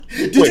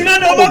Did you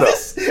not know about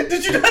this?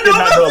 Did you not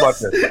know about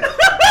this?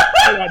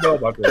 I did not know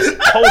about this.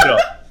 Hold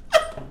up.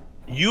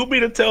 You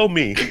mean to tell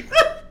me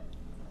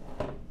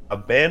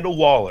Amanda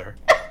Waller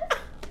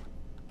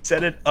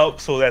set it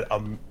up so that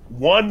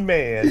one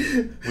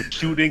man was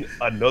shooting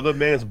another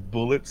man's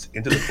bullets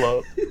into the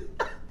club? Is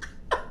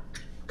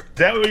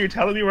that what you're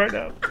telling me right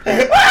now?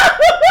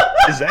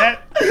 Is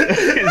that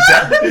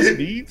what this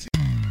means?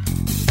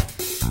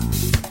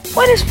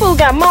 Why this fool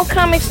got more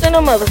comics than a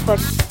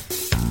motherfucker?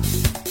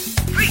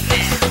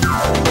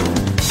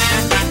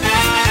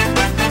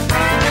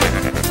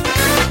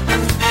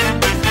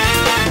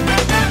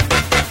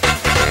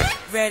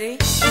 Ready?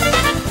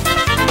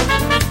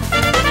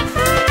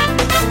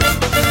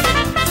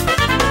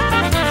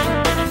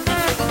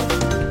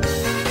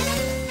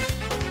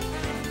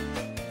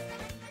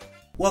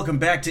 Welcome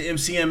back to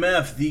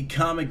MCMF, the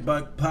comic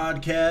book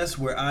podcast,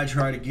 where I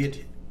try to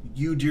get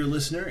you, dear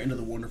listener, into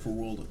the wonderful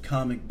world of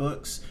comic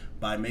books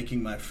by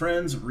making my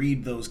friends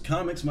read those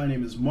comics. My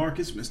name is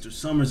Marcus, Mr.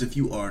 Summers, if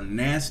you are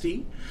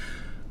nasty.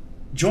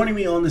 Joining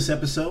me on this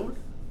episode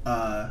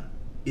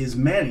is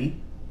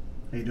Manny.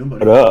 How you doing,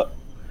 buddy? What up?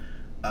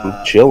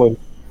 I'm chilling.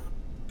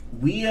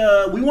 We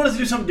wanted to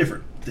do something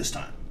different this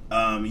time.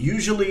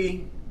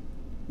 Usually,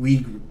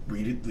 we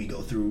read it. We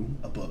go through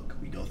a book.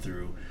 We go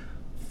through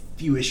a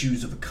few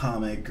issues of a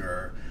comic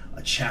or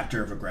a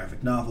chapter of a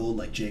graphic novel,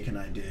 like Jake and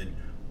I did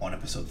on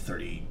episode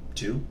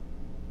 32.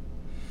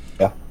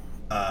 Yeah.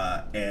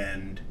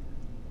 And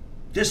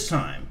this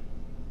time,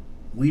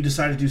 we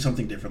decided to do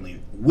something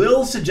differently.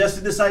 Will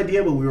suggested this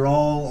idea, but we were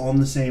all on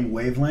the same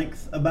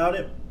wavelength about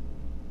it.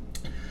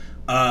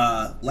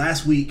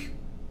 Last week,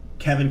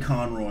 Kevin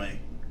Conroy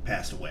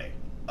passed away.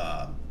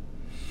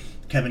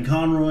 Kevin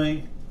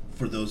Conroy,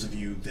 for those of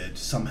you that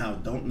somehow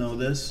don't know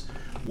this,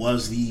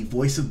 was the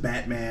voice of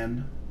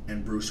Batman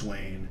and Bruce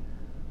Wayne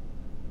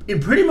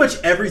in pretty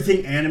much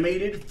everything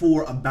animated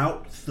for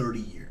about 30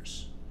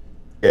 years.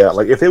 Yeah,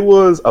 like if it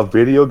was a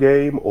video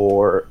game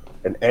or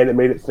an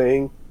animated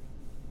thing,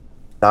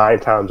 9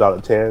 times out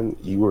of 10,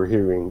 you were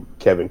hearing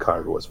Kevin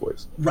Conroy's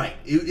voice. Right.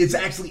 It's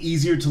actually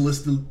easier to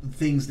list the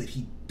things that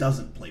he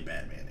doesn't play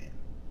Batman in.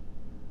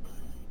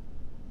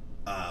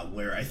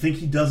 Where I think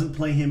he doesn't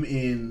play him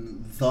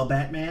in The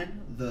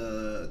Batman,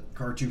 the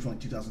cartoon from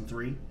like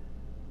 2003.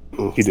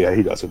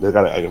 He does. They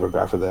got a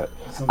guy for that.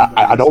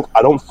 I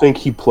don't think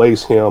he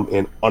plays him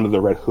in Under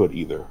the Red Hood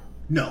either.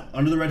 No,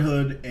 Under the Red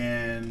Hood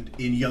and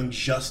in Young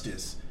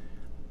Justice,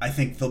 I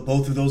think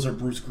both of those are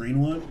Bruce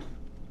Greenwood.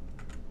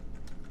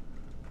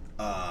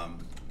 But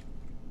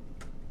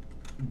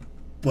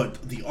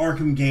the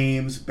Arkham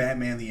games,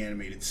 Batman the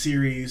Animated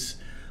Series,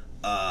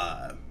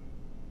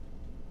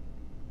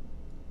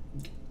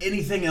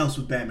 anything else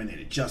with Batman in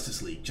it,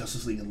 Justice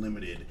League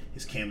Unlimited,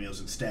 his cameos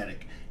in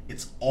Static,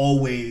 it's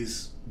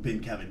always been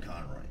Kevin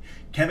Conroy.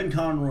 Kevin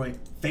Conroy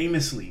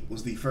famously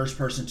was the first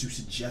person to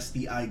suggest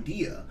the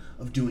idea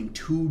of doing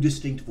 2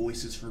 distinct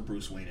voices for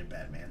Bruce Wayne and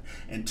Batman.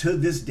 And to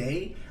this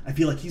day, I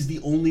feel like he's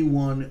the only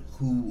one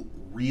who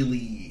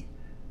really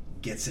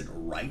gets it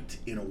right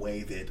in a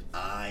way that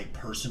I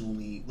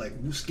personally,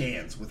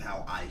 scans with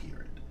how I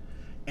hear it.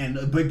 And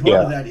a big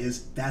part of that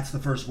is that's the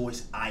first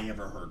voice I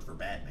ever heard for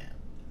Batman.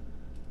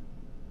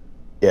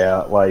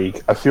 Yeah,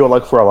 like, I feel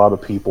like for a lot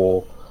of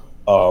people,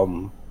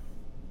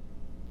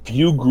 if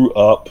you grew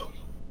up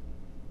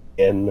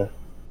in,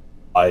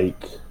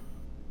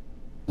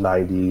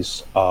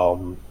 90s,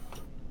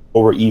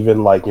 or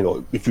even,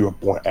 if you were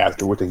born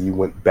afterwards and you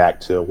went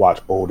back to watch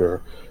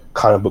older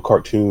comic book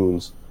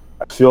cartoons,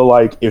 I feel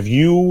like if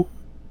you...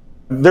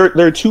 There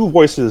are 2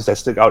 voices that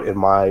stick out in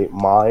my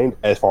mind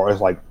as far as,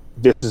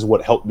 this is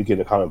what helped me get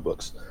into comic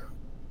books.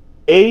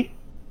 A,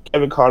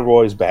 Kevin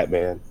Conroy's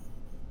Batman.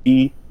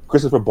 B,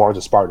 Christopher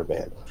Barnes'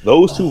 Spider-Man.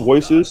 Those 2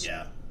 voices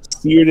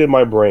seared in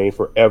my brain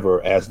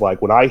forever as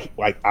when I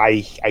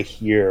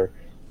hear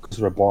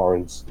Christopher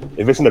Barnes.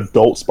 If it's an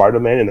adult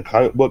Spider-Man in a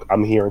comic book,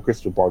 I'm hearing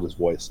Christopher Barnes'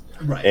 voice.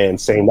 Right. And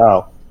same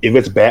now, if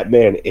it's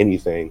Batman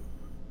anything,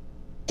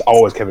 it's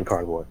always Kevin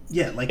Conroy.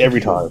 Yeah,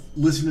 every time.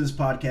 Listen to this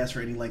podcast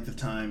for any length of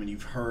time and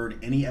you've heard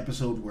any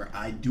episode where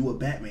I do a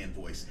Batman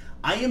voice,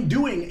 I am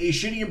doing a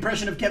shitty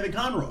impression of Kevin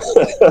Conroy.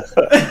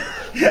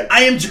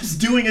 I am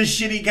just doing a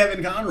shitty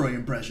Kevin Conroy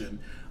impression.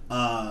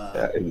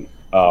 And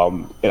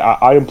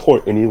I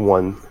implore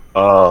anyone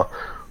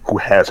who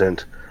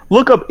hasn't,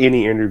 look up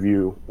any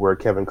interview where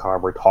Kevin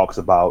Conroy talks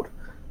about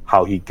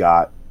how he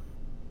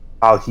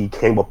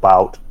came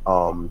about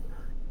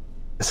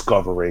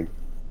discovering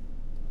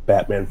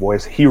Batman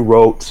voice. He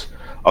wrote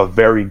a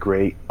very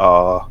great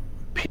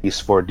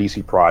piece for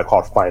DC Pride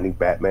called Finding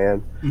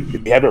Batman. Mm-hmm.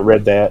 If you haven't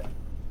read that,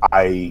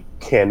 I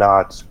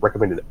cannot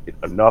recommend it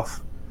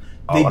enough.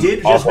 They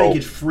did just make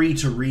it free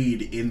to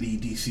read in the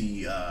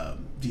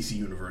DC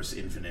Universe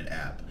Infinite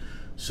app.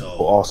 So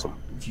awesome.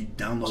 If you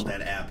download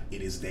that app,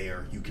 it is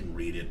there. You can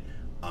read it.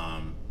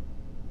 And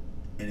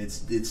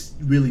it's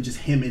really just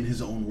him in his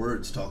own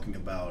words talking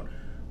about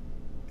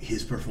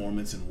his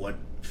performance and what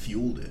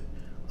fueled it.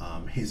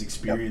 His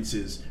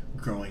experiences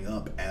growing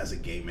up as a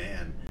gay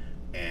man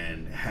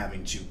and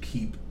having to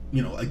keep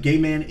a gay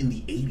man in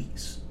the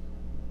 80s.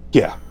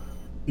 Yeah.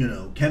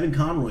 Kevin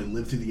Conroy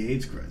lived through the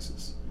AIDS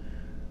crisis.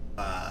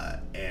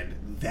 And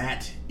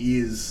that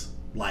is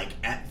like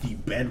at the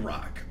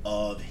bedrock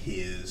of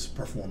his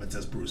performance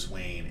as Bruce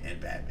Wayne and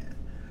Batman.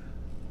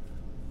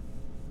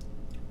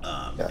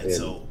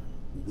 So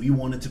we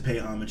wanted to pay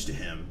homage to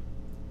him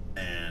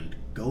and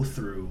go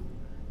through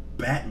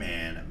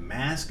Batman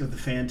Mask of the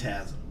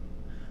Phantasm,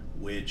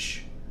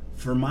 which,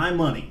 for my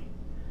money,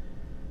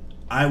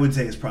 I would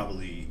say is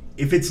probably,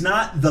 if it's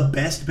not the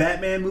best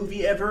Batman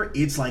movie ever,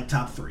 it's like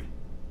top 3.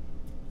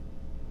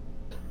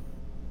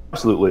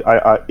 Absolutely.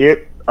 At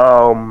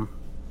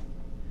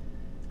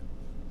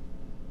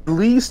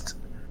least,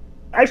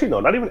 actually no,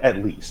 not even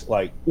at least.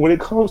 Like, when it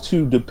comes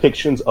to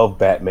depictions of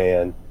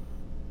Batman,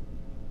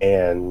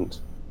 and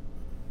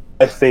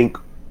I think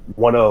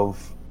one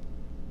of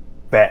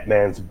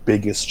Batman's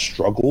biggest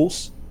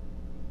struggles,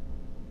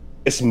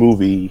 this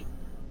movie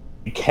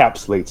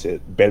encapsulates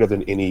it better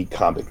than any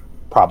comic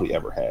probably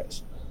ever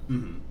has.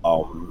 And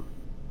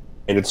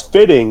it's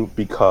fitting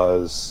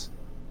because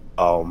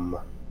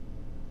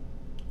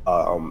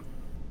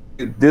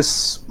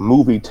this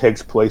movie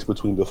takes place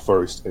between the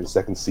first and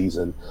second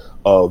season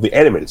of the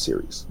animated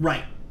series.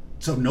 Right.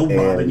 So no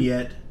Robin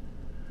yet.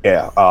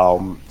 Yeah.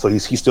 So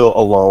he's still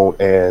alone,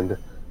 and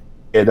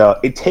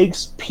it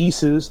takes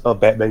pieces of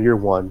Batman Year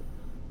One,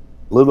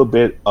 a little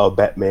bit of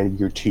Batman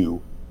Year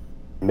Two,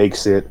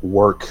 makes it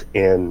work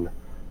in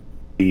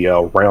the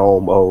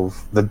realm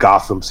of the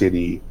Gotham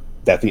City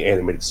that the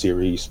animated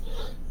series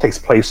takes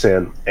place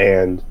in,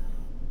 and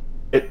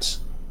it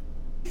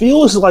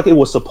feels like it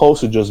was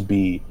supposed to just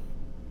be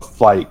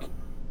like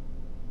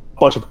a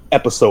bunch of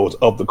episodes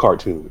of the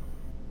cartoon.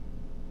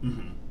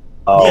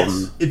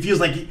 Yes, it feels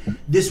like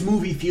this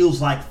movie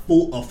feels like a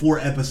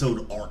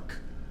 4-episode arc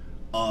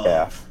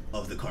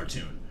of the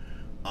cartoon.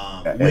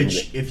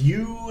 Which, if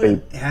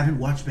you haven't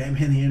watched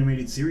Batman the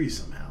Animated Series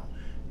somehow,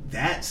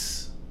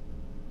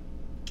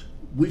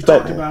 we've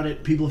talked about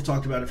it. People have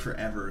talked about it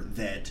forever.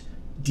 That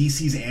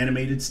DC's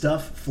animated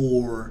stuff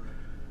for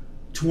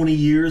 20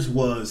 years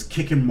was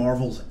kicking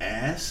Marvel's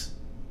ass,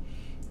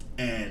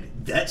 and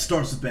that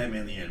starts with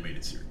Batman the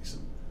Animated Series.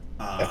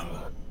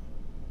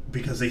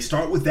 Because they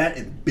start with that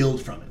and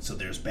build from it. So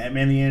there's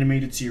Batman the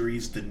Animated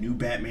Series, the New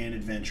Batman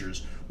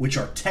Adventures, which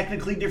are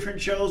technically different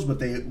shows,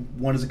 but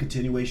one is a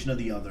continuation of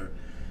the other.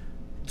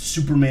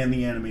 Superman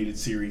the Animated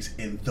Series,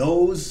 and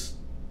those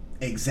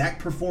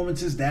exact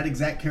performances, that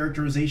exact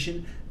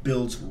characterization,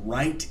 builds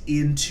right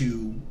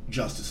into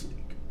Justice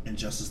League and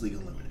Justice League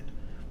Unlimited.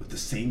 With the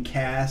same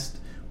cast,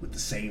 with the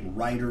same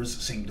writers,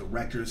 same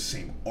directors,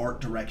 same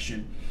art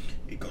direction.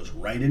 It goes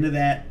right into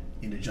that,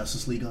 into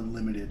Justice League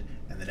Unlimited,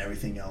 and then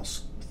everything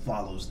else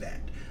follows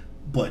that.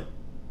 But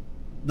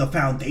the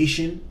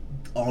foundation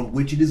on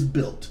which it is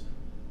built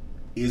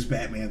is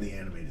Batman the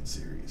Animated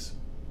Series.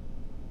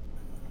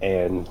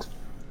 And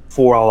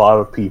for a lot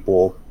of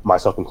people,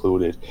 myself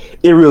included,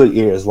 it really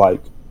is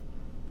like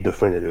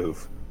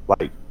definitive,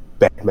 like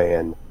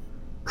Batman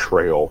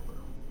portrayal.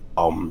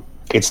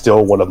 It's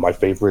still one of my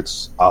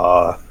favorites.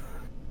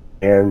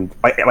 And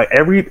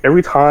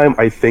every time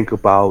I think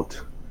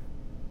about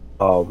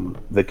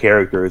the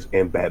characters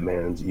in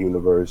Batman's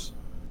universe,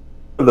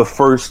 the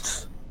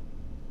first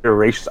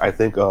iterations I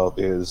think of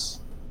is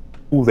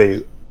who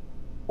they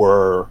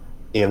were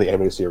in the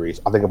animated series.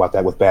 I think about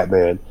that with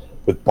Batman,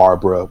 with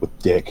Barbara, with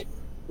Dick.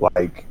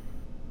 Like,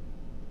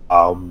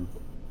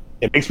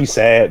 it makes me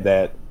sad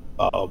that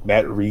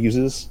Matt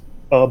Reeves'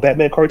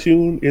 Batman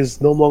cartoon is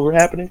no longer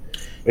happening.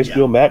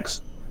 HBO Max,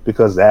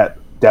 because that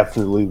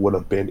definitely would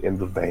have been in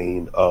the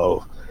vein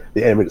of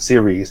the animated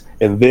series.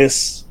 And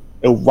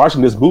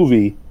watching this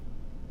movie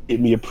made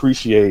me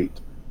appreciate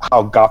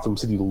how Gotham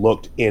City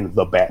looked in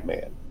the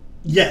Batman.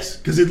 Yes,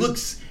 because it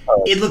looks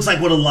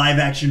like what a live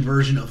action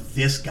version of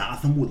this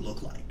Gotham would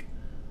look like.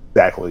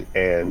 Exactly,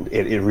 and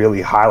it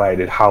really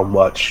highlighted how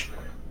much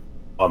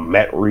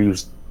Matt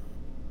Reeves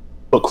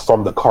took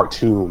from the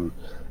cartoon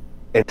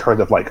in terms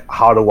of like,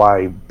 how do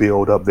I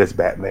build up this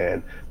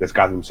Batman, this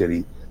Gotham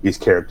City, these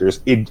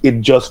characters.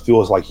 It just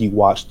feels like he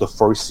watched the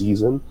first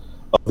season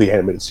of the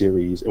animated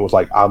series and was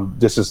like,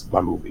 this is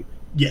my movie.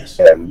 Yes,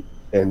 and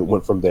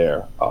went from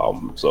there.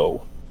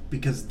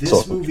 Because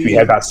this movie, if you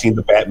have not seen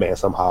the Batman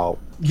somehow,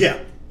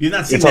 you've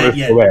not seen that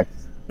yet.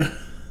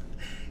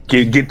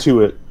 Get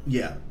to it.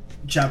 Yeah,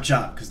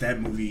 chop, because that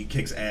movie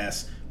kicks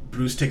ass.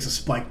 Bruce takes a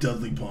Spike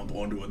Dudley pump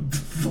onto a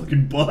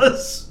fucking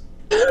bus.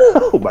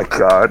 Oh my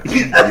god!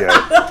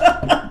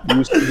 Yeah,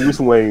 Bruce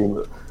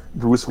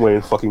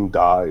Wayne fucking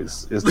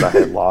dies is the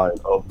headline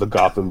of the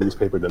Gotham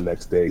newspaper the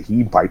next day.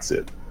 He bites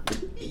it.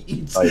 He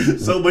eats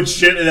so much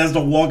shit and has to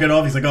walk it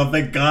off. He's like, oh,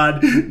 thank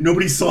God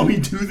nobody saw me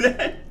do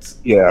that.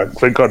 Yeah,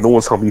 thank God no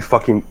one saw me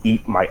fucking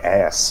eat my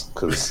ass,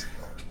 because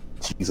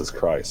Jesus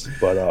Christ.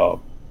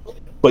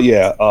 But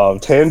yeah,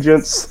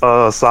 tangents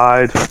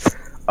aside,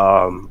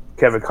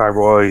 Kevin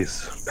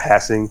Conroy's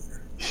passing,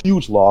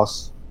 huge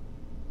loss.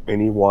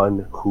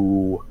 Anyone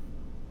who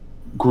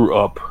grew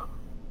up,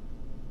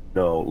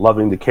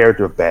 loving the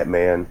character of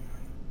Batman,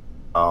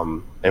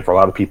 And for a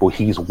lot of people,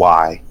 he's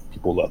why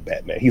people love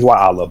Batman. He's why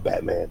I love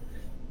Batman.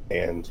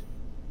 And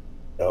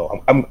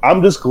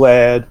I'm just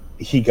glad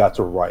he got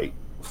to write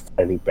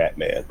finding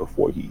Batman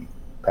before he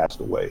passed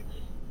away.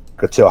 I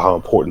could tell how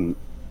important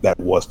that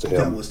was to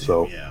him.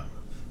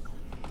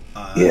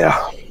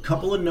 Yeah. A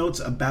couple of notes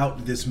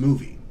about this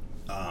movie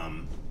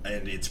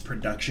and its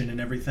production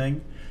and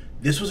everything.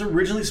 This was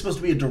originally supposed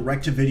to be a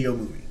direct-to-video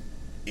movie.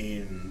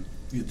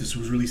 This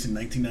was released in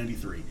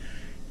 1993.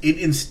 It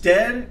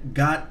instead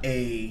got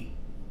a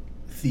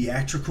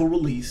theatrical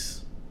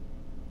release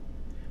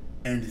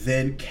and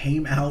then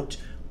came out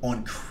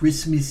on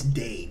Christmas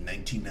Day,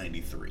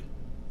 1993.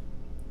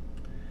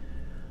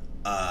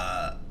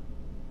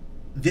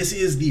 This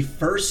is the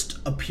first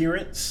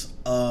appearance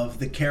of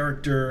the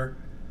character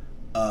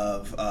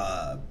of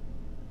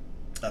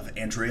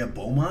Andrea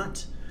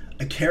Beaumont,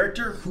 a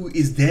character who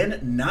is then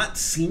not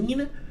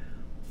seen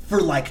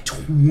for like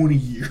 20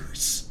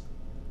 years.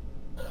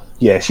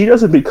 Yeah, she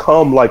doesn't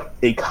become like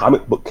a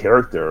comic book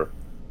character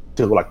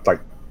till like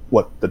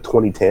what, the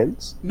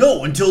 2010s?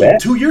 No, until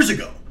 2 years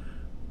ago.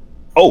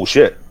 Oh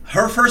shit.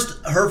 Her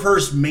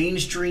first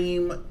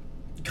mainstream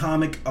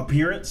comic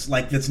appearance,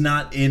 like that's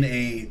not in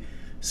a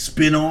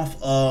spin-off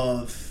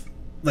of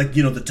like,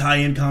 you know, the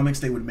tie-in comics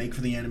they would make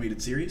for the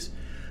animated series.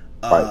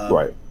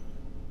 Right.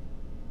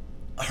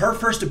 Her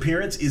first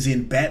appearance is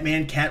in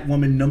Batman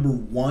Catwoman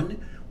 #1,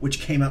 which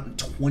came out in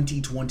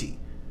 2020.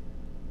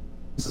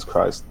 Jesus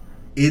Christ.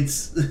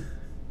 It's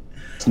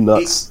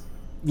nuts.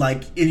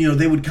 And, you know,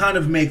 they would kind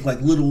of make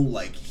like little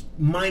like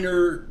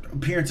minor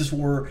appearances for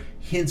her,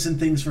 hints and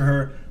things for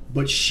her,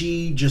 but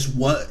she just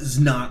was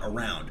not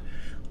around.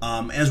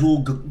 As we'll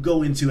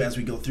go into as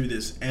we go through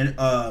this, and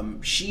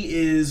she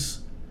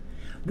is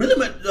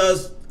really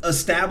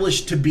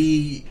established to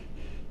be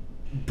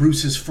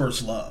Bruce's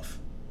first love.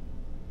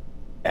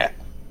 Yeah.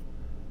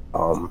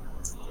 And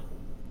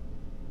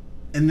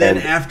then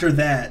after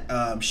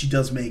that, she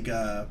does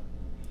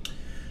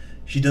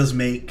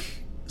make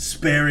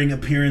sparing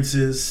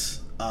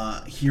appearances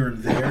here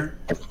and there,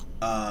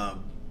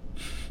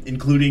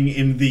 including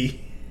in the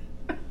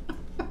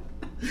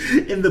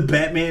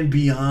Batman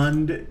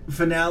Beyond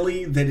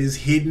finale that is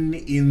hidden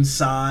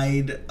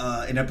inside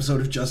an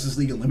episode of Justice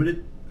League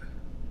Unlimited.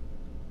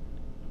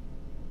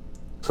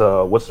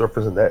 So what's the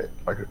reference in that?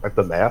 Like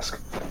the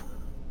mask?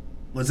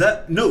 Was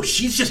that? No,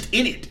 she's just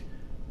in it.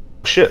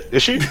 Shit,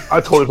 is she?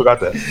 I totally forgot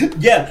that.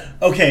 Yeah.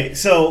 Okay.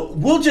 So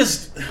we'll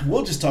just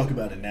talk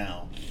about it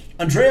now.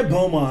 Andrea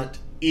Beaumont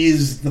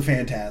is the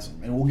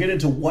Phantasm, and we'll get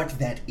into what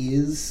that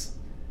is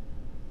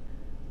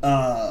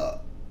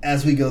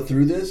as we go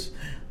through this.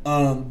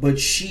 But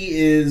she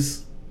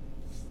is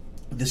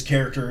this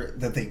character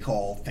that they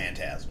call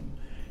Phantasm,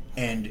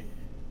 and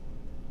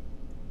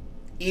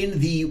in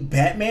the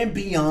Batman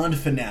Beyond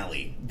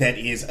finale, that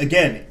is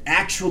again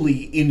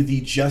actually in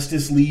the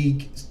Justice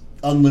League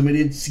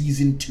Unlimited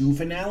Season 2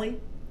 finale,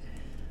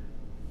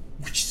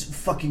 which is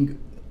fucking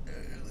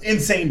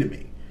insane to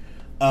me.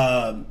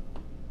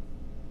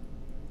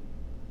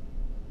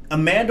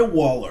 Amanda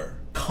Waller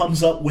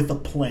comes up with a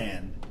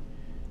plan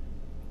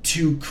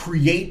to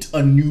create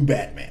a new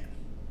Batman.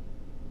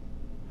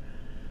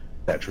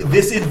 That's true.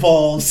 This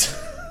involves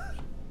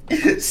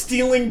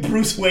stealing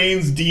Bruce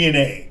Wayne's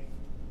DNA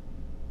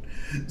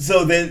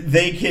so that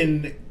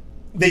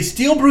they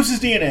steal Bruce's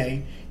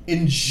DNA,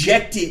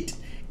 inject it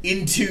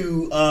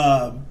into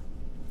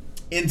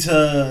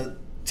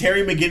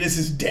Terry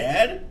McGinnis's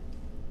dad,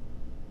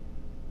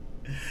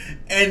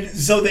 and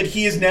so that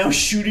he is now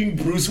shooting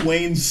Bruce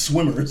Wayne's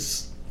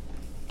swimmers,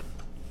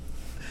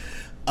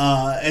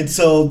 and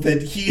so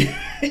that he,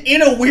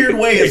 in a weird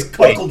way, is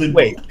cuckolded.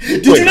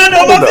 Did you not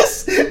know about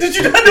this? Did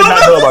you not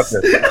know about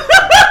this?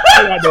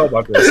 I did not know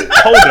about this.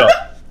 Hold up.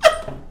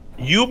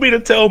 You mean to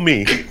tell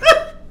me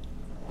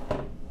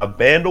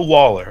Amanda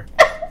Waller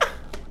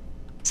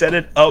set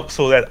it up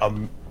so that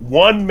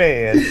one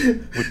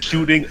man was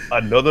shooting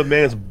another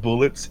man's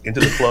bullets into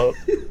the club?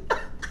 Is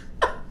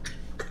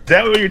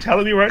that what you're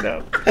telling me right now?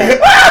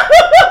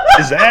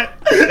 Is that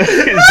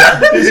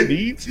what this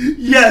means?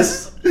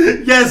 Yes,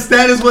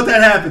 that is what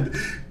that happened.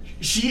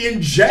 She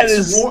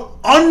injects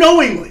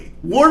unknowingly.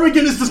 Warren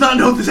McGinnis does not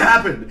know this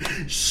happened.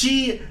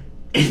 She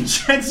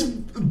injects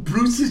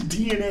Bruce's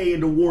DNA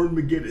into Warren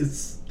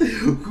McGinnis,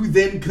 who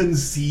then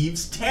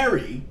conceives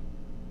Terry.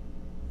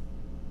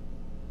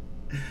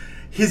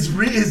 His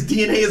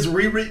DNA is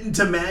rewritten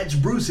to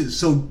match Bruce's,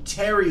 so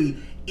Terry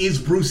is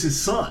Bruce's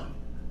son,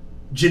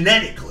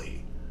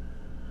 genetically.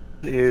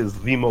 It is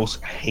the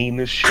most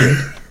heinous shit.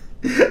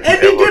 And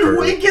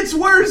it gets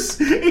worse.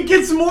 It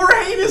gets more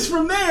heinous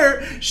from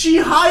there. She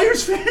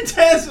hires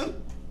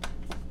Phantasm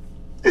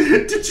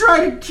to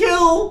try to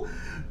kill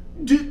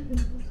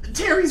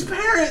Terry's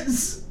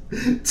parents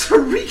to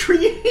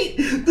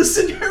recreate the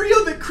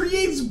scenario that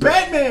creates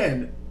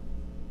Batman.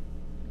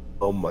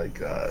 Oh my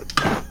god.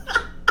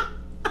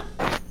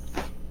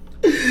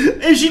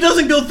 And she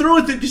doesn't go through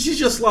with it because she's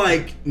just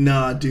like,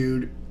 nah,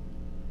 dude.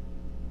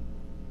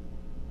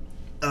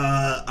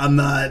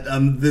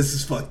 This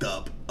is fucked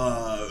up.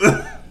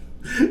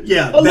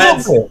 Yeah,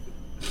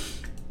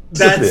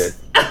 That's.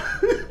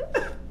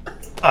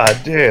 Ah,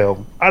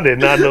 damn! I did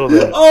not know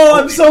that. Oh,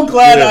 I'm so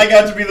glad I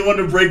got to be the one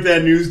to break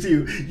that news to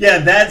you. Yeah,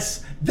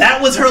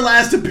 that was her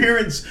last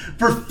appearance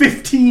for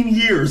 15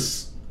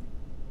 years.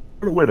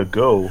 What a way to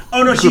go!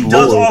 Oh no, Good she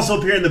does Lord. also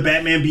appear in the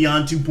Batman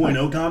Beyond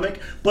 2.0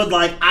 comic, but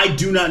like I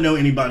do not know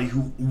anybody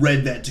who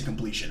read that to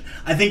completion.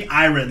 I think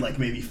I read like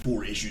maybe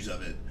 4 issues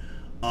of it,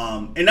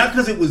 and not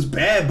because it was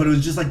bad, but it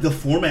was just like the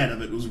format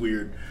of it was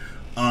weird.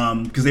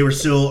 Because they were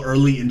still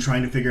early in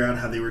trying to figure out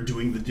how they were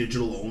doing the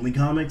digital only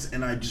comics,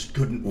 and I just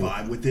couldn't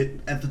vibe with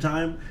it at the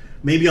time.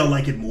 Maybe I'll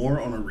like it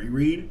more on a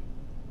reread.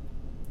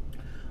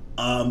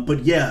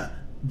 But yeah,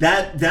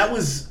 that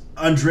was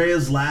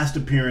Andrea's last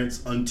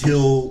appearance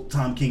until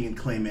Tom King and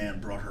Clay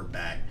Mann brought her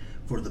back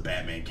for the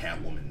Batman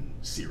Catwoman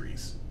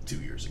series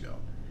 2 years ago.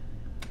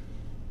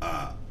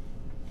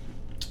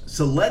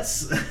 So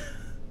let's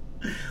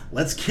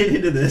get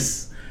into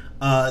this.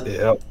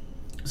 Yep.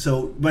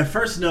 So my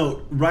first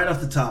note, right off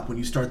the top, when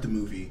you start the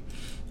movie,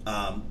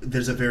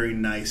 there's a very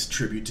nice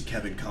tribute to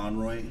Kevin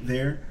Conroy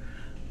there.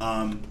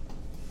 And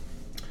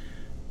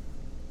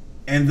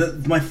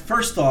my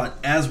first thought,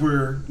 as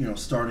we're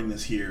starting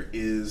this here,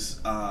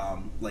 is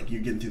like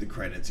you're getting through the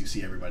credits, you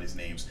see everybody's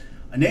names.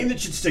 A name that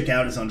should stick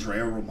out is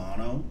Andrea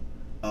Romano.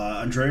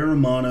 Andrea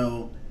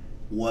Romano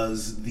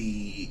was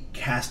the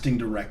casting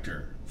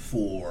director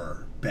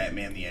for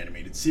Batman the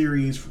Animated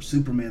Series, for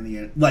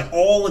Superman like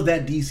all of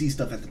that DC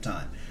stuff at the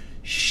time.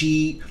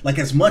 She, like,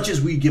 as much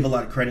as we give a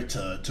lot of credit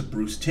to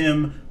Bruce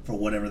Timm for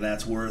whatever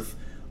that's worth,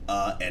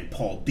 and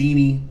Paul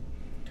Dini,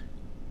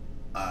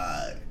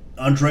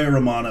 Andrea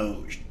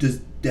Romano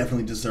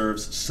definitely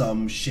deserves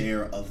some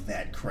share of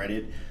that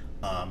credit.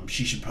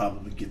 She should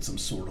probably get some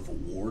sort of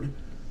award,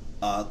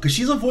 because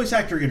she's a voice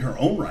actor in her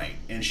own right,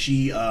 and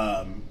she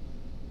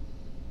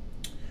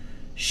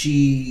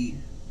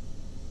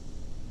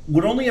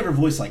would only ever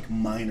voice like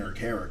minor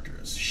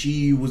characters.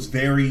 She was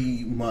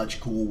very much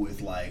cool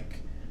with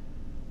like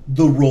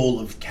the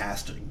role of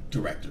casting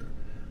director,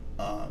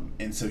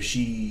 and so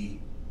she,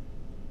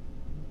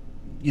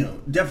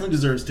 definitely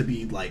deserves to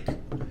be like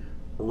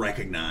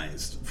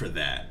recognized for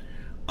that.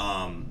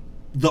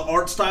 The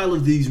art style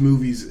of these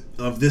movies,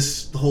 of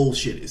this whole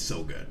shit, is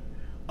so good.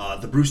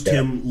 The Bruce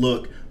Timm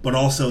look, but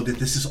also that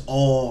this is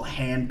all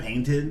hand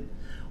painted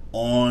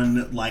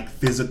on like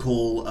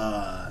physical.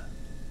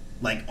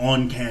 Like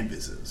on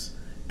canvases,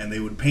 and they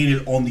would paint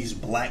it on these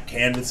black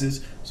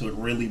canvases, so it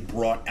really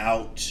brought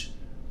out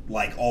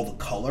like all the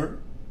color.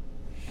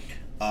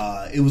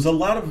 It was a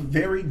lot of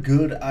very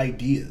good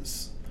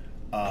ideas.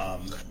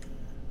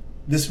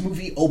 This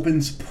movie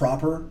opens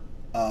proper.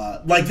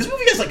 Like this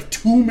movie has like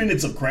 2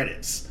 minutes of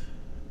credits.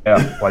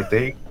 Yeah,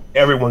 like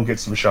everyone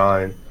gets some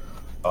shine.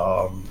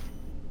 I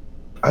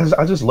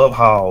just love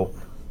how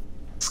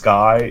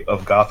sky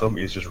of Gotham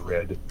is just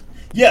red.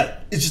 Yeah,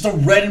 it's just a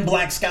red and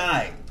black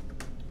sky.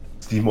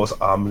 The most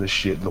ominous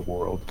shit in the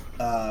world.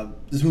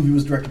 This movie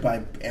was directed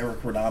by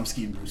Eric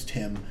Radomski and Bruce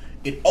Timm.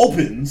 It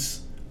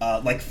opens,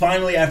 like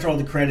finally after all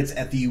the credits,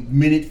 at the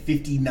minute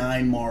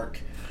 59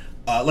 mark.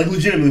 Like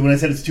legitimately, when I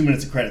said it's 2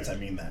 minutes of credits, I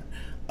mean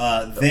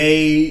that.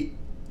 They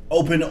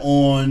open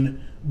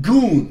on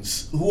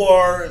goons who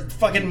are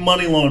fucking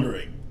money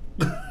laundering.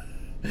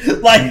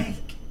 like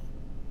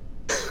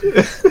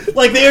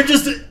they are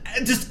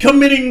just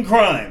committing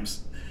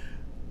crimes.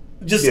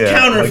 Just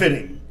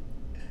counterfeiting. Like,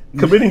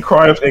 committing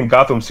crimes in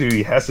Gotham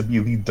City has to be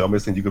the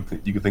dumbest thing you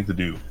could think to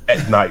do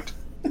at night.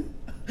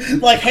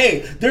 Like,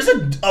 hey, there's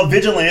a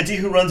vigilante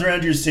who runs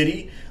around your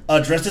city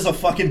dressed as a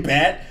fucking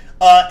bat,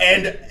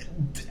 and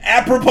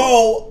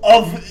apropos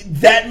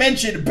of that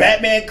mention,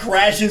 Batman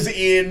crashes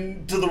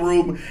into the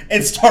room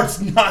and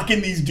starts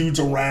knocking these dudes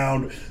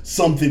around.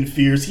 Something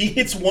fierce. He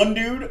hits one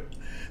dude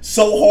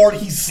so hard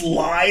he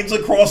slides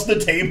across the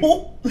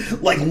table,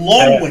 like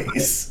long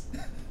ways.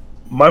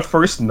 My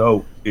first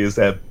note is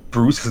that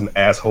Bruce is an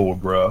asshole,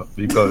 bruh,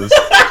 because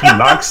he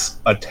knocks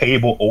a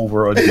table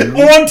over a dude.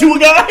 Onto a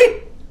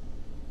guy?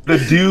 The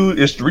dude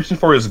is reaching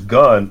for his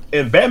gun,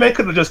 and Batman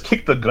could have just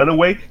kicked the gun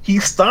away. He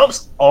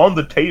stomps on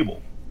the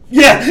table.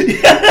 Yeah.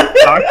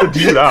 Knock the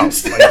dude out.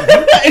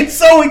 It's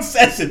so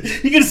excessive.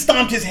 He could have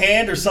stomped his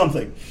hand or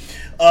something.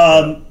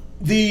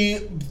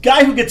 The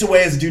guy who gets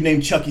away is a dude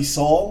named Chucky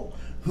Saul,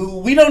 who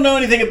we don't know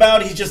anything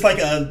about. He's just like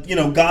a,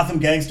 Gotham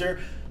gangster.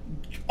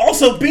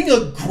 Also, being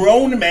a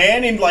grown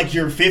man in like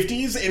your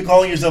 50s and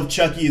calling yourself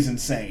Chucky is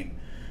insane.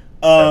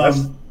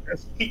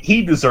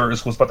 He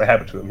deserves what's about to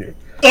happen to him here.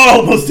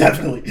 Oh, most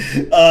definitely.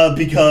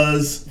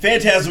 Because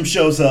Phantasm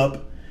shows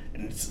up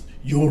and it's,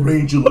 your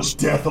angel of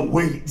death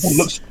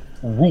awaits.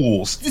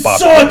 Rules.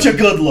 Such a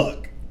good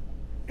look.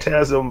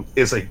 Phantasm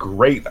is a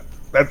great.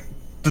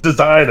 The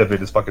design of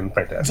it is fucking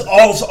fantastic.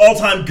 It's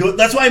all-time good.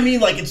 That's why I mean,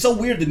 like, it's so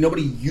weird that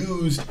nobody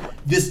used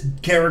this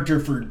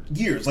character for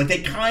years. Like,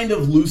 they kind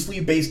of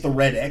loosely based the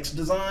Red X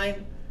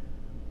design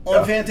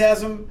on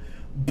Phantasm,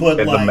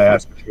 but and like the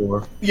mask,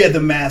 sure. Yeah, the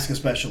mask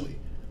especially,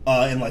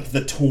 and like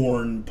the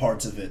torn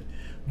parts of it.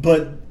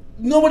 But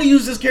nobody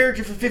used this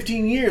character for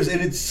 15 years,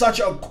 and it's such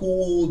a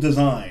cool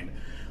design.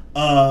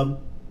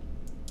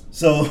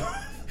 So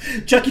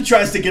Chucky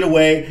tries to get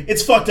away.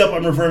 It's fucked up.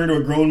 I'm referring to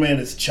a grown man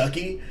as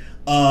Chucky.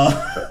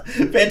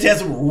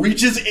 Phantasm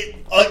reaches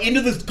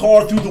into the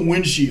car through the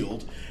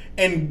windshield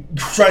and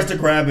tries to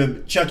grab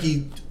him.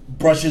 Chucky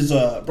brushes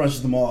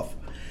them off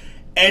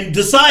and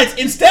decides,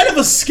 instead of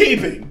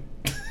escaping,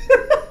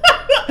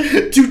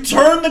 to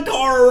turn the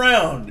car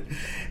around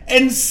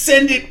and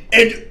send it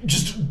and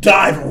just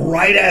dive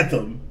right at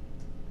them.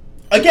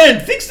 Again,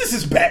 thinks this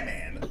is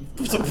Batman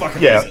for some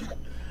fucking reason.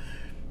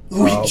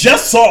 Who he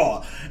just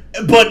saw.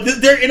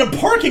 But they're in a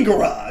parking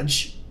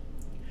garage,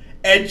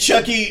 and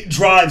Chucky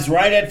drives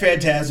right at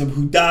Phantasm,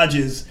 who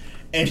dodges,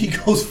 and he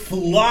goes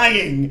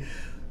flying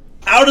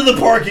out of the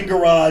parking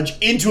garage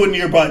into a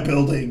nearby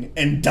building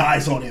and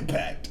dies on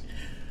impact.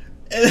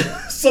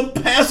 Some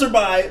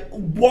passerby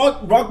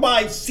walk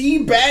by,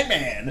 see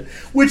Batman,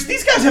 which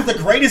these guys have the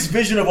greatest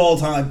vision of all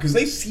time because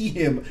they see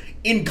him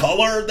in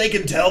color. They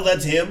can tell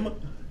that's him.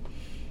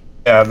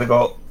 Yeah, they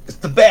go, it's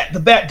the Bat. The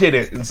Bat did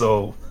it, and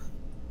so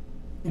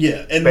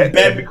yeah, and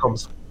Batman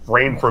becomes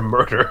framed for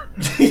murder,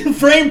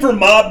 framed for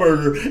mob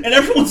murder, and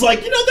everyone's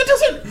like, that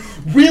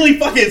doesn't really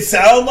fucking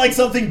sound like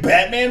something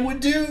Batman would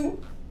do.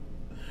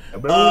 Yeah,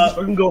 but just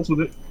fucking goes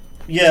with it.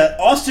 Yeah,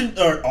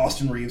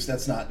 Austin Reeves.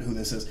 That's not who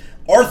this is.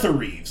 Arthur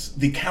Reeves,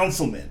 the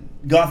councilman,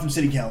 Gotham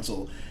City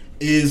Council,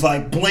 is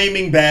like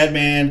blaming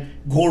Batman.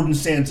 Gordon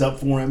stands up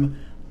for him.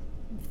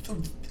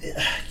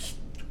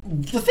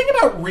 The thing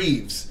about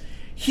Reeves,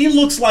 he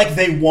looks like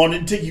they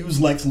wanted to use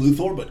Lex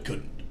Luthor but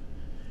couldn't.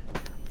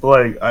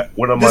 Like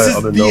one of my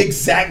other the notes,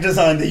 exact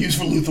design they use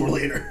for Luthor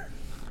later.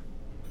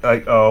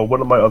 Like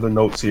one of my other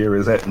notes here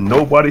is that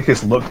nobody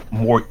has looked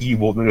more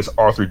evil than this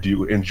Arthur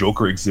dude, and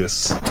Joker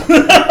exists.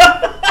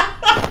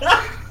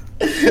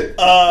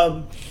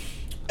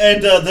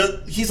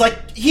 He's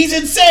like, he's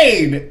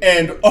insane,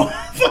 and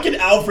fucking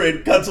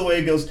Alfred cuts away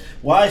and goes,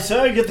 "Why,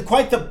 sir, you get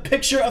quite the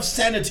picture of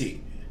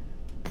sanity."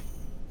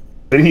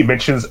 Then he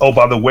mentions, "Oh,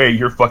 by the way,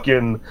 you're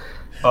fucking."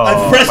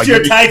 I've pressed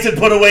your tights and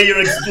put away your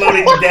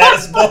exploding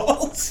gas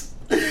balls.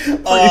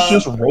 It's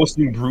just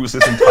roasting Bruce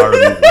this entire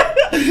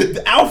movie.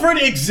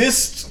 Alfred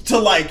exists to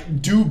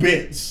like do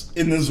bits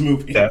in this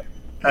movie. Yeah,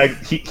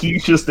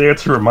 he's just there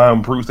to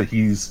remind Bruce that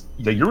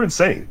you're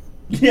insane.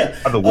 Yeah.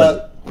 By the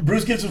way.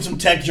 Bruce gives him some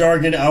tech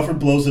jargon. Alfred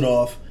blows it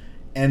off,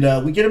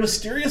 and we get a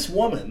mysterious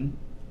woman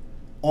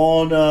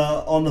on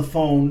the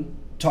phone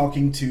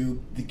talking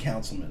to the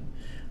councilman.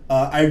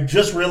 I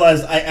just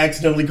realized I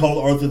accidentally called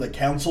Arthur the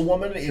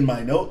councilwoman in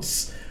my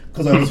notes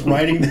because I was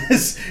writing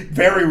this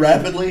very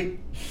rapidly.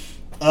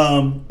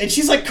 And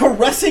she's like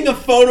caressing a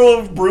photo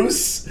of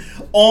Bruce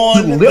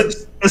on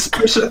lips,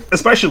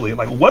 especially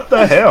like, what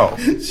the hell?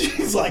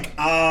 She's like,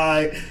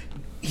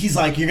 he's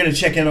like, you're gonna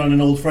check in on an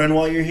old friend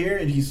while you're here,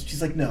 and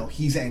she's like, no,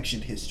 he's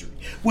ancient history,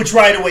 which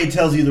right away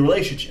tells you the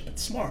relationship.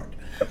 It's smart.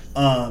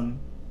 And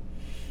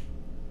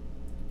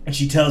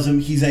she tells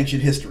him he's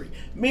ancient history.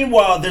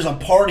 Meanwhile, there's a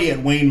party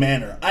at Wayne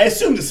Manor. I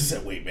assume this is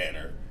at Wayne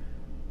Manor.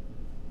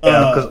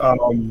 Yeah,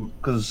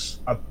 because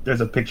there's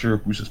a picture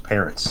of Bruce's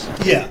parents.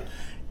 Yeah,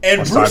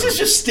 and Bruce is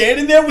just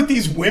standing there with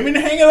these women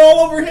hanging all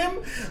over him.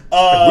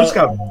 Bruce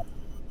got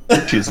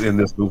bitches in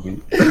this movie.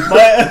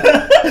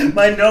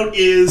 My note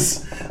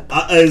is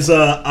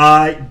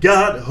I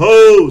got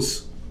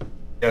hoes.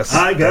 Yes,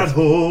 I got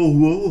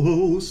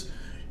hoes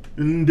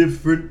in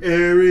different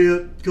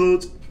area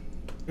codes.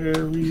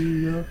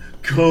 Then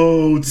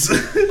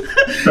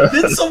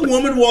some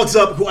woman walks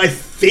up who I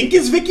think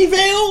is Vicky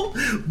Vale.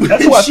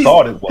 That's what I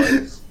thought it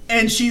was.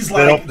 And she's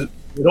like,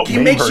 he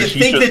makes you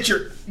think that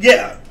you're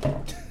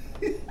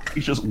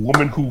He's just a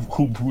woman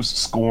who Bruce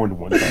scorned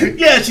one time.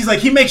 Yeah, she's like,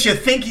 he makes you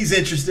think he's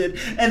interested,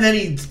 and then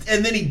he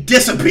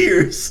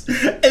disappears,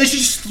 and then she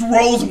just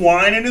throws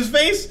wine in his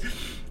face.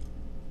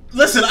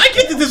 Listen, I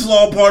get that this is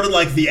all part of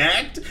like the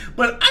act,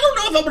 but I don't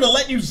know if I'm going to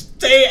let you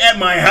stay at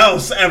my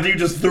house after you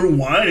just threw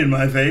wine in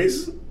my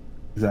face.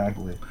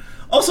 Exactly.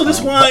 Also,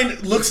 this wine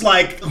looks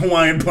like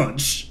Hawaiian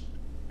Punch.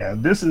 Yeah,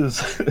 this is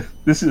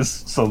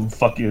some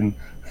fucking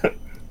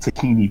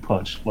tahini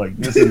punch. Like,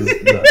 this is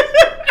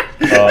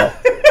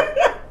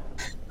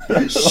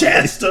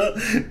Shasta.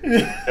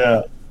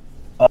 Yeah.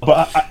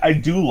 But I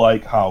do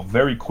like how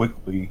very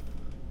quickly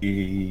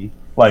they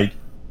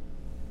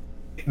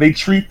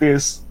treat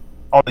this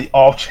on the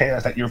off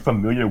chance that you're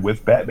familiar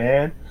with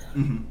Batman,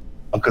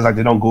 because like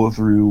they don't go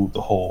through the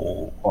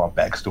whole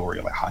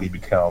backstory, like how he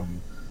become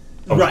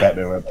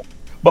Batman.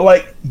 But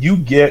like you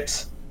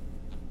get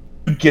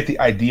the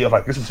idea of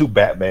like, this is who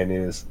Batman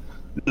is,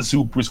 this is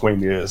who Bruce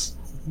Wayne is,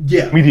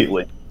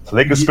 immediately. So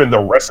they can spend the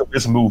rest of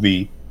this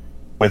movie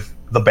with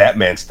the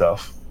Batman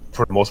stuff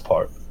for the most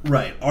part.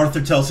 Right.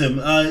 Arthur tells him,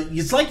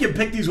 it's like you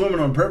picked these women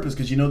on purpose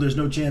because you know there's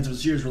no chance of a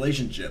serious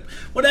relationship.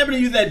 What happened to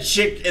you, that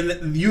chick,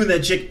 and you and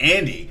that chick,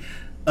 Andy?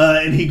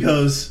 And he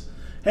goes,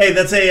 hey,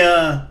 that's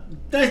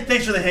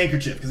thanks for the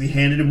handkerchief, because he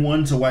handed him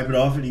one to wipe it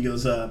off, and he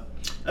goes, I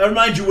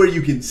remind you where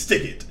you can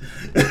stick it.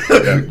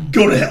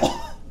 Go to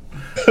hell.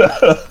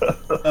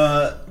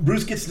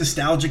 Bruce gets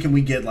nostalgic, and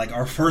we get like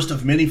our first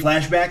of many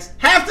flashbacks.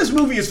 Half this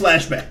movie is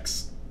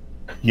flashbacks.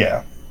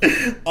 Yeah.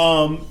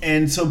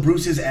 And so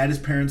Bruce is at his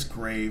parents'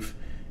 grave,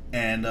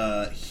 and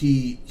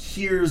he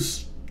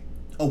hears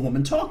a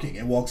woman talking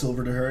and walks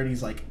over to her, and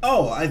he's like,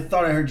 "Oh, I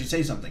thought I heard you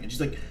say something." And she's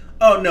like,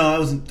 "Oh, no, I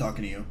wasn't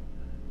talking to you."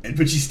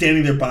 But she's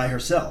standing there by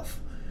herself.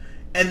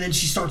 And then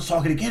she starts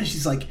talking again, and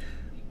she's like,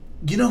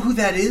 "You know who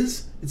that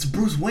is? It's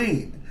Bruce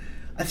Wayne.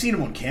 I've seen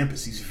him on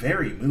campus. He's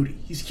very moody.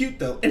 He's cute,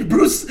 though." And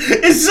Bruce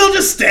is still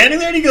just standing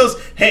there, and he goes,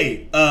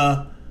 "Hey,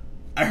 thought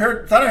I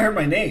heard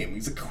my name."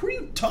 He's like, "Who are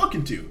you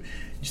talking to?" And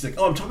she's like,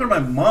 "Oh, I'm talking to my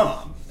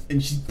mom."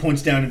 And she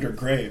points down at her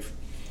grave.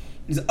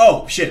 He's like,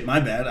 "Oh, shit, my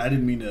bad. I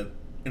didn't mean to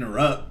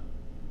interrupt."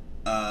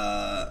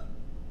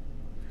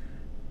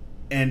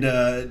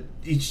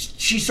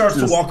 She starts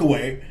to walk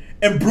away,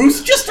 and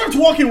Bruce just starts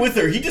walking with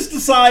her. He just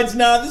decides,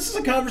 nah, this is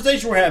a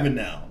conversation we're having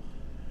now.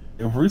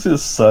 Bruce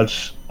is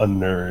such a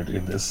nerd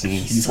in this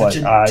scene. He's such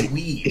like, a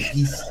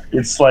dweeb.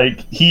 It's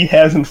like he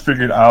hasn't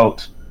figured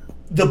out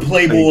the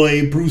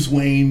Playboy Bruce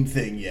Wayne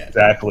thing yet.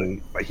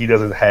 Exactly. Like he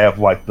doesn't have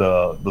like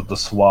the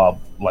suave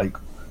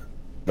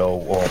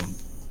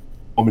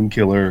woman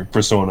killer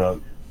persona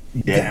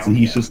yet. So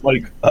he's just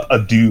like a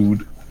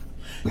dude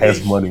who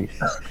has money.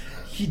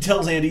 He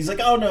tells Andy, he's like,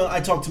 "Oh no, I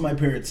talked to my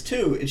parents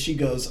too." And she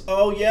goes,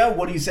 "Oh yeah,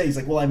 what do you say?" He's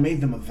like, "Well, I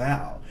made them a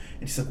vow."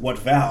 And she's like, "What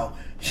vow?"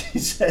 He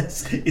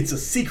says, "It's a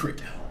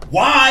secret."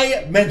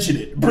 Why mention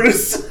it,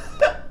 Bruce?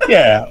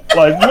 Yeah,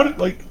 like what?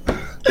 Like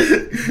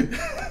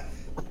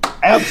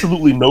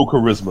absolutely no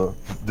charisma,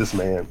 this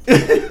man.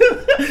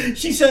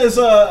 She says,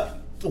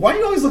 "Why do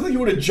you always look like you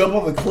want to jump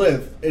off a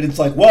cliff?" And it's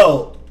like,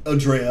 "Well,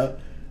 Andrea,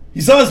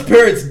 he saw his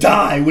parents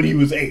die when he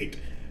was 8.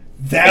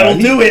 That'll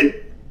do it."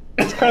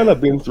 He's kind of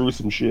been through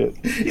some shit.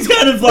 He's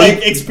kind of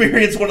like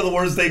experienced one of the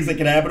worst things that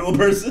can happen to a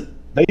person.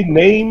 They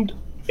named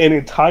an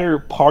entire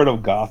part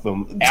of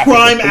Gotham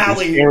Crime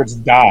Alley. His parents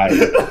died.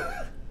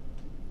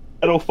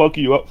 That'll fuck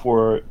you up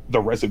for the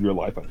rest of your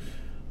life.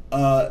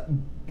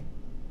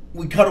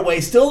 We cut away,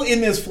 still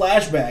in this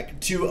flashback,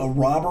 to a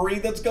robbery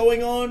that's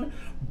going on.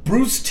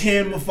 Bruce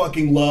Timm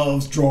fucking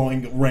loves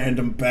drawing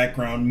random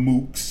background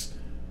mooks.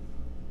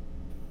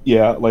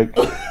 Yeah, like...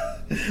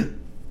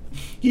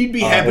 He'd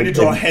be happy to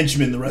draw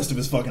henchmen the rest of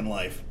his fucking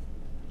life.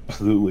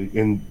 Absolutely.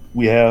 And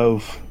we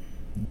have...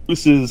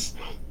 This is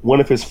one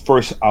of his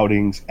first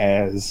outings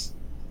as...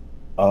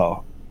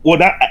 well,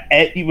 not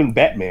even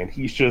Batman.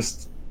 He's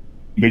just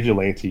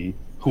vigilante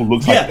who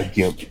looks like a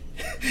gimp.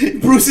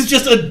 Bruce is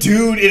just a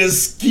dude in a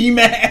ski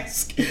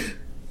mask.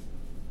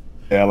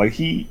 Yeah, like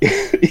he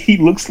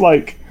looks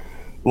like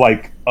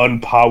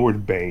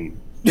unpowered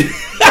Bane.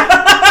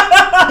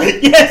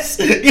 Yes,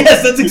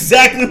 that's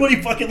exactly what he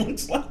fucking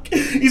looks like.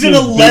 He's in a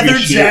leather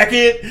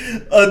jacket,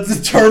 a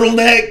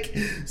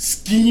turtleneck,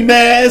 ski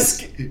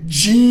mask,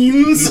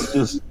 jeans.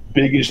 Just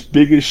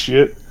biggest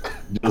shit.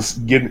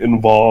 Just getting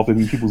involved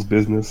in people's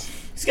business.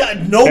 He's got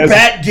no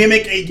bat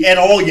gimmick at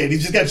all yet.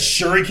 He's just got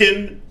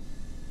shuriken.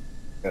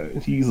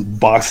 He's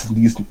boxing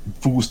these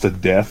fools to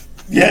death.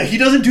 Yeah, he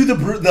doesn't do the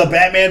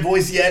Batman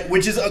voice yet,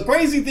 which is a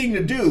crazy thing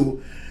to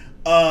do.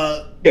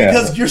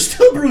 Because you're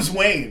still Bruce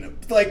Wayne.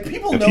 Like,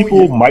 people know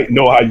people might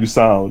know how you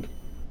sound.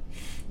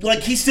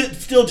 Like, he's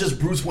still just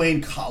Bruce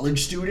Wayne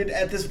college student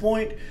at this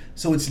point,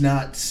 so it's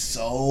not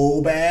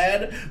so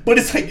bad. But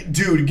it's like,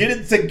 dude, get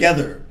it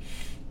together.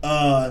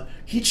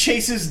 He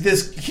chases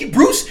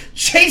Bruce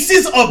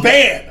chases a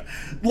van.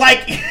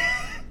 Like...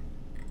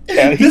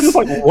 Yeah, he's just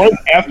like run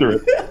after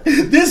it.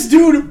 This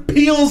dude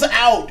peels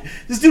out.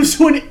 This dude's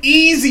doing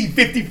easy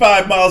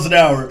 55 miles an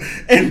hour,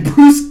 and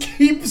Bruce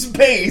keeps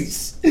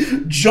pace,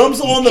 jumps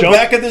on the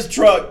back of this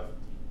truck,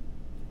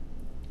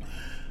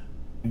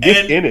 and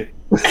in it.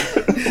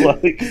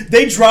 Like,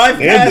 they drive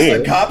past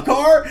a cop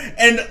car,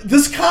 and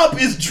this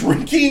cop is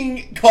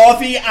drinking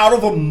coffee out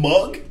of a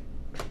mug.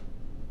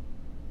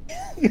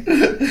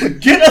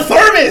 Get a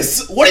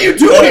thermos! What are you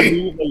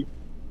doing?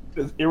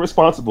 It's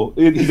irresponsible.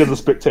 He does a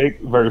spit take.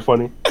 Very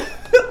funny.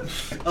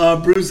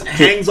 Bruce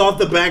hangs off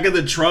the back of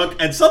the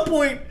truck. At some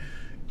point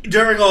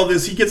during all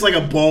this, he gets like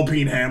a ball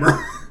peen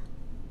hammer.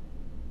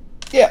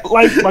 Yeah,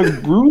 like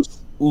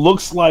Bruce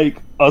looks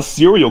like a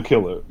serial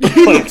killer.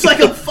 He looks like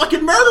a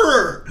fucking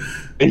murderer.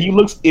 And he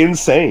looks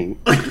insane.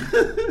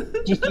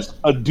 just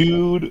a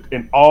dude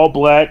in all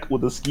black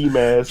with a ski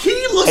mask.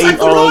 He looks like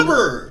a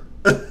robber.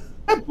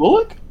 That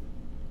Bullock?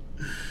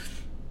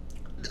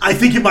 I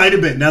think it might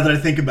have been, now that I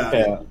think about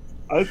it.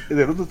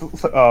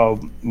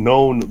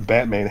 Known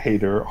Batman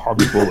hater,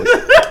 Harvey Bullock.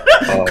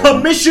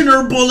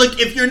 Commissioner Bullock,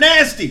 if you're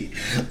nasty.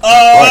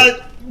 Right.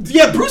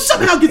 Yeah, Bruce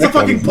somehow gets a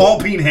fucking ball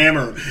peen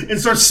hammer and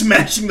starts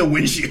smashing the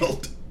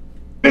windshield.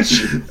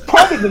 It's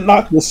probably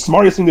not the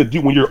smartest thing to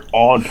do when you're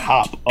on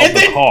top of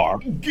the car.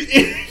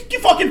 He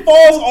fucking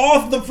falls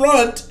off the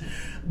front,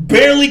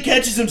 barely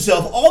catches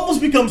himself,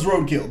 almost becomes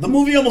roadkill. The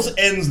movie almost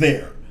ends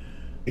there.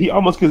 He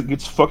almost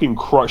gets fucking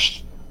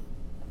crushed.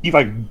 He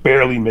like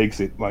barely makes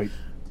it. Like,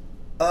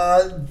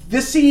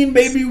 this scene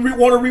made me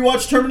want to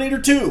rewatch Terminator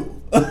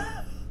 2.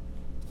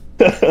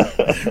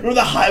 Remember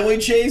the highway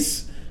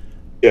chase?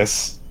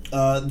 Yes.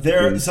 So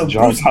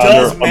Bruce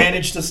does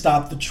manage to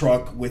stop the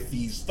truck with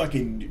these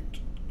fucking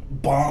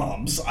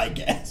bombs, I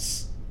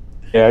guess.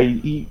 Yeah,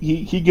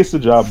 he gets the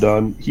job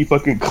done. He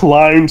fucking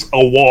climbs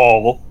a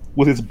wall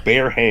with his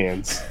bare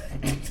hands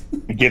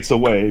and gets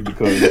away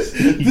because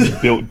he's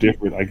built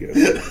different, I guess.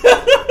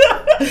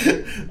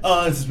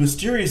 This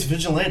mysterious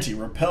vigilante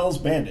repels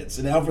bandits,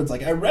 and Alfred's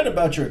like, I read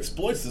about your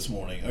exploits this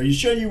morning. Are you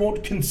sure you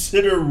won't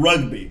consider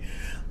rugby?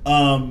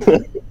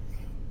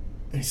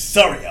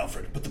 Sorry,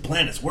 Alfred, but the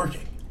plan is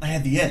working. I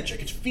had the edge. I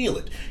could feel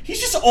it. He's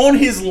just on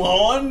his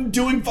lawn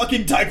doing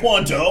fucking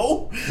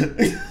taekwondo.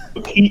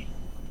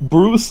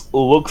 Bruce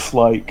looks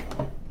like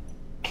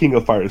King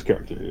of Fighters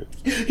character here.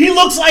 He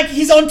looks like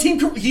he's on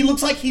Team. He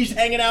looks like he's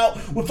hanging out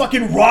with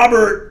fucking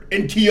Robert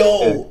and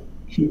Kyo.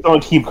 He's on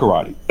Team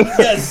Karate.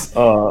 Yes.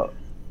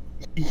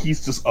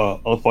 He's just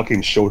a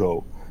fucking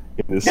Shoto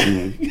in this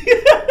scene.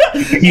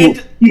 He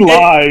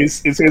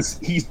lies and says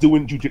he's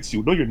doing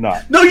jujitsu. No, you're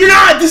not. No, you're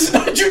not. This is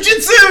not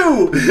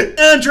jujitsu. And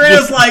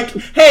Andrea's like,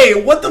 "Hey,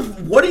 what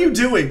are you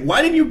doing?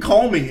 Why didn't you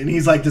call me?" And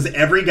he's like, "Does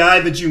every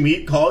guy that you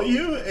meet call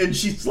you?" And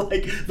she's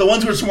like, "The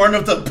ones who are smart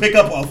enough to pick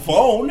up a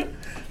phone.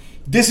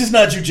 This is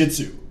not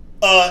jujitsu."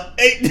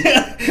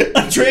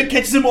 Andrea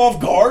catches him off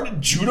guard.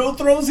 Judo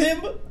throws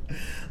him.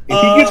 He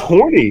gets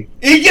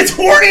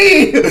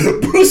horny.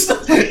 Bruce,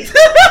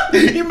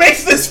 he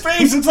makes this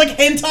face. It's like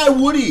hentai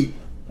Woody.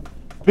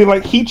 I mean,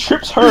 like, he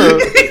trips her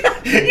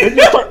and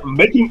they start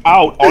making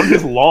out on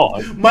his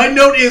lawn. My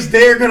note is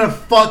they're gonna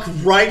fuck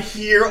right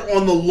here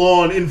on the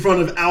lawn in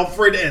front of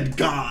Alfred and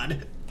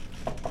God.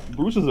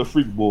 Bruce is a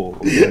freak bull.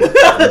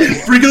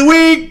 Freak of the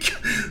week,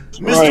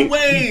 Mr. Right.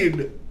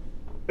 Wade.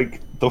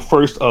 Like the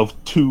first of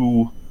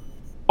two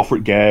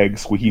Alfred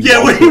gags where he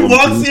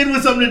walks in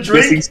with something to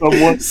drink,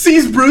 someone.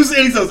 sees Bruce,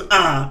 and he says,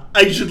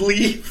 I should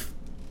leave.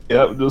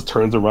 Yeah, just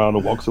turns around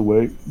and walks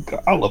away.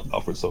 God, I love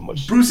Alfred so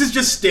much. Bruce is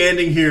just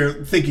standing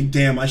here thinking,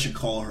 damn, I should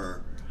call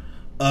her.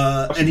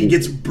 And he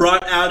gets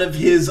brought out of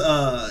his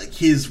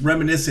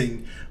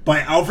reminiscing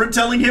by Alfred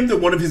telling him that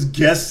one of his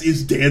guests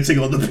is dancing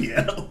on the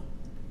piano.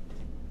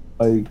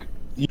 Like,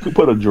 you could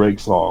put a Drake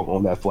song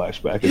on that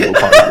flashback and it'll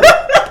pop.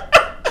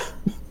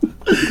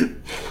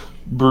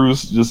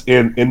 Bruce just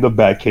in the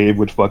Batcave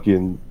with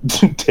fucking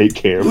Take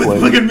Care with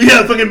playing.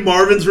 Fucking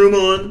Marvin's Room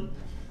on.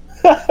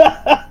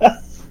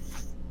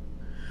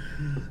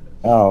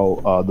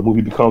 The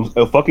movie becomes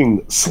a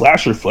fucking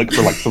slasher flick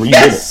for like 3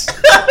 minutes.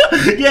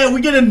 Yeah,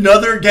 we get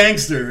another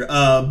gangster,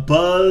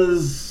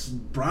 Buzz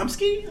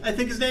Bromsky, I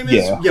think his name is.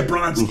 Yeah,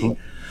 Bronsky.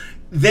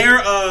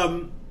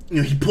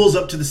 Mm-hmm. He pulls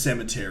up to the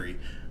cemetery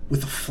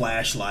with a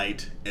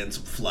flashlight and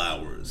some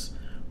flowers,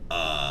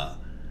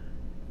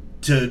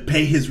 to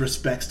pay his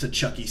respects to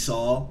Chucky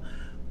Saul.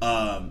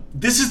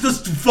 This is the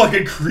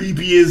fucking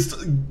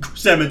creepiest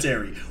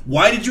cemetery.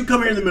 Why did you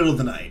come here in the middle of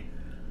the night?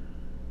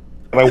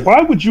 Like,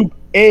 why would you,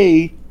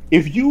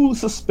 if you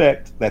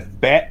suspect that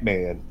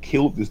Batman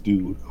killed this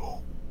dude,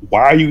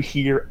 why are you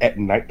here at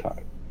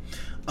nighttime?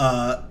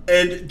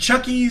 And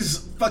Chucky's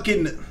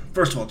fucking,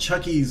 first of all,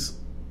 Chucky's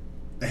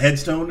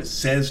headstone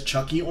says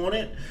Chucky on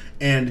it,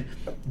 and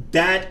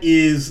that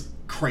is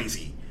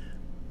crazy.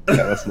 Yeah,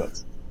 that's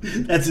nuts.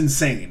 That's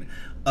insane.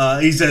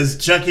 He says,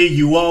 Chucky,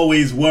 you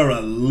always were a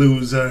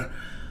loser.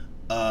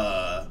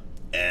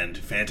 And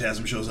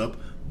Phantasm shows up.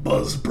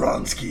 Buzz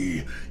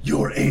Bronsky,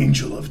 your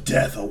angel of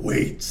death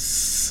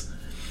awaits.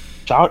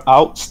 Shout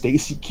out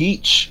Stacy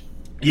Keach.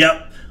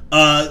 Yep.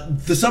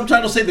 The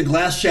subtitles say the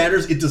glass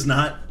shatters. It does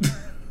not.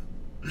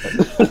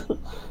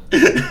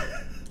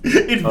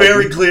 It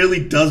very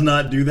clearly does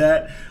not do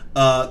that.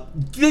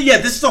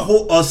 This is a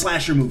whole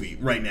slasher movie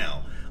right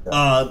now.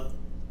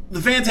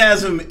 The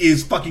Phantasm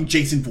is fucking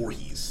Jason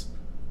Voorhees.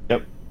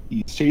 Yep.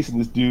 He's chasing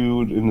this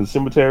dude in the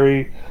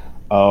cemetery.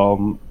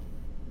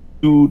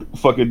 Dude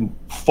fucking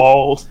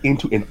falls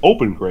into an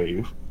open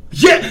grave.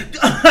 Yeah,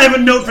 I have a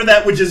note for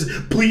that, which is,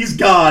 please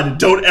God,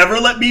 don't ever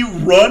let me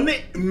run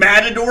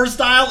Matador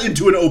style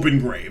into an open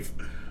grave.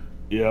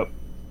 Yep.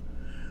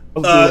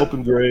 An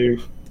open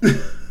grave.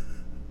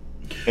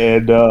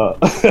 And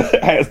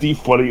has the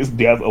funniest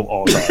death of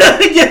all time.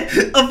 Yeah,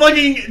 a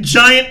fucking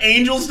giant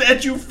angel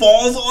statue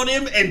falls on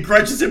him and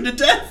crushes him to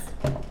death.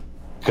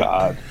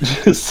 God.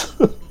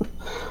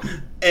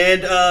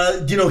 And,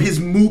 his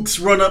mooks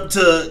run up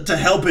to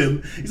help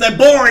him. He's like,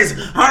 boys,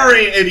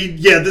 hurry!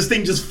 And this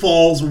thing just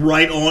falls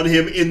right on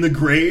him in the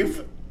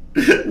grave.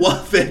 While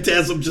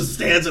Phantasm just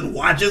stands and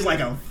watches like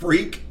a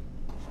freak.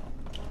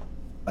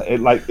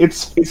 And, like,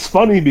 it's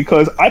funny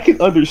because I can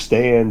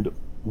understand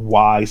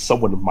why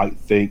someone might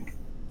think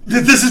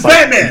this is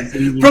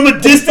Batman! From a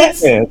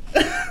distance?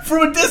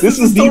 From a distance,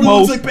 this totally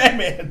looks like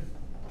Batman.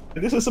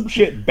 This is some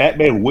shit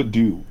Batman would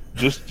do.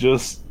 Just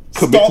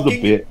commit to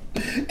the bit.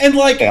 And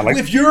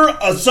if you're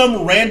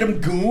some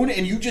random goon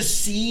and you just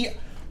see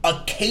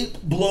a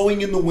cape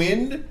blowing in the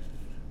wind,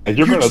 and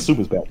you're gonna assume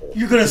it's Batman.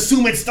 You're gonna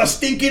assume it's the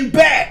stinking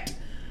bat.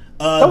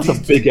 That was a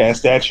big ass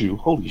statue.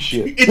 Holy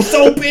shit! It's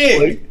so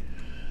big.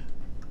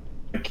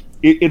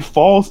 It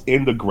falls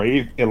in the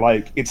grave and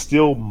it's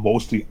still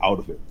mostly out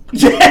of it.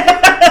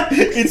 Yeah,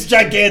 it's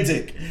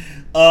gigantic.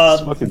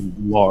 It's fucking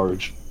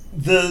large.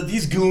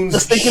 These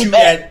goons shoot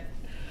at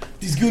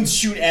these goons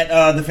shoot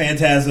at the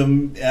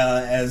Phantasm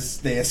as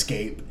they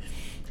escape.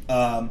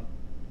 And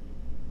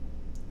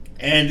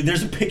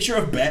there's a picture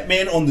of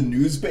Batman on the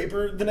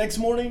newspaper the next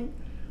morning,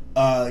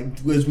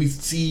 as we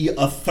see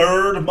a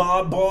third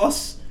mob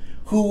boss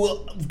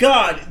who,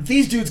 God,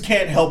 these dudes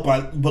can't help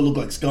but look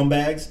like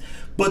scumbags.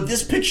 But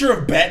this picture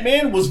of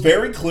Batman was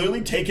very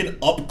clearly taken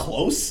up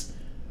close.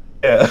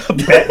 Yeah,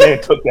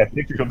 Batman took that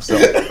picture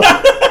himself.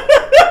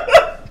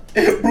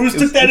 Bruce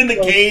took that in the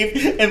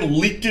cave and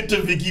leaked it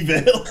to Vicky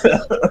Vale.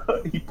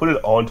 He put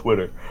it on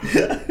Twitter.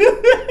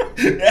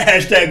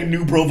 Hashtag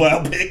new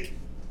profile pic.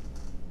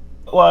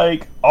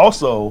 Like,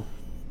 also,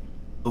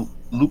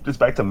 loop this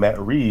back to Matt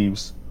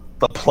Reeves.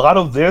 The plot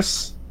of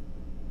this,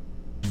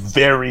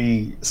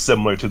 very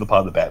similar to the plot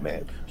of the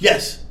Batman.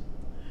 Yes.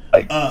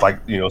 Like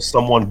you know,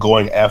 someone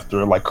going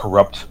after like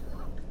corrupt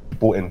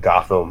people in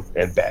Gotham,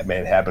 and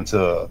Batman happens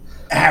to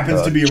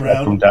be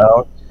around. Him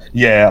down.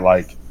 Yeah,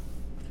 like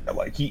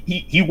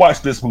he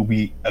watched this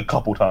movie a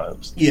couple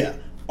times. Yeah,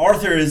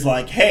 Arthur is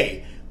like,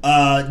 hey,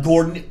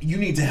 Gordon, you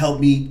need to help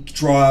me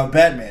draw out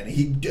Batman.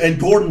 And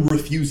Gordon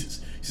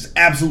refuses. He says,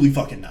 absolutely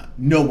fucking not.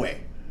 No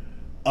way.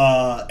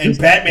 And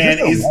Batman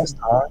is. Last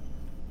time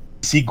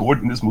you see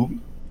Gordon in this movie?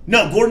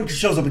 No, Gordon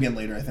shows up again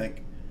later, I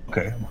think.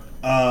 Okay.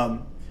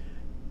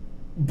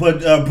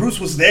 But Bruce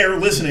was there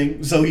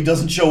listening, so he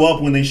doesn't show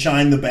up when they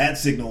shine the bat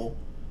signal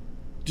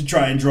to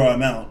try and draw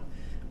him out.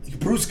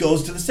 Bruce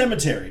goes to the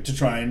cemetery to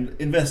try and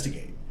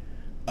investigate.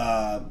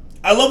 I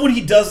love when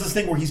he does this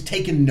thing where he's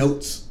taking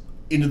notes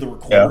into the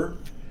recorder. Yeah.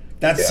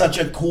 That's such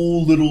a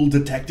cool little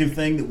detective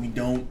thing that we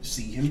don't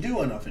see him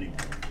do enough anymore.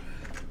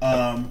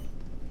 But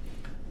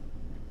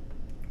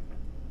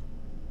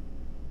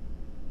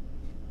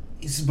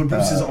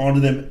Bruce is onto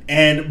them,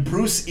 and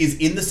Bruce is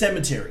in the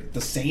cemetery,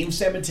 the same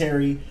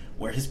cemetery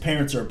where his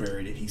parents are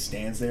buried. And he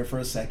stands there for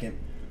a second,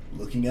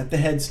 looking at the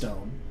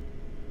headstone,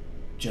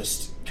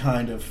 just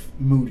kind of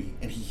moody,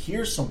 and he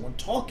hears someone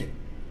talking.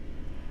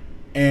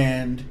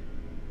 And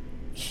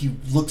he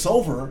looks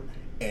over,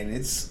 and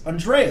it's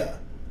Andrea,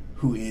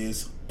 who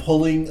is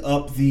pulling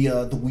up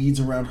the weeds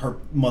around her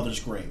mother's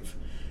grave.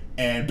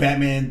 And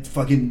Batman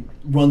fucking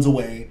runs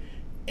away,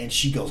 and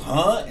she goes,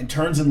 huh? And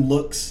turns and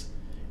looks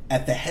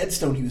at the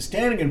headstone he was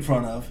standing in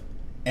front of,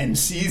 and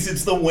sees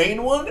it's the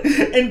Wayne one,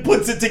 and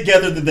puts it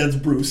together that that's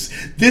Bruce.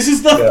 This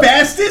is the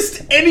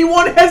fastest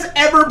anyone has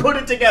ever put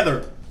it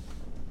together.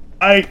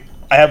 I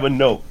have a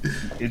note.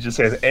 It just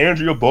says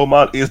Andrea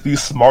Beaumont is the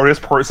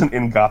smartest person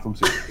in Gotham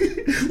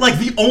City. Like,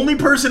 the only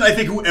person I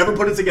think who ever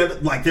put it together.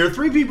 Like, there are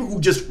three people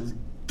who just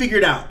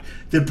figured out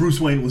that Bruce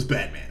Wayne was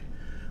Batman.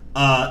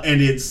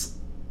 And it's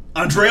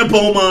Andrea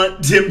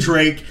Beaumont, Tim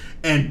Drake,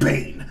 and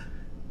Bane.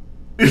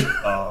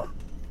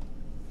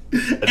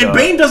 And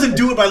Bane doesn't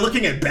do it by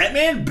looking at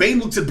Batman. Bane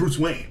looks at Bruce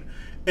Wayne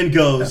and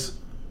goes,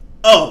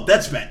 oh,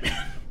 that's Batman.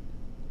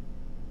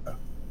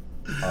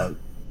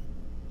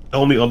 The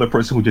only other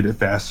person who did it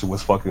faster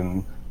was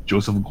fucking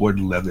Joseph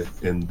Gordon-Levitt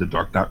in The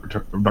Dark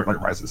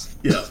Knight Rises.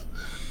 Yeah.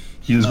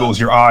 He just goes,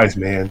 your eyes,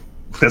 man.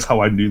 That's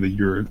how I knew that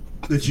you're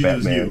Batman.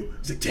 Was you.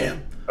 It's like,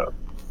 damn.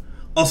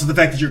 Also, the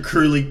fact that you're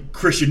curly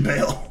Christian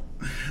Bale.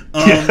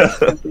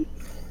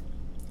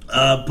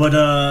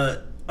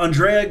 But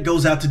Andrea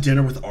goes out to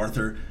dinner with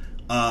Arthur,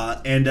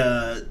 and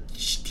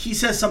he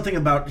says something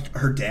about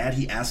her dad.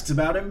 He asks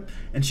about him,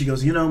 and she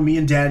goes, you know, me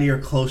and Daddy are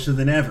closer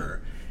than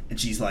ever. And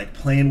she's like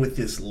playing with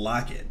this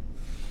locket.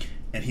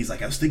 And he's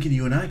like, I was thinking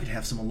you and I could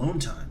have some alone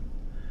time.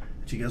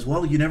 And she goes,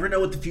 well, you never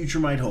know what the future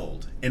might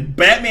hold. And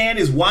Batman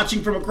is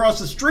watching from across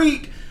the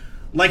street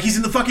like he's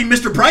in the fucking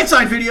Mr.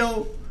 Brightside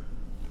video.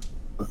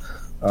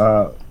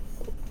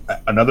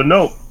 Another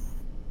note.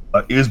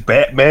 Is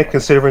Batman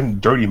considering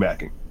dirty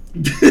macking?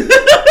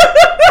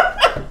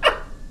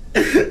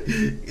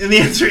 And the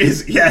answer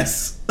is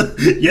yes.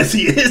 Yes,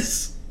 he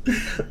is.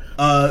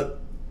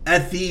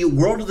 At the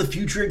World of the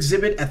Future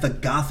exhibit at the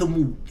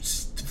Gotham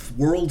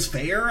World's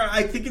Fair,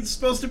 I think it's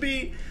supposed to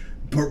be,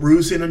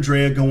 Bruce and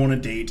Andrea go on a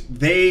date.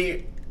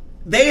 They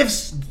have,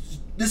 this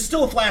is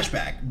still a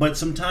flashback, but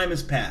some time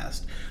has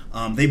passed.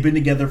 They've been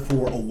together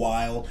for a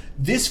while.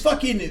 This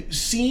fucking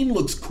scene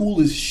looks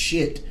cool as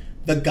shit.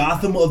 The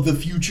Gotham of the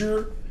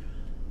future.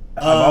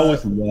 I've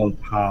always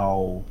loved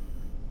how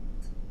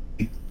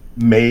it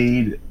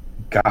made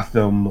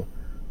Gotham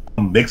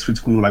a mix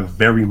between like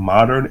very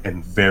modern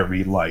and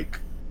very like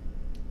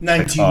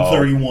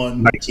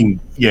 1931.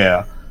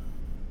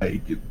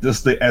 Like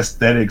just the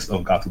aesthetics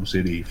of Gotham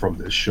City from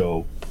this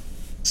show,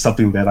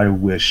 something that I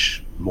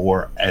wish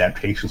more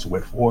adaptations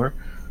went for.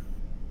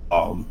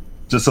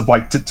 Just of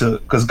like to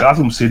because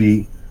Gotham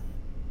City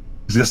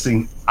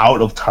existing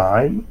out of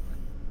time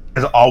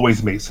has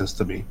always made sense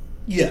to me.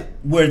 Yeah,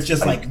 where it's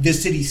just like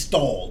this city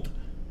stalled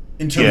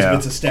in terms of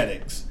its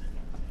aesthetics.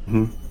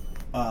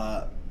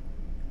 Mm-hmm.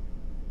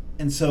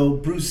 And so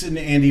Bruce and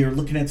Andy are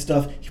looking at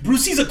stuff.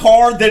 Bruce sees a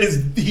car that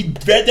he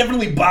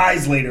definitely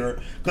buys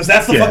later because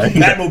that's the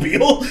fucking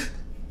Batmobile.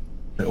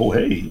 Oh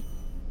hey.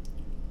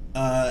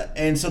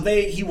 And so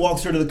he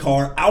walks her to the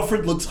car.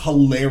 Alfred looks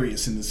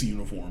hilarious in this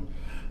uniform.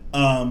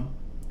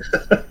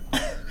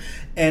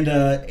 And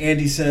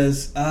Andy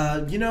says,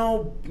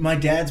 my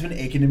dad's been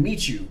aching to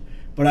meet you,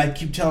 but I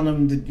keep telling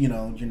him that,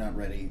 you're not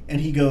ready. And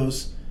he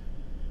goes,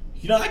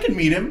 I can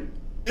meet him.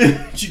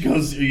 She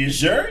goes, are you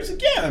sure? He's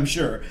like, yeah, I'm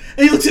sure.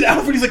 And he looks at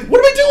Alfred, he's like, what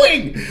am I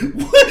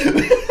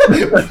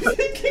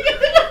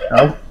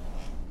doing?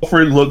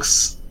 Alfred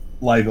looks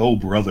like, oh,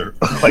 brother.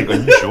 Like, are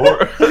you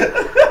sure?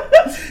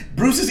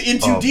 Bruce is in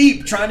too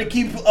deep, trying to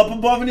keep up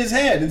above in his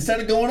head instead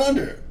of going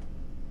under.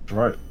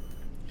 Right.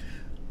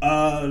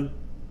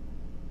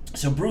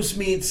 So Bruce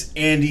meets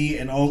Andy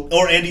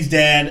or Andy's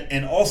dad,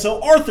 and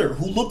also Arthur,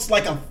 who looks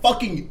like a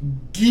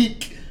fucking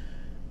geek.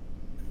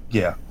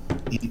 Yeah,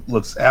 he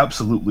looks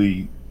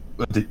absolutely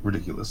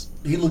ridiculous.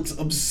 He looks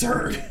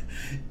absurd,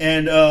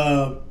 and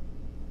so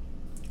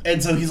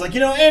he's like,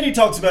 Andy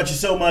talks about you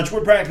so much.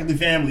 We're practically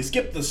family.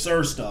 Skip the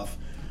sir stuff.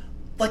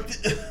 Like,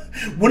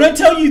 when I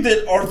tell you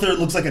that Arthur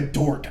looks like a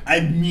dork,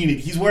 I mean it.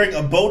 He's wearing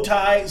a bow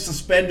tie,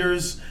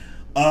 suspenders.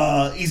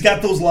 He's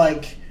got those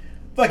like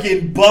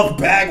fucking Buff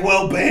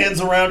Bagwell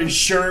bands around his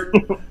shirt.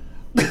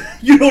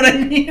 You know what I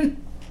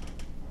mean?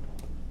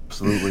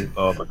 Absolutely.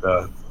 Oh my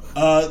god.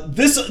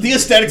 The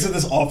aesthetics of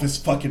this office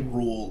fucking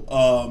rule.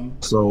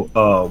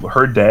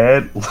 Her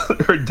dad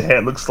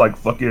looks like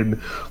fucking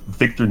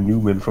Victor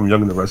Newman from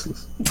Young and the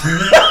Restless.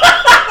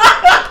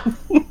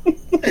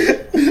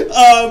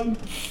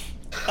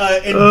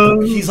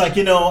 He's like,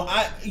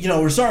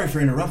 we're sorry for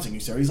interrupting you,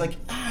 sir. He's like,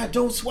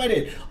 don't sweat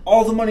it.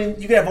 All the money,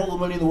 you can have all the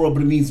money in the world,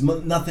 but it means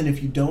nothing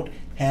if you don't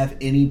have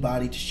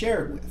anybody to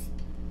share it with.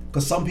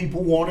 Because some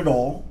people want it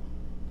all,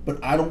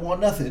 but I don't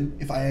want nothing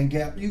if I ain't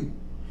got you.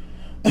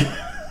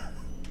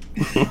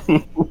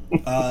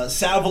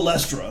 Sal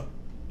Valestra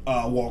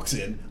walks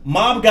in.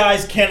 Mob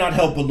guys cannot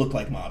help but look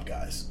like mob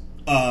guys.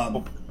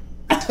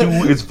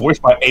 Dude is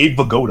voiced by Abe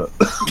Vigoda.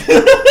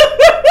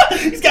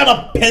 He's got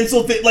a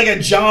pencil like a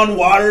John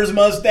Waters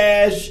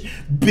mustache,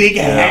 big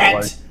hat.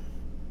 Like,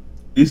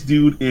 this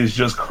dude is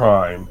just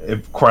crime.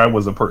 If crime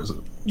was a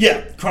person.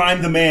 Yeah,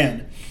 crime the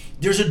man.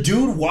 There's a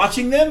dude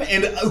watching them,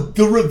 and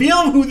the reveal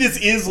of who this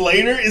is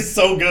later is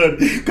so good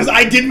because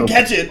I didn't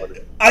catch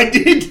it. I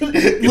did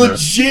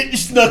legit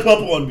snuck up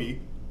on me.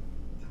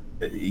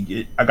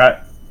 I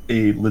got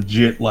a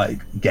legit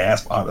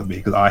gasp out of me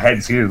because I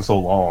hadn't seen it in so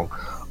long.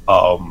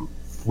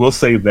 We'll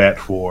save that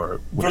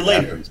for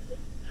later. Happens.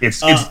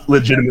 It's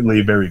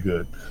legitimately very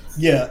good.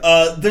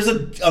 Yeah, there's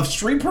a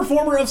street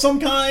performer of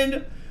some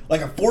kind, like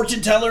a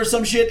fortune teller or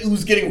some shit,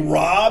 who's getting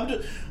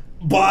robbed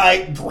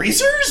by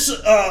greasers.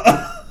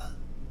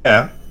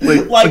 Yeah,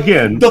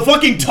 again, the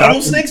fucking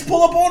tunnel snakes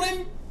pull up on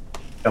him.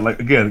 And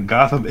again,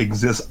 Gotham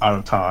exists out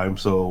of time,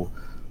 so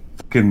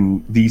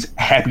fucking these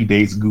Happy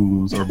Days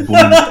goons are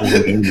bullied over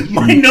the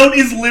My note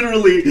is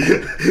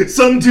literally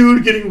some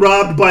dude getting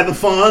robbed by the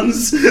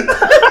Fonz.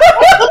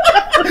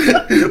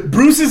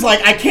 Bruce is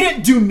like, I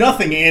can't do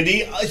nothing,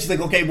 Andy. She's like,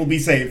 okay, we'll be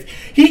safe.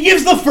 He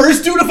gives the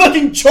first dude a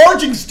fucking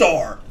charging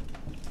star.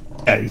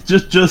 Yeah,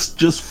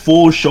 just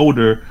full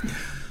shoulder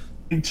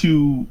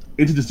into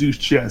this dude's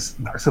chest,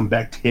 knocks him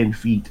back 10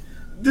 feet.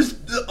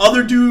 The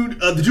other dude,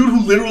 the dude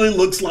who literally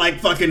looks like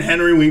fucking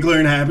Henry Winkler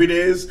in Happy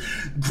Days,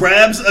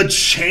 grabs a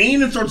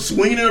chain and starts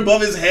swinging it above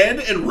his head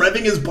and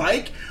revving his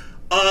bike.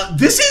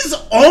 This is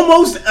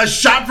almost a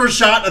shot for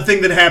shot a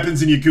thing that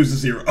happens in Yakuza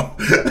 0.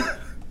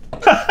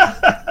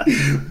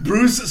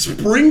 Bruce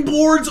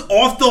springboards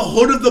off the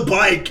hood of the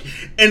bike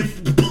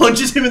and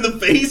punches him in the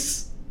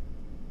face.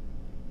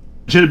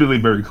 Legitimately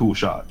very cool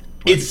shot.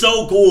 It's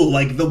so cool.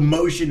 Like, the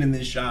motion in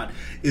this shot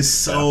is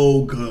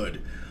so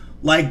good.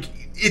 Like,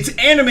 it's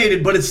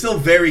animated, but it's still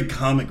very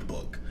comic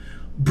book.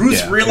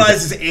 Bruce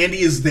realizes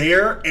Andy is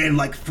there and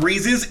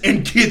freezes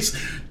and gets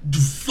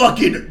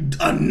fucking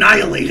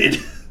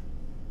annihilated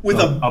with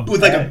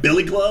a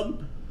billy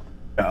club.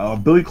 A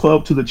billy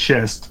club to the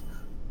chest.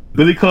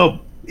 Billy club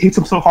hits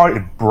him so hard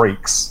it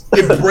breaks.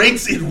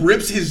 It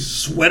rips his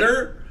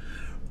sweater.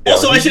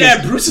 Also, I should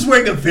add, Bruce is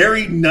wearing a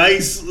very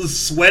nice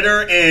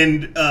sweater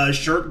and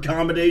shirt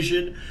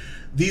combination.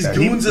 These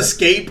goons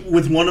escape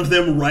with one of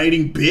them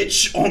writing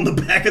bitch on the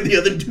back of the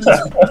other dude's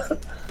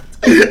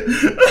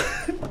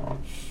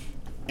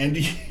and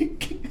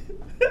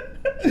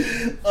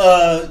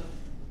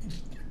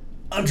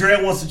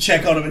Andrea wants to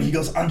check on him and he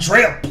goes,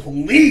 Andrea,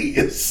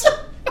 please.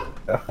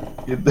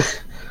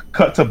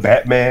 Cut to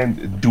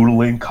Batman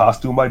doodling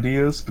costume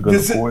ideas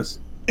because of course.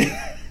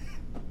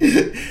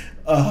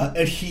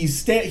 And he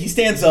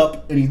stands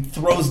up and he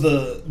throws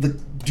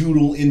the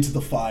doodle into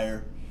the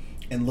fire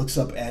and looks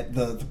up at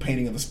the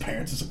painting of his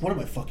parents. It's like, what am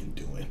I fucking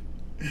doing?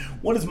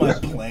 What is my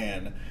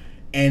plan?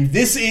 And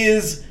this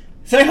is,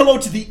 say hello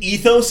to the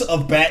ethos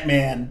of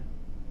Batman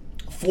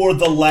for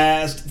the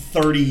last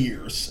 30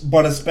 years,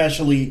 but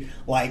especially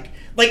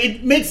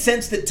it makes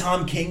sense that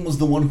Tom King was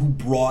the one who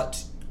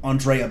brought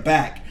Andrea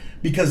back,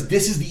 because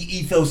this is the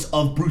ethos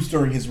of Bruce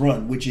during his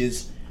run, which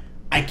is,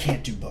 I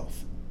can't do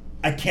both.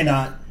 I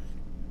cannot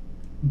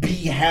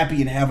be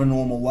happy and have a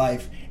normal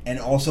life and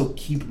also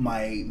keep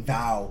my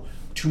vow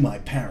to my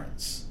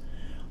parents.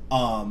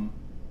 And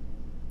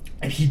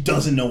he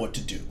doesn't know what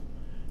to do.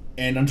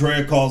 And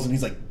Andrea calls and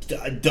he's like,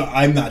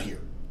 I'm not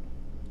here.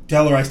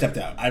 Tell her I stepped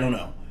out. I don't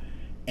know.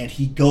 And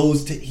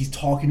he's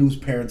talking to his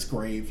parents'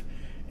 grave,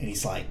 and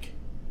he's like,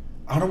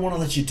 I don't want to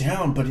let you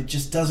down, but it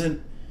just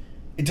doesn't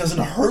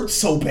hurt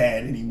so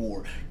bad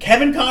anymore.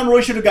 Kevin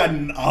Conroy should have gotten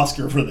an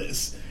Oscar for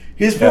this.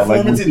 His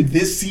performance in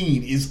this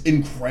scene is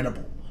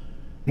incredible.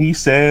 He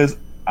says,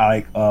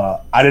 I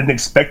didn't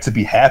expect to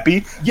be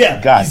happy.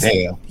 Yeah. God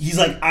damn. He's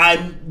like,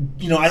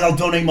 I'll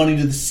donate money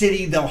to the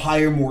city. They'll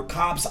hire more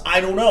cops.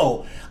 I don't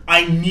know.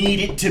 I need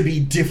it to be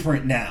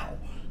different now.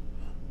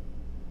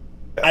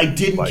 I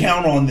didn't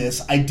count on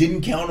this. I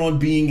didn't count on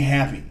being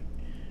happy.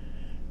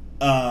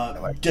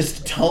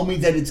 Just tell me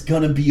that it's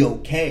gonna be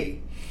okay.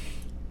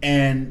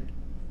 And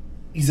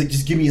he's like,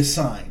 just give me a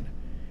sign.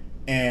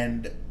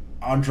 And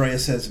Andrea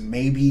says,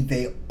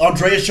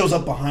 Andrea shows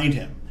up behind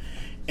him.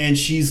 And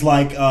she's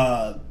like,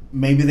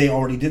 maybe they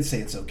already did say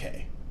it's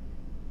okay.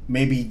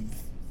 Maybe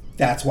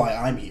that's why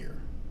I'm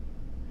here.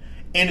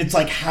 And it's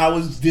like, how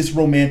is this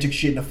romantic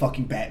shit in a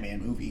fucking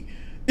Batman movie?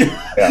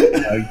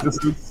 This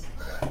is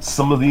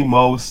some of the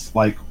most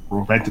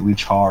romantically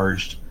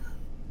charged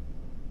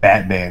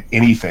Batman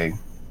anything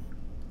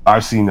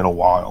I've seen in a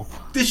while.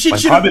 This shit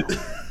should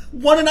have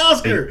won an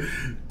Oscar.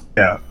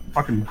 Yeah,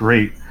 fucking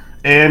great.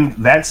 And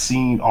that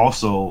scene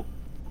also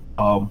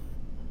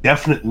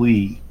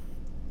definitely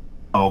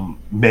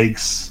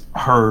makes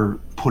her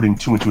putting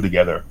two and two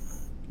together.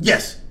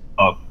 Yes.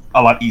 A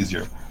lot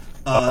easier.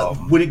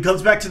 When it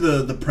comes back to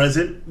the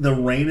present, the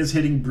rain is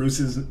hitting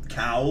Bruce's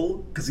cowl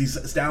because he's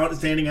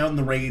standing out in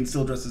the rain,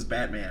 still dressed as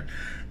Batman,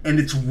 and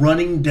it's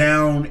running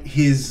down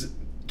his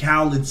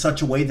cowl in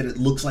such a way that it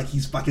looks like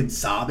he's fucking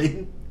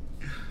sobbing.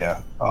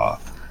 Yeah.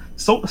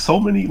 So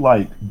many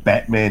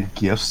Batman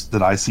gifs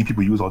that I see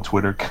people use on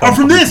Twitter are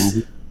from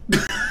this.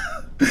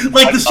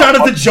 Like the shot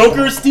of the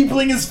Joker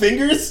steepling his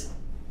fingers.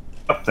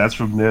 That's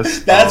from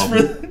this. That's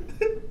from.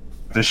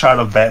 The shot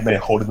of Batman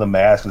holding the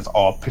mask and it's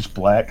all pitch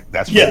black.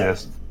 That's from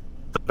this.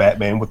 The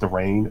Batman with the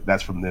rain.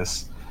 That's from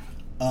this.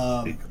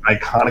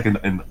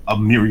 Iconic in a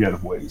myriad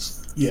of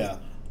ways. Yeah.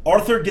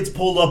 Arthur gets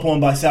pulled up on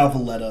by Sal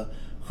Valletta,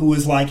 who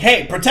is like,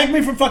 "Hey, protect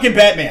me from fucking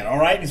Batman, all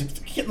right?" He's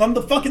like, "I'm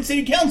the fucking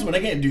city councilman. I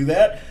can't do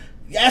that.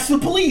 Ask the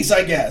police,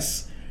 I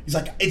guess." He's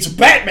like, "It's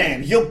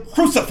Batman. He'll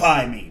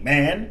crucify me,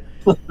 man."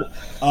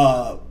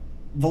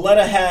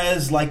 Valletta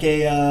has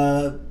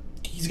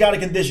he's got a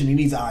condition. He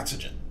needs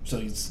oxygen. So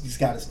he's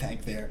got his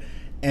tank there,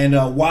 and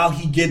while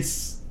he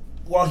gives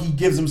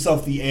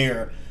himself the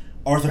air,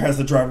 Arthur has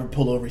the driver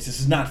pull over. He says,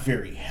 "It's not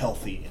very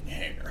healthy in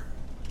here."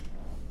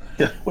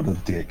 Yeah, what a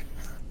dick.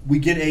 We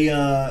get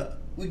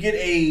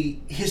a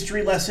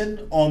history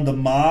lesson on the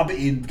mob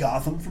in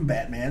Gotham from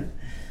Batman,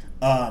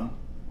 and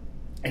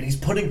he's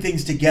putting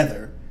things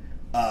together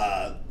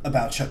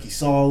about Chucky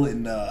Saul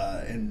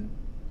and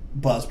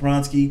Buzz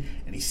Bronski,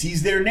 and he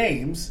sees their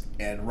names,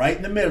 and right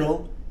in the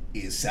middle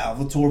is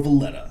Salvatore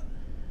Valletta.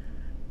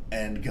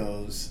 And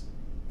goes,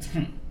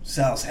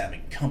 Sal's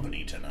having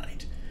company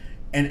tonight.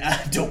 And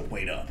don't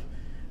wait up.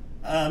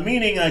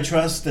 Meaning, I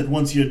trust that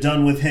once you're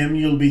done with him,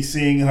 you'll be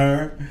seeing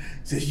her.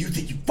 Says, you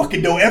think you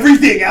fucking know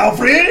everything,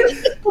 Alfred?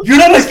 You're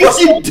not as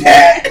fucking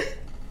dead!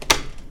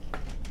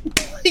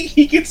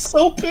 He gets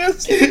so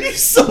pissed.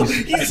 He's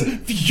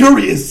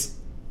furious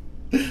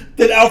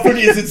that Alfred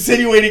is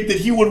insinuating that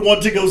he would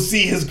want to go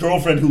see his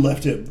girlfriend who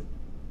left him.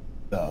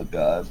 Oh,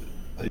 God.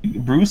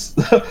 Bruce,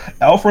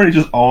 Alfred is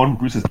just on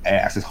Bruce's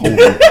ass his whole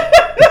movie.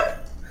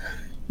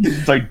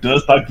 It's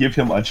does not give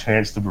him a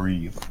chance to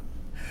breathe.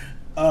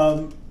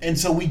 And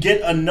so we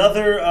get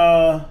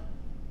another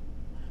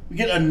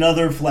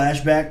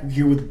flashback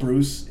here with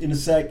Bruce in a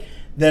sec.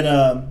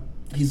 That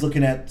he's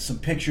looking at some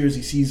pictures.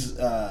 He sees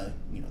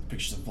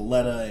pictures of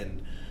Valletta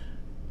and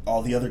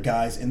all the other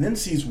guys, and then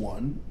sees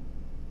one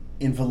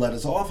in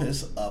Valletta's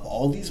office of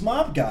all these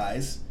mob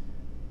guys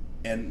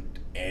and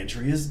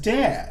Andrea's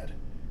dad.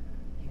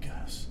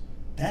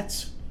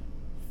 That's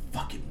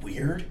fucking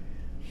weird.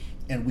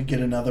 And we get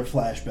another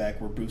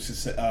flashback where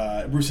Bruce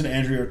and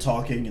Andrea are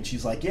talking, and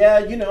she's like, "Yeah,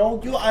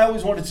 I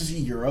always wanted to see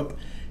Europe.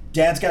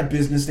 Dad's got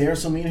business there,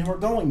 so me and him are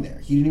going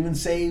there. He didn't even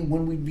say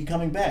when we'd be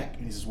coming back."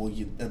 And he says, "Well,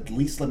 you at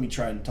least let me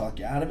try and talk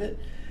you out of it."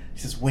 He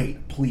says,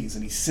 "Wait, please."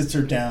 And he sits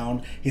her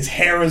down. His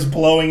hair is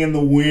blowing in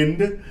the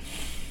wind. And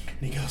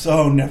he goes,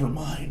 "Oh, never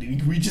mind." And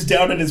he reaches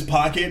down in his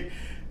pocket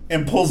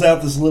and pulls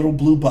out this little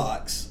blue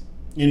box.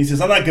 And he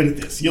says, "I'm not good at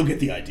this. You'll get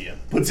the idea."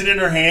 Puts it in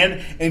her hand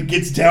and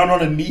gets down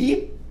on a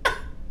knee.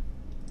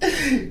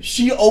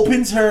 She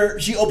opens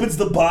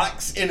the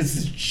box, and it's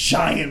this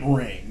giant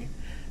ring.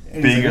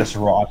 And biggest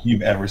rock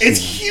you've ever seen.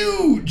 It's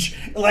huge.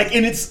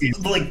 And it's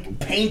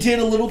painted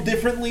a little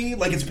differently.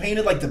 It's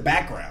painted like the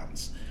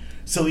backgrounds.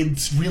 So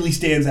it really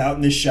stands out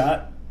in this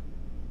shot.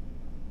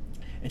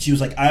 And she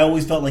was like, "I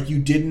always felt like you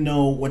didn't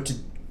know what to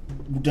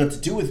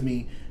do with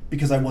me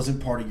because I wasn't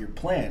part of your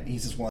plan." And he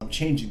says, "Well, I'm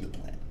changing the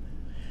plan."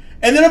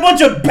 And then a bunch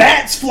of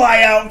bats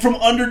fly out from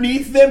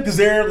underneath them because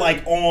they're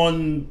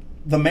on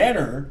the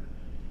manor.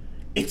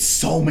 It's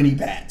so many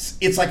bats.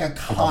 It's a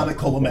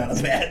comical amount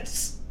of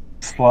bats.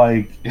 It's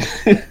like,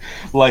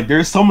 like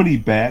there's so many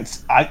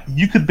bats.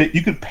 You could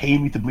pay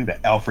me to believe that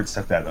Alfred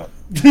set that up.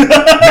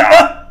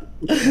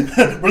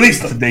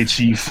 Release them today,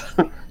 Chief.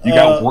 You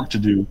got work to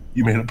do.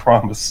 You made a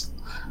promise.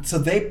 So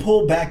they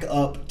pull back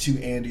up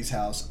to Andy's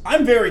house.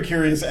 I'm very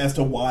curious as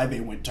to why they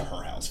went to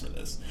her house for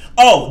this.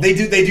 Oh, they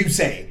do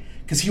say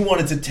because he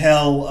wanted to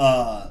tell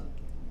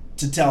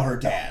her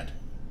dad,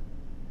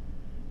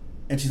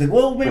 and she's like,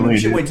 "Well, maybe we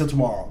should wait till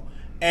tomorrow."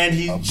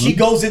 And she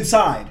goes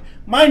inside.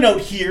 My note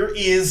here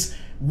is,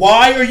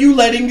 why are you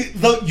letting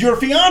your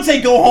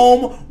fiance go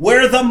home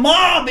where the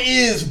mob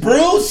is,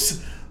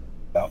 Bruce?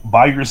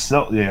 By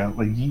yourself, yeah.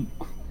 Like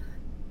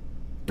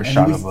a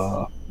shot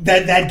of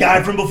that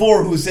guy from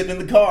before who was sitting in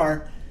the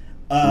car,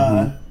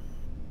 and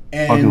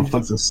fucking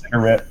flicks a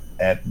cigarette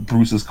at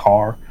Bruce's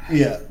car.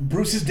 Yeah,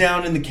 Bruce is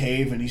down in the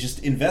cave and he's just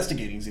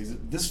investigating. He says,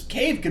 this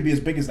cave could be as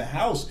big as the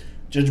house,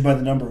 judged by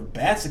the number of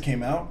bats that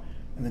came out.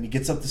 And then he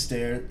gets up the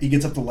stairs. He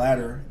gets up the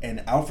ladder,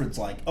 and Alfred's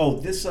like, "Oh,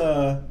 this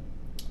arrived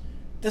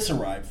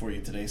for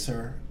you today,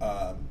 sir."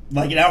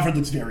 And Alfred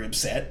looks very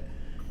upset.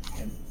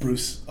 And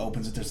Bruce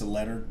opens it. There's a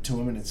letter to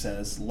him, and it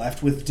says,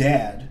 "Left with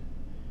Dad.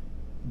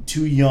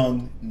 Too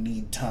young,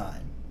 need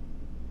time.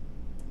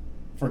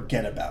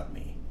 Forget about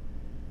me."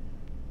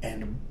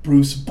 And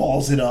Bruce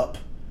balls it up.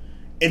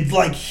 It's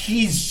like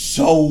he's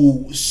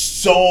so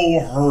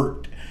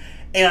hurt.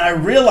 And I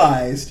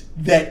realized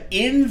that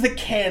in the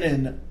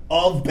canon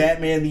of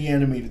Batman the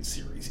Animated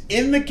Series,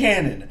 in the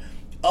canon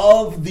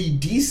of the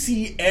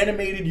DC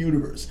Animated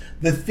Universe,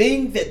 the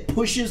thing that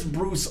pushes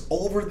Bruce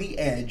over the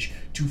edge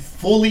to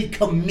fully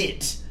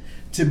commit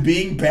to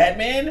being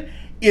Batman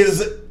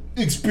is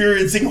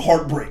experiencing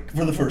heartbreak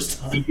for the first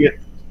time.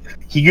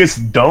 He gets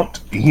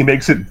dumped, and he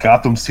makes it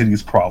Gotham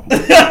City's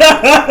problem.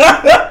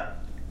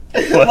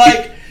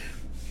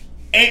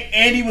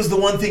 Andy was the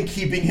one thing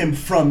keeping him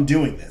from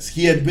doing this.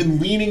 He had been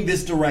leaning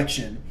this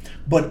direction,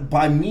 but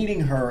by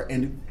meeting her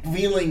and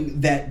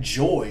feeling that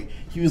joy,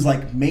 he was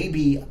like,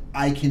 maybe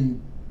I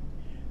can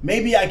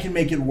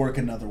make it work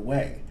another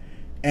way.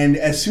 And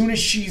as soon as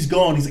she's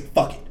gone, he's like,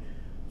 fuck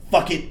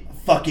it.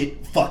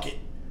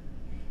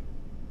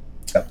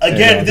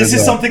 Again, this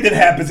is something that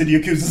happens in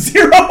Yakuza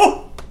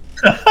 0.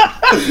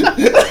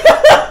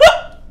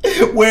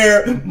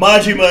 Where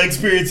Majima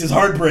experiences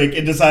heartbreak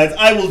and decides,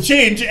 I will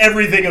change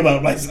everything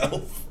about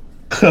myself.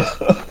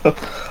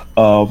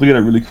 We get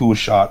a really cool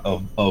shot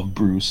of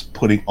Bruce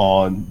putting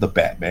on the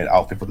Batman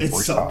outfit for the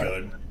first time. It's so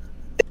good.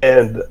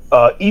 And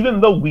even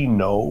though we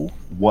know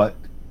what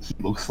he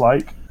looks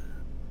like,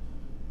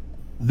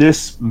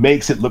 this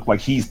makes it look like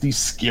he's the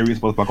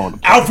scariest motherfucker on the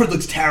planet. Alfred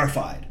looks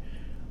terrified.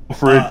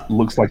 Alfred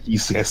looks like he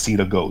has seen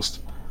a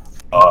ghost.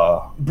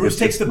 Bruce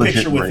takes the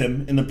picture with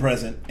him in the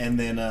present, and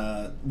then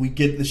we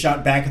get the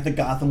shot back at the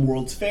Gotham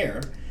World's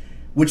Fair,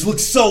 which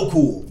looks so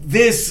cool.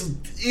 This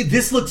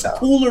looks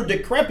cooler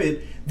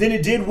decrepit than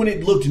it did when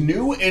it looked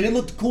new, and it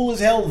looked cool as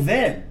hell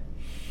then.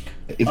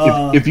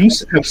 If you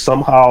have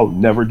somehow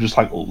never just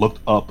like looked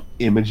up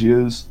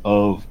images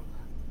of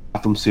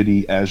Gotham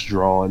City as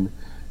drawn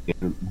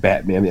in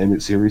Batman the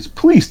Animated Series,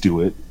 please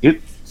do it.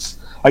 It's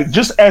like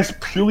just as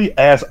purely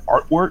as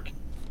artwork,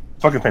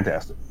 fucking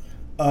fantastic.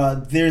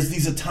 There's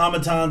these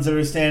automatons that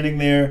are standing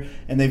there,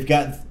 and they've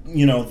got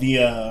they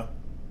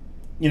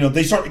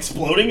start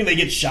exploding and they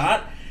get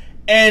shot,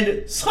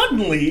 and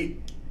suddenly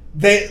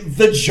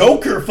the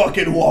Joker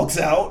fucking walks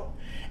out,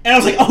 and I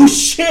was like, oh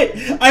shit!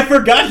 I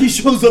forgot he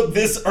shows up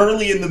this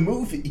early in the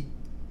movie.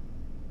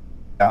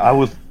 I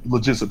was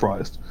legit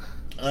surprised.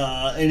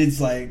 And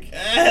it's like,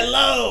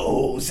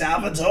 hello,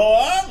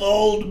 Salvatore,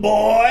 old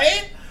boy.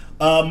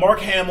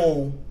 Mark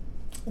Hamill.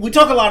 We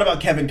talk a lot about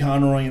Kevin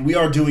Conroy, and we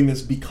are doing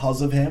this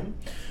because of him.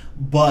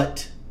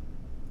 But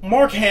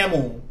Mark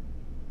Hamill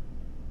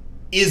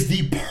is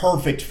the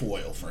perfect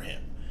foil for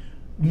him.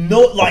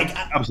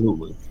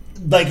 Absolutely.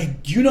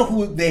 Like, do you know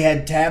who they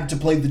had tabbed to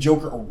play the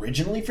Joker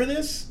originally for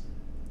this?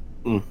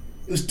 It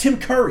was Tim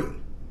Curry.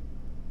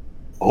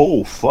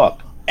 Oh,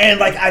 fuck.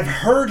 And, like, I've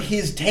heard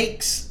his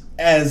takes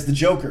as the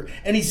Joker,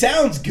 and he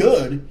sounds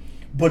good,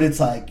 but it's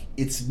like,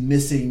 it's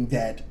missing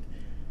that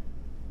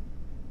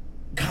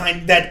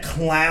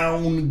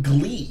clown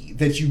glee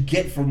that you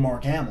get from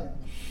Mark Hamill.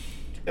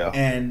 Yeah.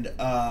 And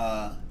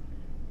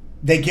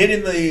they get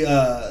in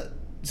the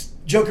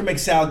Joker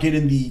makes Sal get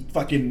in the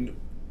fucking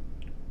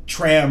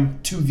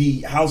tram to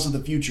the House of the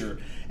Future,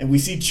 and we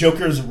see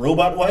Joker's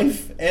robot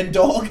wife and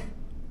dog.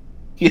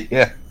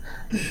 Yeah.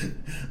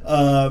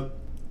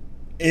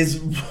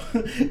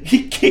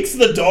 He kicks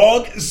the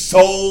dog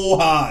so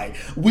high.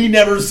 We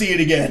never see it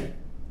again.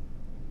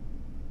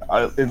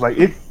 I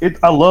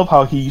love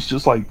how he's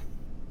just like,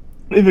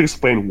 they even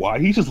explain why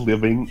he's just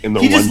living in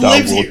the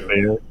rundown world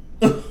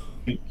there.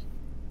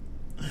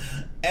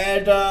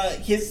 And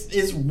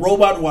his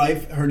robot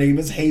wife, her name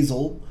is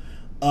Hazel.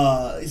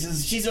 He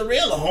says she's a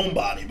real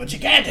homebody, but you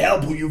can't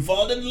help who you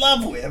fall in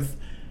love with.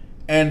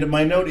 And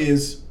my note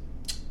is,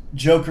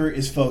 Joker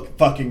is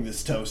fucking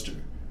this toaster.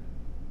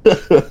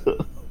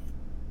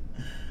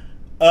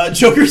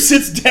 Joker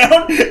sits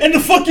down, and the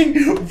fucking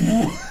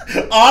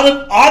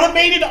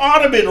Automated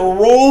ottoman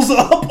rolls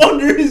up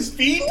under his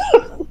feet.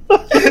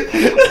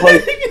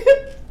 Like,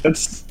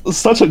 it's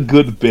such a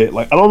good bit.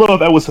 Like, I don't know if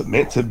that was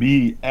meant to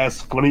be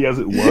as funny as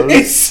it was.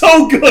 It's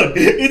so good.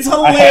 It's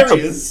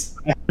hilarious.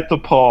 I had to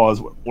pause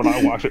when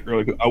I watched it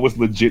earlier. I was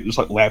legit just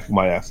like laughing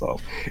my ass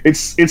off.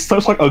 It's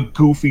such like a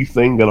goofy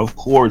thing that of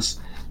course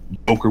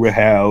Joker would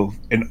have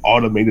an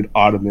automated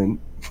ottoman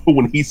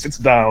when he sits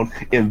down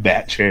in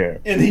that chair.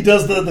 And he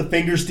does the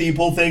finger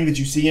steeple thing that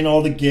you see in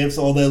all the GIFs,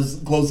 all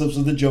those close-ups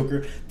of the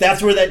Joker.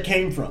 That's where that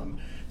came from.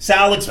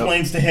 Sal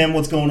explains to him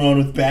what's going on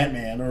with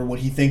Batman, or what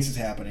he thinks is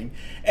happening.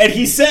 And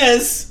he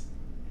says,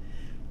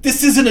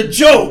 this isn't a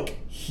joke.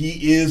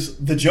 He is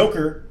the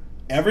Joker.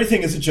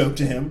 Everything is a joke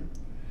to him.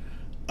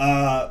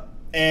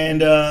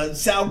 And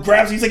Sal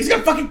grabs him. He's like, he's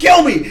gonna fucking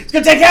kill me. He's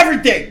gonna take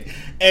everything.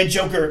 And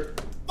Joker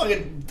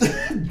fucking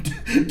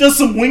does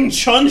some Wing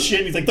Chun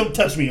shit. He's like, don't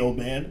touch me, old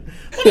man.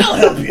 But I'll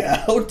help you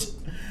out.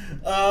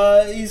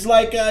 He's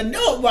like,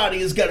 nobody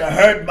is gonna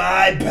hurt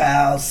my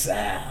pal,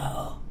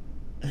 Sal.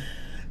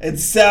 And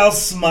Sal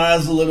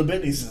smiles a little bit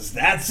and he says,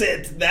 that's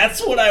it.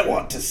 That's what I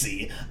want to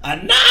see. A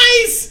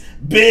nice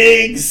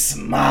big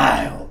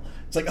smile.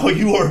 It's like, oh,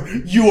 you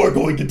are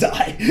going to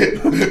die.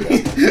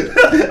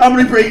 I'm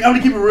gonna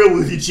keep it real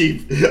with you,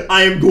 Chief.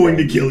 I am going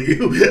to kill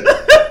you.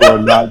 You're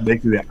not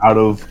making it out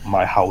of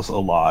my house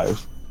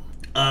alive.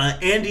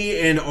 Andy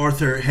and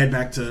Arthur head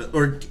back to,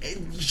 or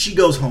she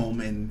goes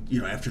home, and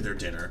after their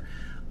dinner,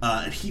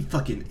 and he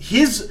fucking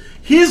his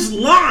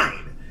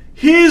line,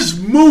 his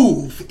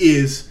move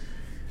is,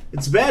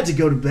 it's bad to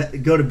go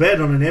to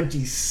bed on an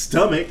empty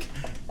stomach.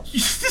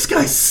 This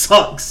guy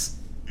sucks.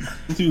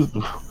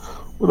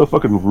 What a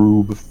fucking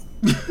rube.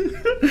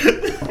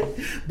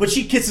 But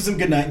she kisses him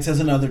goodnight and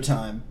says another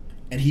time.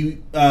 And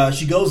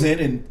she goes in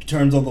and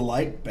turns on the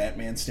light.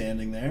 Batman's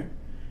standing there.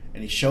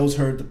 And he shows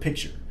her the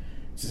picture.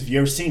 He says, have you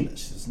ever seen this?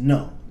 She says,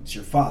 no, it's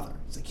your father.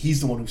 It's like,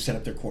 he's the one who set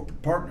up their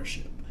corporate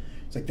partnership.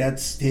 It's like,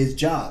 that's his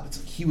job. It's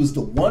like, he was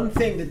the one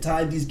thing that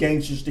tied these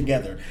gangsters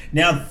together.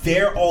 Now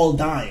they're all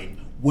dying.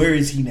 Where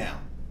is he now?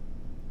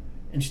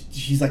 And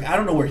she's like, I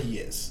don't know where he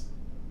is.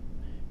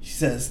 She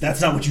says, that's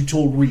not what you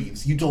told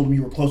Reeves. You told him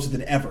you were closer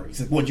than ever. He's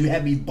like, what, you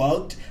had me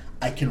bugged?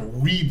 I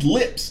can read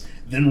lips.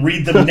 Then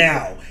read them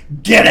now.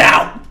 Get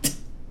out!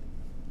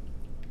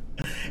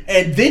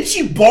 And then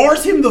she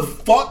bars him the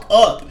fuck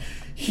up.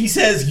 He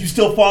says, you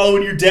still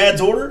following your dad's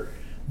order?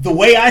 The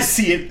way I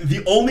see it,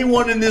 the only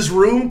one in this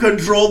room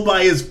controlled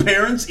by his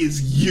parents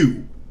is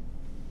you.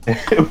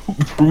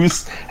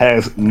 Bruce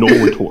has no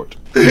retort.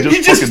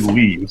 He just fucking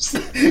leaves.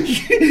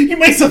 He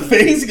makes a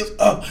face. He goes,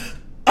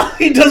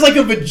 he does like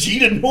a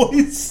Vegeta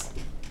noise.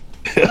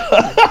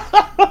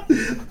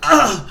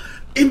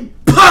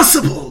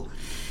 Impossible!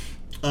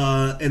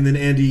 And then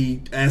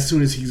Andy, as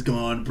soon as he's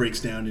gone, breaks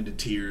down into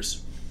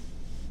tears.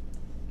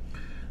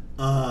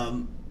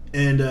 And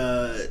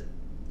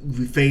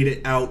we fade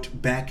it out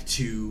back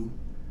to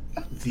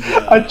the...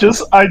 I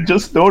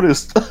just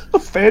noticed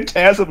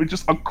Phantasm is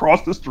just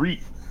across the street.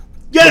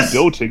 Yes! The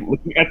building,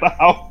 looking at the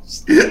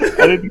house.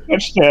 I didn't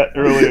catch that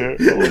earlier.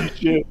 Holy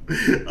shit.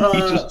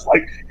 He's just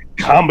like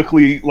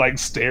comically like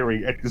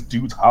staring at this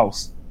dude's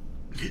house.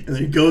 And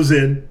then he goes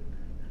in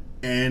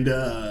and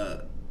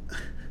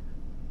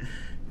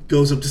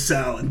goes up to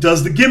Sal and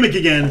does the gimmick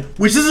again,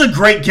 which is a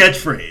great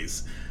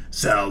catchphrase.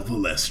 Sal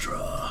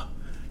Valestra,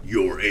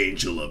 your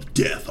angel of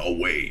death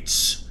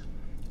awaits.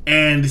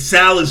 And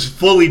Sal is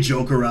fully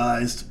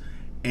Jokerized,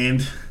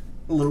 and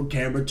a little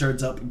camera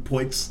turns up and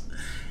points.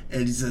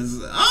 And he says,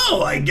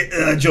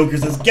 Joker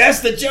says,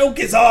 guess the joke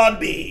is on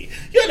me.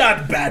 You're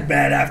not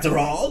Batman after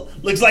all.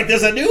 Looks like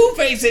there's a new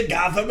face in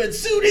Gotham, and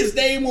soon his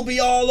name will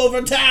be all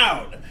over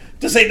town.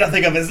 To say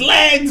nothing of his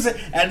legs,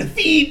 and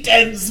feet,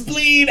 and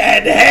spleen,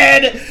 and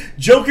head.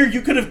 Joker,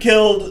 you could have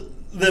killed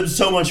them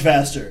so much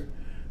faster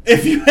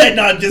if you had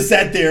not just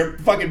sat there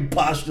fucking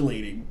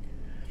postulating.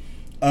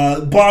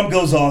 Bomb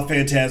goes off,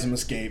 Phantasm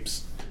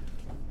escapes.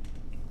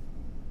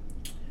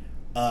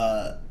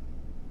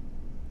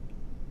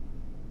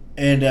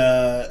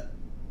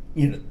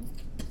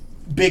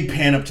 Big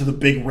pan up to the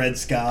big red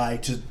sky,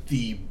 to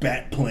the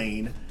bat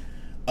plane.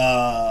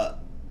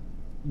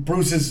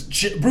 Bruce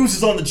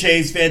is on the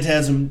chase.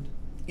 Phantasm,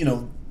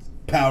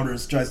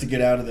 powders, tries to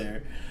get out of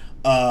there.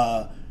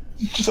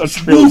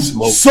 Just moves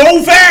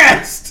so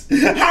fast!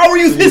 How are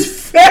you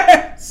this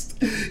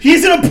fast?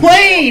 He's in a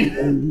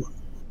plane!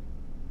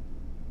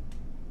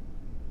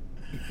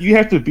 You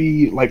have to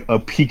be like a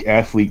peak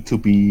athlete to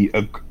be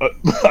a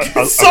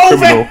so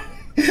criminal. Fast!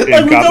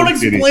 Like, we don't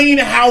explain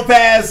how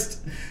fast.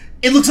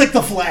 It looks like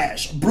the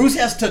Flash. Bruce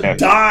has to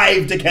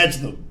dive to catch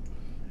them.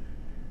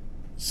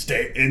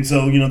 And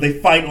so, they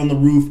fight on the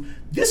roof.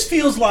 This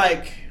feels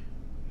like...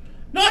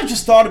 No, I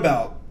just thought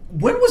about...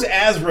 When was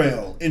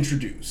Azrael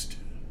introduced?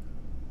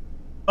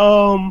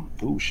 Oh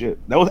shit.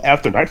 That was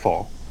after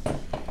Nightfall.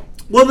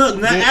 Well, no,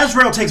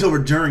 Azrael takes over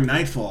during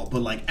Nightfall,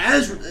 but like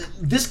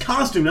this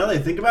costume, now that I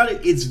think about it,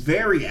 it's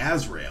very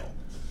Azrael.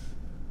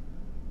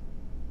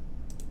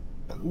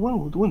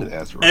 When did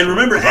Azrael? And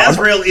remember,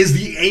 Azrael is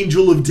the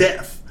angel of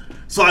death.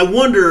 So I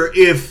wonder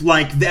if,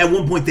 like, at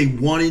one point they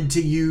wanted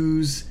to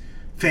use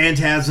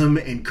Phantasm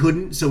and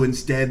couldn't, so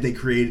instead they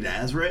created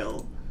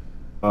Azrael.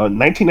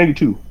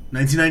 1992.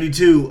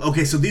 1992.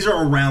 Okay, so these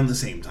are around the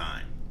same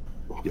time.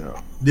 Yeah.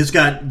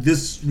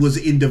 This was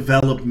in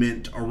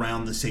development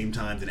around the same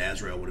time that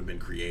Azrael would have been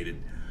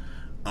created.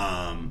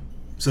 So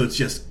it's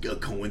just a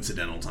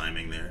coincidental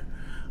timing there.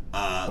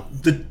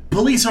 The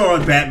police are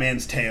on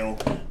Batman's tail.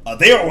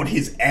 They are on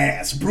his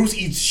ass. Bruce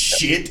eats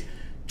shit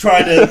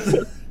trying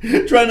to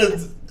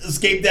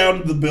escape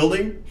down the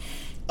building.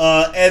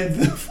 And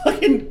the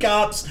fucking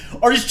cops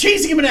are just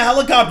chasing him in a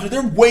helicopter.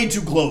 They're way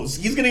too close.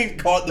 He's gonna get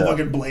caught in the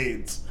fucking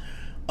blades.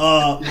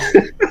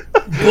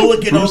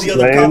 Bullock and all the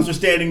other cops are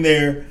standing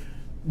there,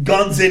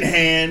 guns in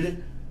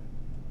hand.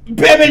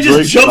 Batman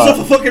just jumps off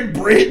a fucking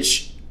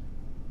bridge.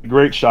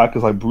 Great shot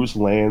because like Bruce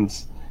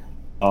lands,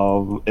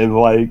 and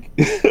like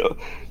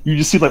you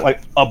just see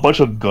like a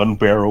bunch of gun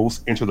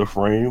barrels enter the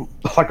frame,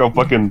 like a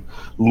fucking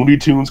Looney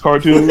Tunes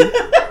cartoon.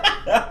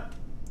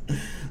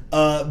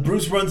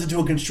 Bruce runs into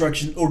a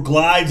construction or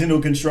glides into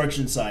a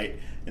construction site,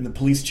 and the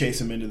police chase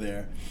him into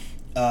there.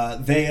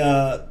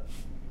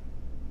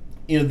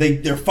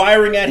 They're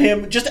firing at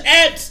him. Just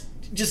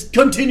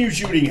continue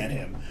shooting at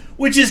him,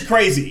 which is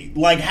crazy.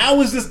 Like,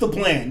 how is this the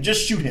plan?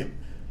 Just shoot him.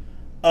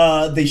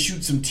 They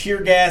shoot some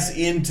tear gas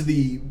into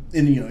the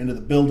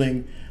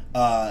building.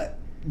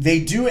 They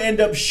do end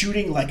up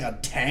shooting like a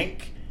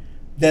tank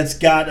that's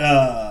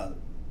got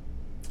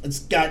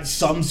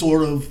some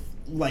sort of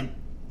like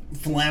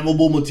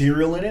flammable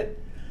material in it,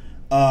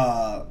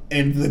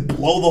 and they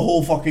blow the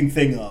whole fucking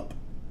thing up.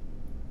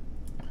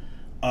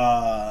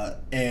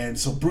 And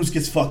so Bruce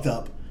gets fucked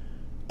up.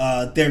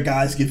 Their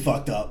guys get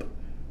fucked up.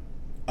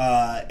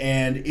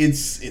 And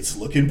it's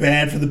looking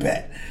bad for the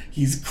Bat.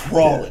 He's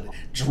crawling,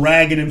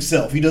 dragging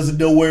himself. He doesn't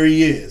know where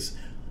he is.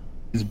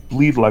 He's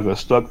bleeding like a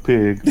stuck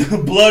pig.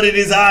 Blood in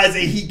his eyes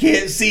and he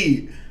can't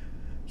see.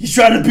 He's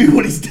trying to be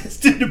what he's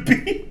destined to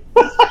be.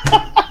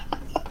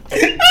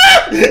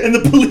 And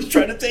the police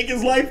trying to take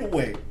his life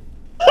away.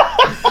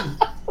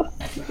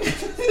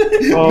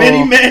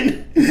 Many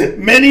men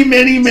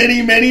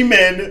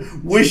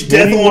wish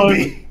death on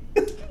me.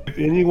 If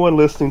anyone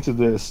listening to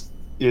this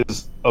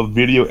is a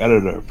video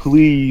editor,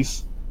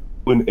 please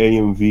do an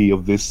AMV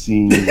of this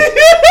scene.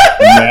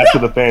 Master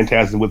the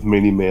Phantasm with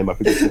Many Men. I'm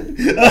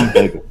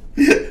begging.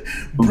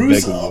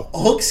 Bruce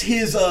hooks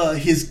his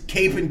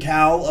cape and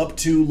cowl up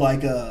to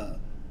like a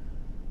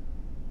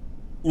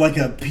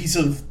piece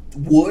of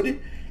wood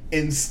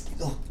and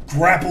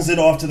grapples it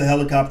off to the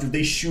helicopter.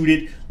 They shoot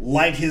it,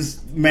 light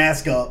his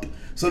mask up.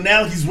 So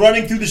now he's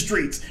running through the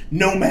streets.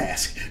 No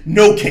mask,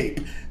 no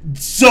cape.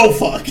 So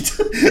fucked.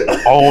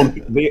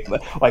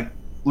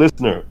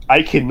 Listener,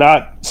 I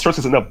cannot stress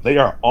this enough. They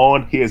are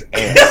on his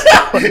ass.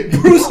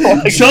 Bruce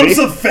jumps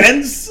a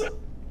fence.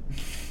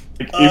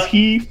 If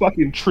he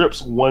fucking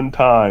trips one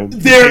time,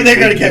 they're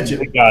gonna catch him.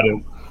 They got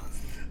him.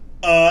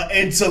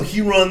 And so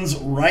he runs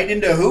right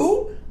into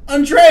who?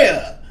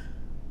 Andrea.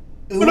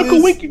 What a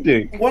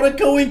coinkydink. What a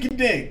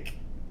coinkydink.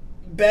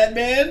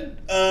 Batman,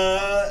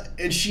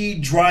 and she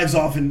drives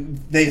off and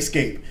they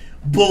escape.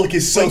 Bullock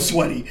is so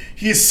sweaty.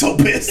 He is so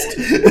pissed.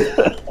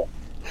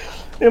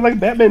 And like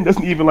Batman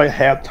doesn't even like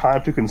have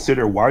time to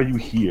consider, why are you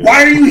here?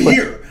 Why are you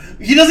here?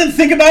 He doesn't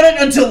think about it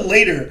until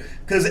later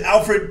because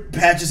Alfred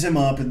patches him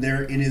up and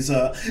they're in his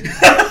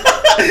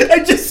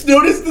I just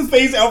noticed the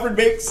face Alfred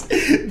makes.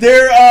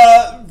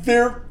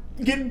 They're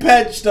getting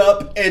patched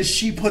up and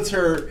she puts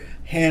her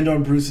hand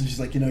on Bruce and she's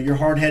like, your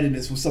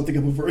hard-headedness was something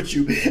of a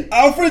virtue.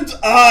 Alfred's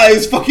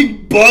eyes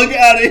fucking bug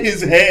out of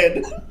his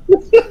head.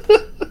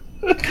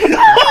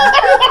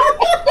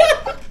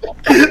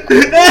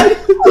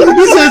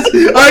 He says,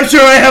 I'm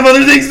sure I have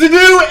other things to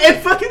do,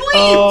 and fucking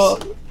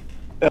leaves.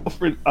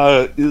 Alfred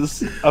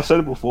is, I've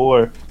said it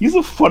before, he's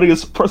the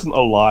funniest person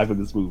alive in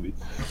this movie.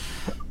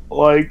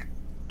 Like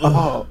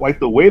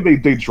the way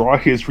they draw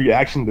his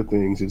reaction to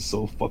things is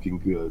so fucking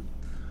good.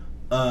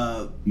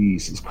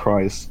 Jesus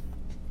Christ.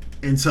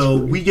 And so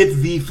we get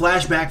the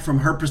flashback from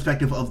her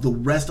perspective of the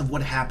rest of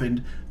what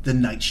happened the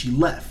night she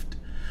left.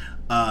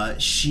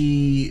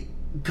 She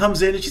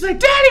comes in and she's like,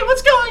 Daddy,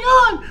 what's going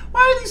on?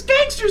 Why are these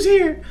gangsters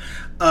here?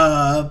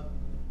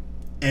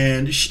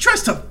 And she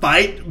tries to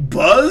fight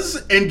Buzz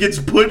and gets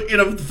put in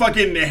a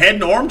fucking head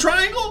and arm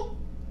triangle.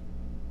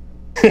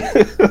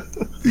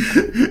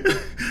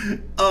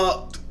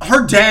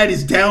 Her dad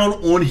is down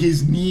on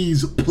his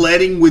knees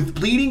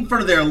pleading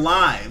for their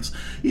lives.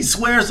 He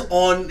swears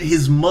on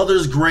his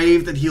mother's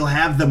grave that he'll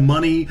have the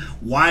money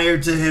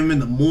wired to him in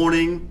the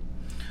morning.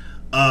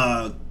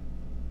 And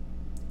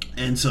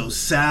so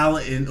Sal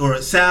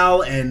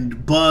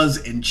and Buzz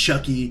and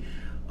Chucky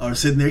are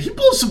sitting there. He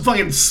blows some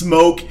fucking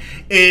smoke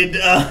in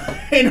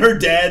her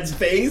dad's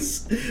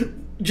face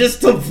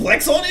just to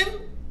flex on him.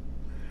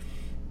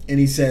 And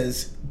he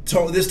says,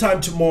 this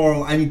time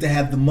tomorrow I need to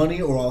have the money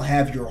or I'll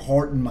have your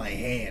heart in my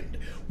hand,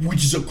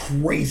 which is a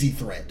crazy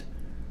threat.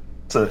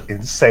 It's an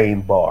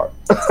insane bar.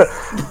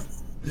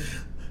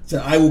 So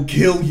I will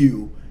kill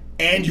you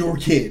and your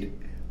kid.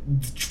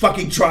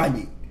 Fucking try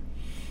me.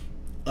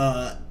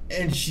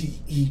 And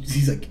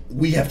he's like,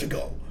 we have to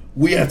go.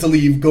 We have to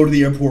leave. Go to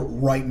the airport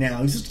right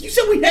now. He says, you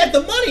said we had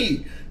the money.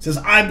 He says,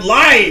 I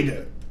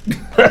lied.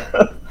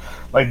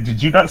 Like,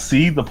 did you not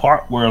see the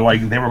part where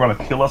like they were going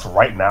to kill us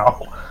right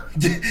now?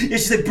 And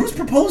she's like, Bruce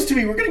proposed to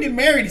me. We're going to get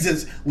married. He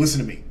says, listen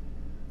to me.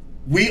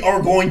 We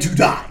are going to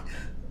die.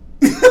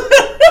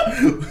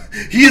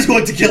 He is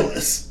going to kill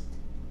us.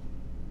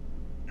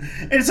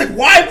 And it's like,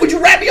 why would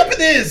you wrap me up in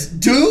this,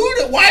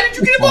 dude? Why did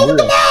you get involved with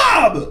the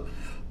mob?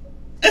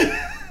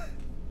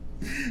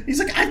 He's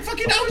like, I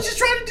was just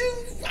trying to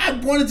I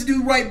wanted to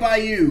do right by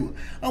you.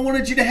 I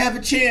wanted you to have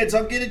a chance.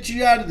 I'll get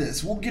you out of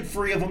this. We'll get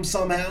free of him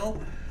somehow.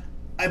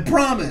 I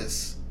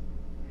promise.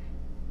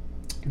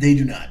 They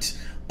do not.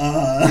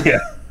 Yeah.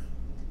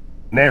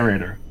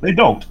 Narrator. They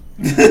don't.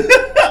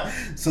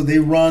 So they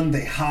run,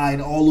 they hide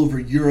all over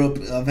Europe,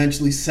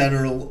 eventually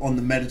settle on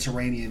the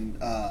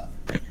Mediterranean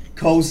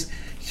coast.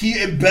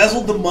 He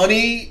embezzled the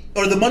money,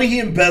 or the money he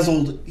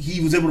embezzled,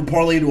 he was able to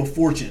parlay into a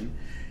fortune.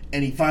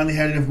 And he finally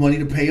had enough money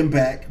to pay him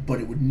back, but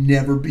it would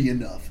never be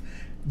enough.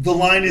 The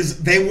line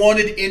is, they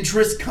wanted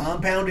interest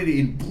compounded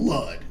in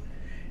blood.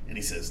 And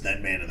he says,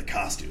 that man in the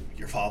costume,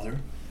 your father?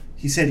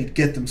 He said he'd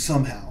get them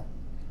somehow.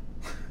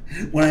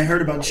 When I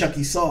heard about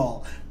Chucky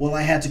Saul, well,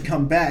 I had to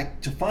come back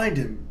to find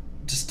him,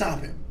 to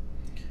stop him.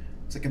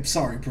 It's like, I'm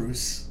sorry,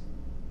 Bruce.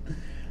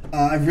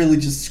 I really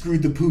just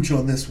screwed the pooch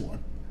on this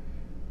one.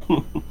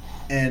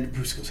 And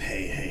Bruce goes,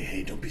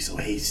 hey, don't be so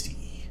hasty.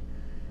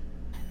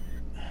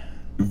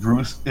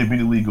 Bruce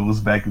immediately goes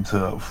back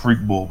into freak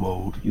bull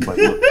mode. He's like,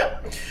 look,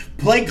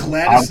 play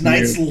Gladys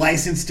Knight's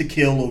License to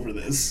Kill over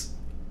this.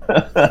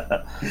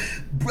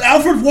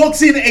 Alfred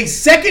walks in a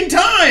second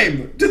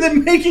time to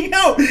them making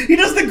out. He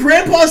does the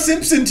Grandpa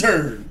Simpson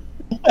turn.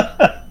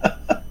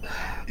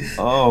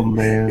 Oh,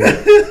 man.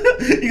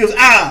 He goes,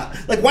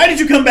 like, why did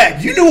you come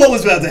back? You knew what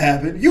was about to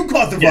happen. You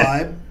caught the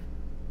vibe.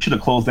 Should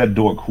have closed that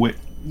door quick.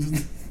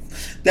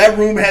 That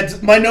room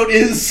my note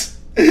is,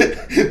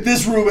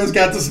 this room has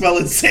got to smell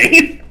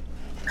insane.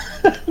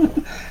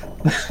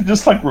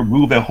 Just like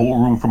remove that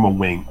whole room from a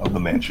wing of the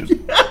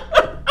mansion.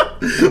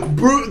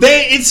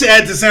 It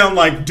had to sound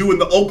like doing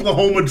the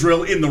Oklahoma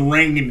drill in the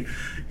rain.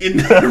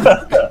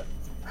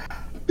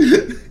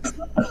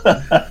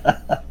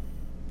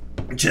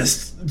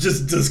 Just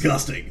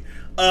disgusting.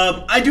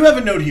 I do have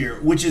a note here,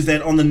 which is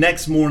that on the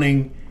next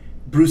morning,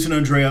 Bruce and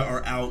Andrea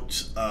are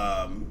out,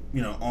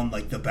 on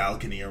like the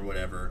balcony or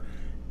whatever,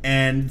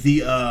 and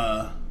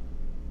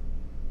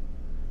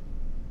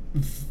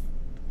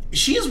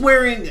she is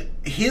wearing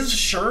his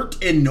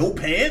shirt and no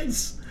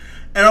pants.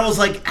 And I was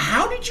like,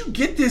 how did you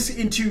get this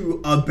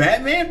into a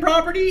Batman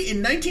property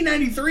in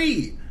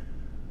 1993?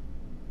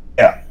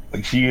 Yeah,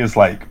 like she is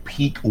like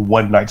peak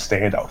one night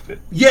stand outfit.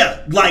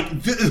 Yeah, like,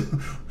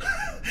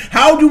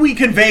 how do we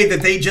convey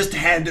that they just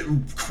had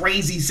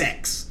crazy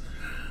sex?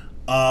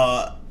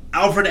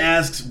 Alfred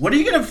asks, what are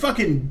you gonna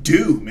fucking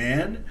do,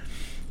 man?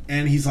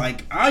 And he's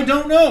like, I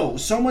don't know.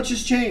 So much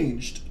has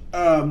changed.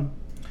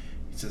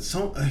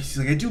 He's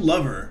like, I do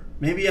love her.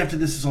 Maybe after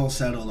this is all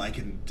settled,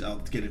 I'll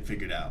get it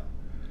figured out.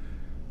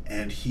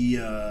 And he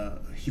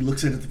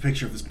looks at the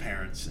picture of his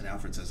parents, and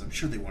Alfred says, I'm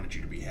sure they wanted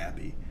you to be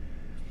happy.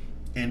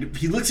 And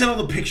he looks at all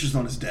the pictures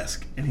on his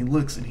desk, and he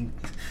looks, and he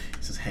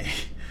says, hey,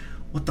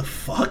 what the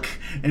fuck?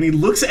 And he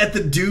looks at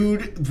the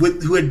dude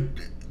who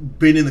had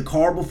been in the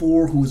car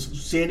before, who was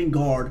standing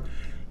guard,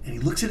 and he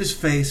looks at his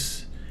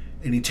face,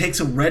 and he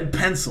takes a red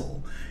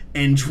pencil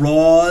and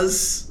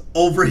draws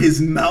over his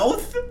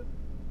mouth,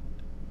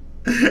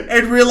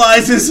 and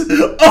realizes,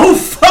 oh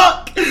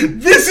fuck,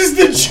 this is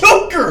the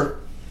Joker!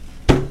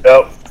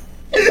 Yep.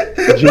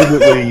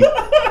 Genuinely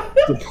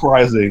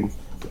surprising.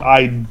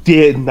 I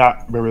did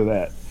not remember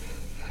that.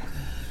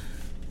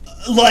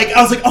 Like,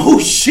 I was like, oh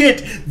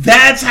shit,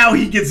 that's how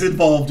he gets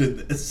involved in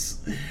this.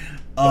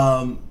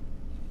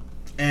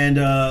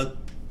 And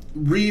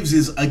Reeves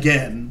is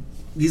again,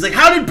 he's like,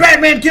 how did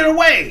Batman get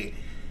away?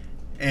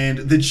 And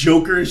the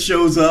Joker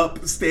shows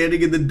up,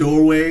 standing in the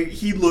doorway.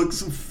 He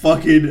looks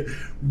fucking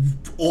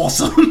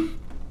awesome.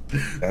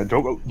 Yeah,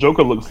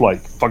 Joker looks like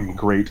fucking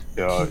great.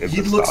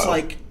 He looks style.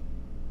 Like,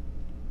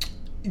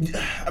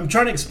 I'm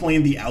trying to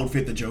explain the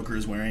outfit the Joker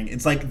is wearing.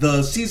 It's like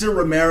the Cesar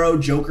Romero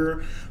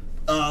Joker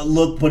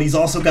look, but he's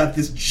also got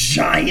this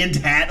giant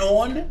hat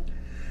on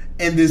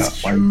and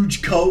this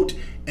huge coat,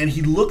 and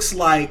he looks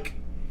like,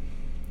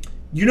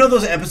 you know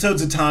those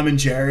episodes of Tom and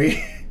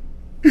Jerry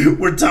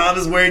where Tom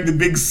is wearing the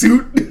big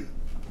suit?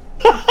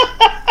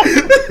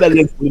 That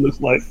is what he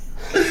looks like.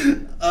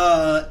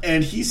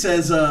 And he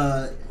says,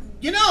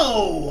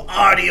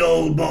 Artie,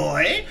 old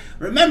boy,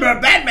 remember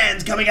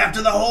Batman's coming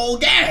after the whole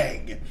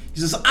gang. He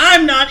says,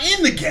 I'm not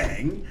in the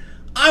gang.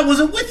 I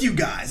wasn't with you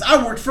guys.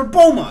 I worked for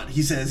Beaumont.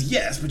 He says,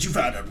 yes, but you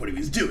found out what he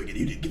was doing and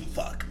you didn't give a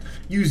fuck.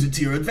 Use it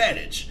to your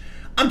advantage.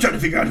 I'm trying to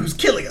figure out who's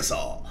killing us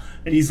all.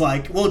 And he's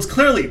like, well, it's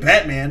clearly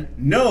Batman.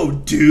 No,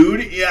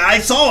 dude, I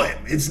saw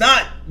him. It's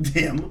not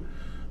him.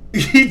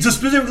 He just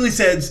specifically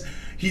says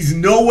he's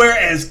nowhere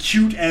as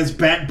cute as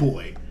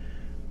Batboy.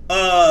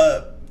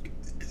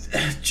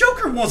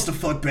 Joker wants to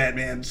fuck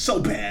Batman so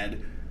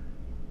bad.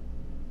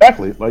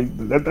 Exactly. Like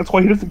that's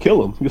why he doesn't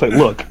kill him. He's like,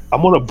 look,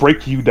 I'm gonna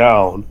break you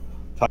down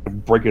so I can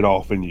break it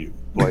off in you.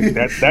 Like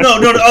that's no.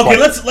 Okay,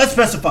 let's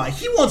specify.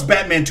 He wants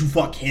Batman to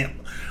fuck him.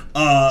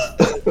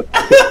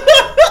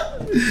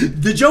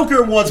 The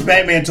Joker wants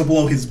Batman to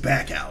blow his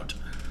back out.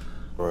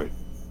 Right.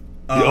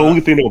 The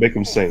only thing that will make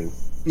him sing.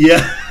 Yeah.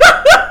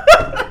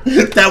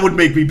 That would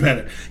make me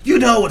better. You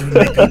know what would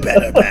make me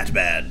better,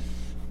 Batman?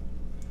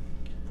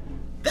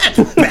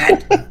 That's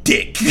Bat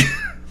Dick.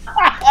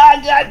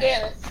 God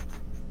damn it.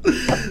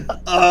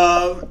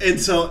 And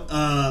so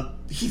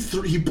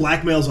he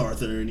blackmails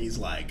Arthur, and he's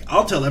like,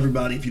 "I'll tell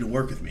everybody if you don't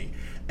work with me."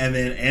 And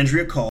then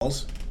Andrea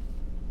calls,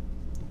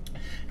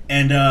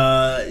 and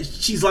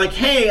she's like,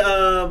 "Hey,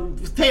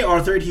 hey,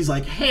 Arthur." And he's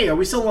like, "Hey, are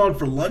we still on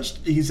for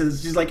lunch?"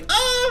 She's like,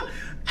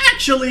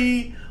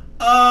 actually,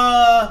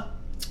 I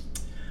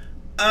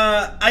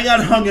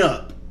got hung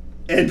up,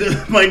 and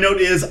my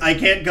note is I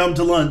can't come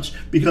to lunch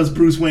because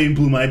Bruce Wayne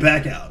blew my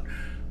back out."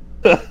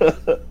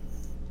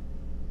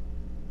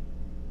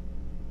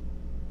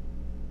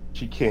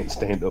 She can't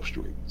stand up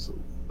straight, so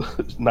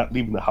not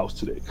leaving the house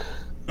today.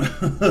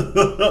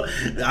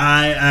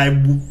 I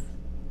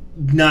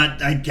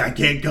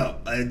can't go.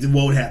 It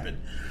won't happen.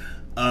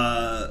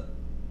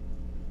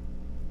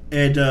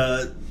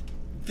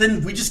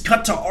 Then we just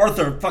cut to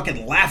Arthur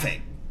fucking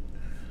laughing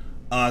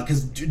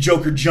because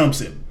Joker jumps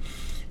him,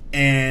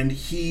 and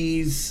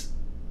he's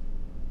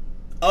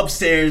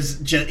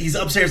upstairs. He's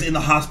upstairs in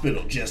the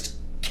hospital, just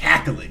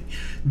cackling,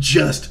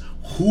 just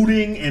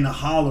hooting and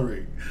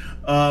hollering.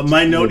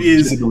 My note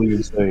is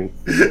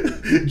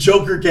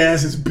Joker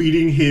Gas is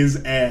beating his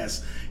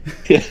ass.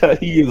 Yeah,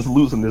 he is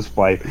losing this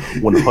fight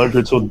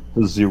 100 to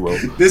 0.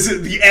 This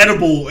is the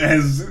edible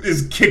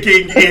is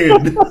kicking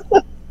in.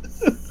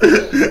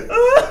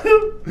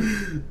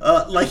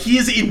 Like he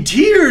is in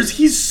tears.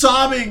 He's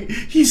sobbing.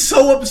 He's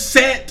so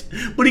upset,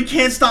 but he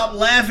can't stop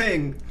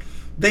laughing.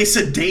 They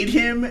sedate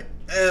him,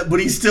 but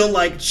he's still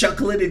like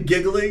chuckling and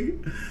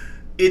giggling.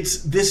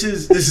 This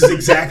is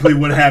exactly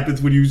what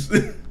happens when you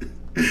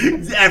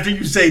after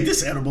you say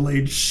this edible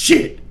ain't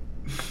shit.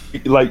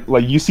 Like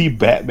you see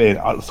Batman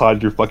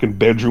outside your fucking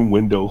bedroom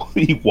window.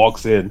 He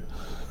walks in.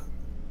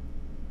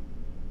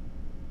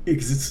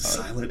 Because it's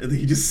silent, and then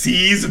he just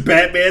sees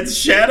Batman's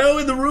shadow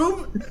in the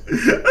room.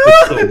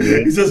 So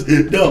he says,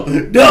 "No."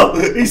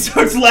 He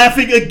starts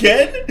laughing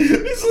again.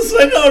 He's just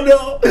like, "Oh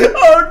no!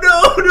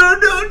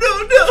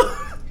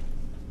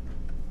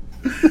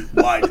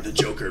 Why did the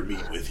Joker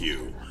meet with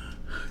you?"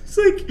 It's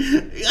like,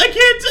 I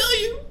can't tell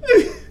you.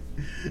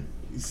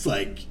 It's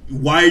like,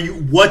 why are you?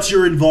 What's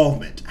your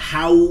involvement?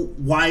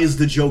 Why is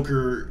the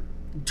Joker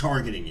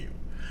targeting you?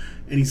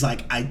 And he's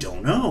like, I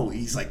don't know.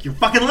 He's like, you're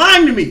fucking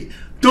lying to me.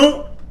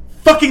 Don't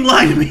fucking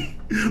lie to me.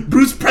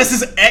 Bruce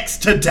presses X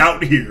to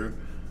doubt here.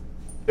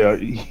 Yeah,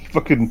 he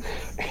fucking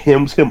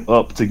hems him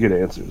up to get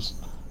answers.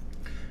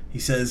 He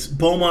says,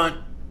 Beaumont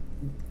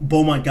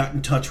got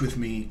in touch with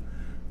me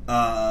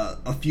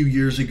a few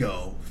years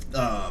ago.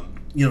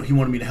 He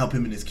wanted me to help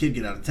him and his kid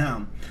get out of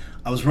town.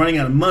 I was running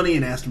out of money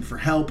and asked him for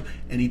help,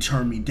 and he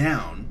turned me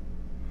down.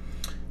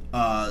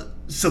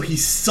 So he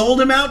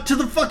sold him out to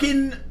the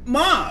fucking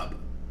mob.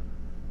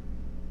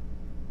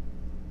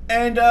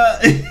 And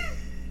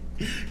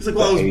he's like,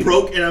 well, I was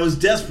broke and I was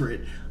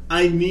desperate.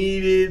 I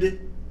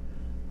needed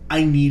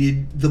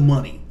the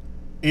money.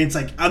 And it's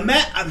like,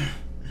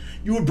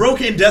 you were broke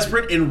and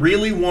desperate and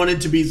really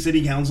wanted to be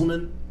city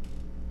councilman?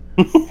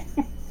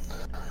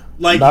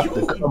 Like, not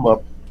to come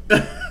up.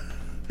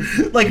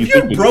 Like, if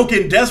you're broke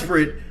and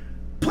desperate,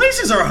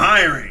 places are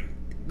hiring.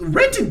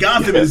 Rent in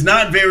Gotham is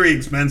not very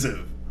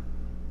expensive.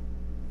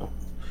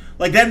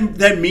 Like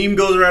that meme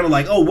goes around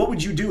like, oh, what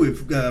would you do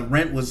if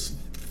rent was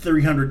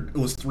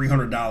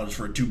 $300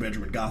 for a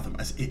 2-bedroom in Gotham?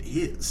 I said, it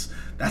is.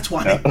 That's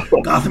why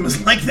Gotham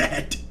is like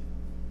that.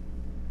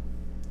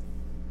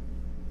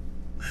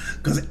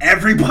 Because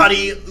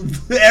everybody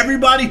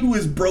who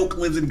is broke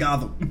lives in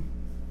Gotham.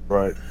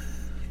 Right.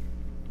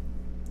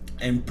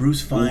 And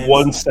Bruce finds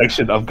one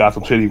section of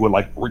Gotham City where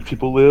like rich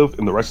people live,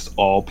 and the rest is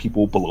all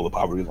people below the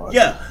poverty line.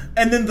 Yeah,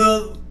 and then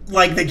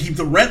they keep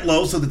the rent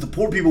low so that the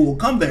poor people will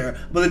come there,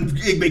 but then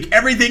they make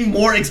everything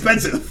more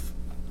expensive.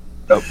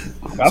 Yep.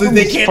 So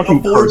they can't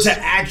afford to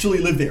actually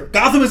live there.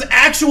 Gotham is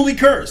actually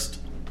cursed.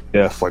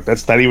 Yes, like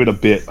that's not even a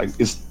bit. Like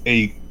it's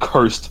a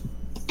cursed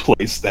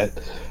place that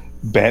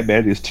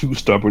Batman is too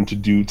stubborn to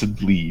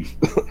leave.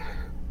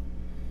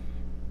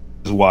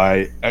 Is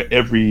why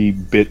every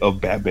bit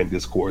of Batman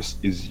discourse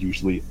is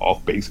usually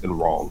off base and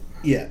wrong.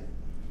 Yeah.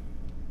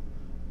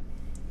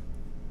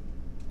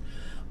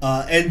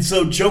 And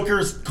so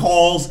Joker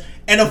calls,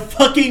 and a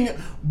fucking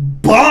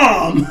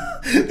bomb,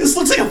 this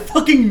looks like a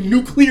fucking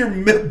nuclear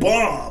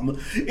bomb,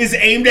 is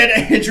aimed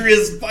at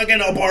Andrea's fucking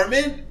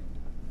apartment.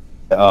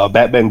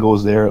 Batman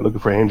goes there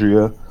looking for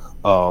Andrea,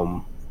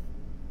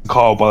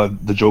 called by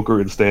the Joker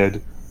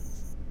instead,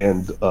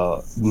 and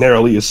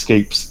narrowly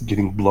escapes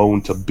getting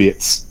blown to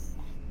bits.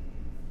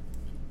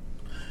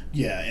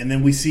 Yeah, and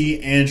then we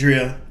see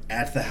Andrea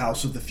at the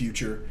House of the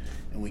Future,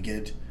 and we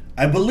get,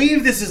 I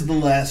believe this is the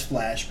last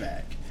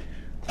flashback.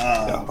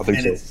 I think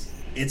and so.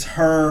 it's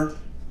her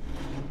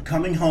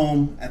coming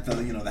home at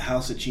the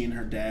house that she and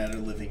her dad are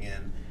living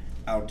in,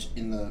 out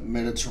in the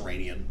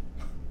Mediterranean.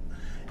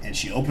 And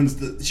she goes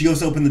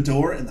to open the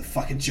door, and the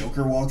fucking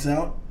Joker walks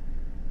out,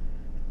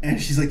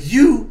 and she's like,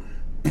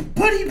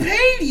 but he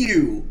paid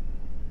you.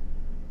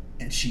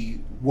 And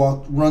she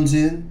runs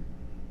in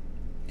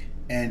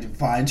and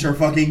finds her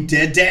fucking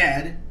dead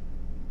dad.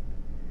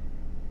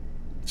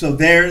 So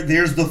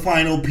there's the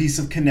final piece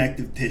of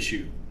connective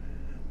tissue,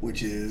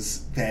 which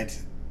is that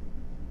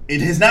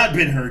it has not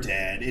been her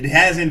dad. It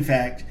has, in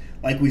fact,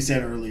 like we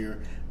said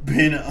earlier,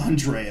 been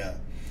Andrea.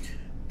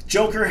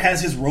 Joker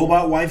has his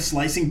robot wife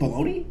slicing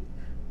bologna.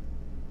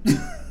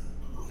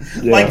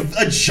 Like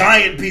a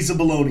giant piece of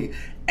bologna.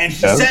 And he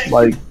said...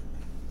 like...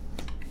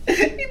 He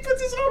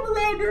puts his arm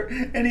around her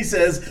and he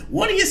says,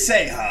 "What do you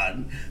say,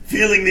 hon?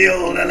 Feeling the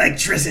old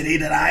electricity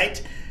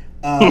tonight?"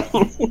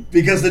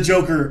 Because the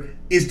Joker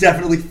is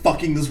definitely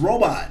fucking this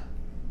robot.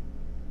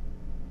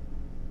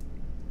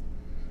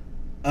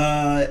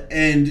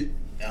 And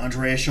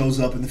Andrea shows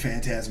up in the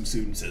Phantasm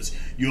suit and says,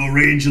 "Your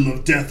angel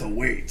of death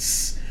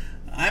awaits."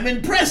 "I'm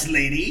impressed,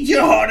 lady.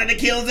 You're harder to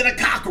kill than a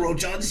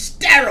cockroach on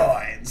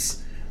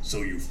steroids."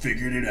 "So you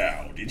figured it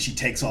out." And she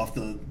takes off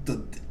the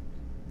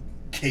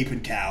cape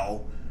and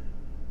cowl.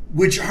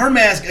 Which, her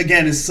mask,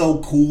 again, is so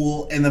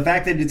cool, and the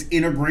fact that it's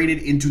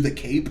integrated into the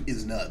cape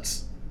is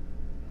nuts.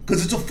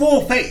 Because it's a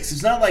full face.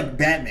 It's not like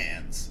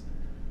Batman's.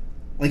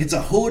 Like, it's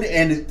a hood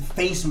and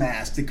face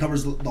mask that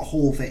covers the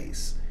whole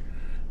face.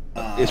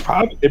 It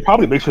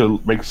probably makes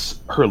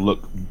her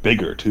look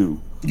bigger,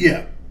 too.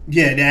 Yeah.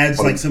 Yeah, it adds,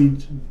 like, some...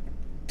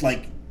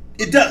 Like,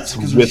 it does,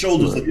 because her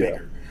shoulders look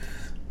bigger.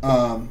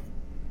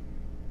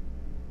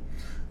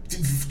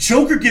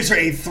 Joker gives her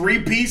a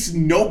 3-piece,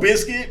 no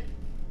biscuit.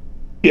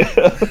 Yeah.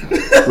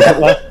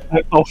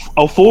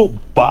 a full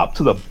bop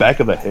to the back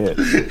of the head.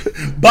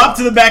 Bop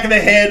to the back of the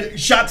head,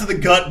 shot to the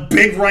gut,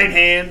 big right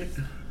hand.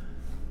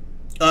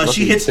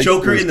 She hits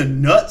Joker in the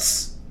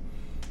nuts.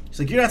 She's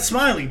like, "You're not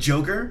smiling,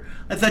 Joker.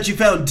 I thought you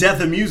found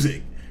death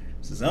amusing."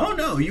 He says, "Oh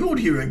no, you won't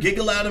hear a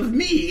giggle out of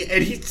me."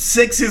 And he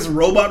sicks his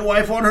robot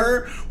wife on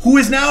her, who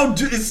is now...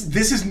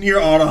 This is near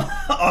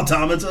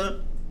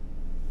automata.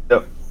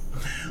 Yep.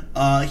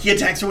 He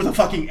attacks her with a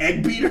fucking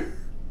egg beater.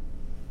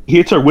 He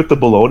hits her with the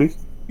bologna.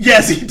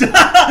 Yes, he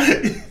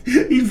does.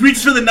 He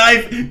reaches for the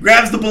knife,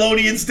 grabs the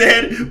bologna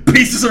instead,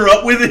 pieces her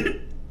up with it.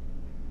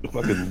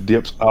 Fucking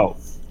dips out.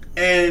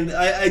 And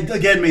I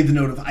again made the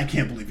note of, I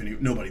can't believe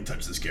nobody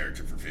touched this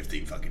character for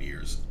 15 fucking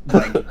years.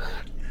 Like,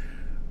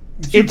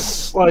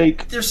 it's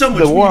like... There's so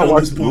much the more I meat on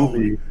watch this the bone.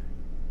 movie,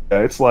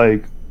 it's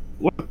like...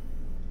 What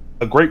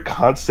a great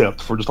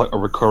concept for just like a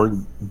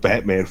recurring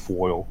Batman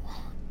foil.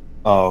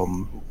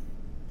 And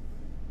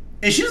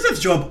she doesn't have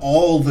to show up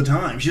all the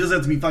time. She doesn't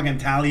have to be fucking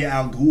Talia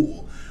al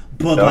Ghul.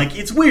 But, like,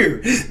 it's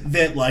weird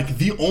that, like,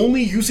 the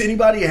only use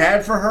anybody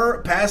had for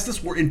her past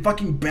this were in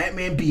fucking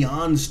Batman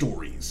Beyond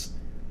stories.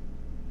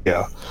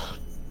 Yeah.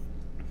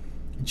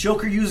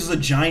 Joker uses a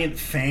giant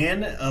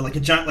fan, like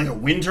a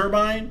wind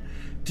turbine,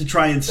 to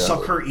try and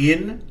suck her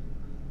in.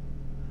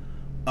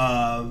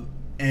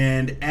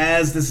 And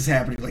as this is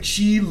happening, like,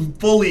 she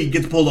fully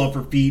gets pulled off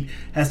her feet,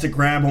 has to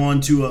grab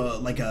onto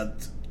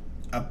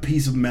a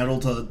piece of metal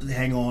to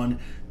hang on,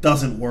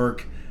 doesn't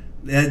work.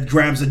 That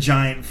grabs a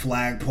giant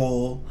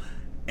flagpole,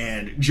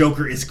 and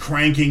Joker is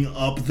cranking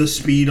up the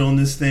speed on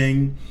this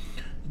thing.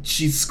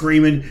 She's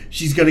screaming,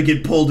 she's gonna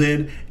get pulled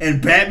in,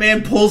 and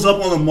Batman pulls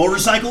up on a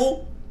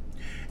motorcycle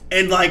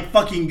and, like,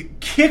 fucking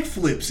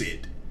kickflips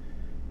it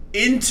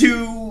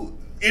into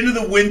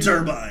the wind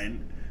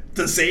turbine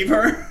to save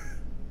her.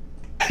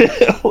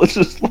 It's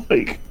just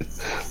like,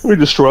 let me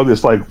destroy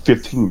this like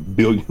 $15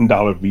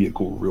 billion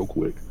vehicle real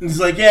quick. He's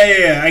like,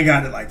 yeah, I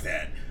got it like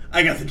that.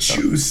 I got the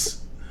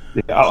juice.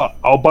 Yeah,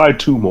 I'll buy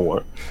 2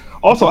 more.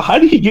 Also, how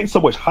did he get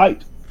so much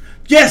height?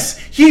 Yes,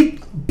 he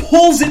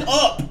pulls it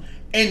up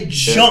and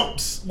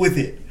jumps with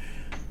it.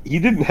 He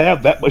didn't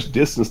have that much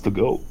distance to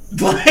go.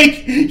 Like,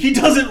 he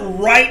does it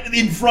right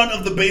in front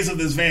of the base of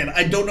this van.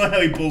 I don't know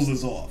how he pulls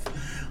this off.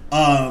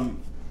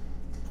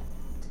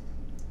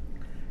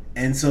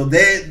 And so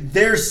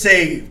they're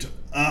saved.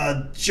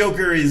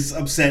 Joker is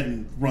upset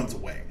and runs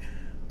away.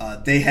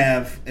 They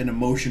have an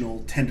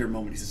emotional, tender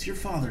moment. He says, "Your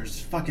father's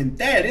fucking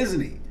dead,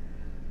 isn't he?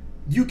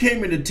 You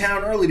came into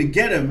town early to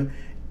get him,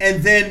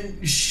 and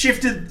then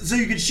shifted so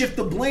you could shift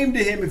the blame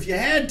to him if you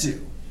had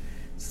to.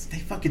 They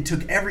fucking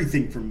took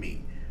everything from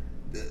me.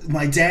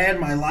 My dad,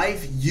 my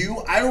life,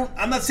 you.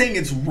 I'm not saying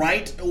it's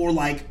right or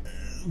like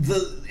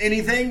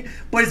anything,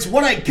 but it's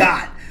what I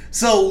got.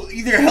 So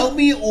either help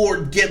me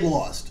or get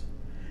lost."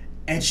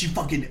 And she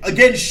fucking,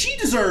 again, she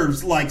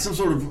deserves like some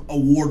sort of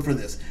award for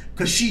this,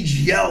 because she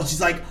yells. She's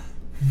like,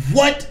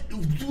 what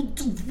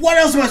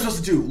else am I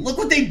supposed to do? Look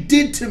what they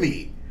did to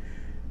me.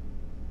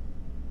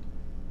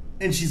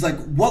 And she's like,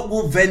 what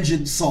will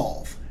vengeance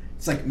solve?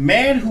 It's like,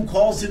 man who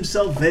calls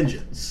himself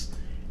Vengeance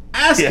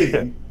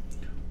asking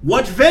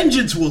what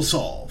vengeance will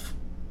solve.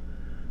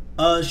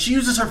 She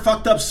uses her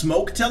fucked up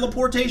smoke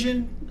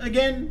teleportation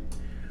again.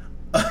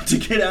 to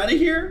get out of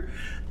here.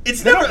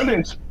 It's They never. don't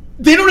really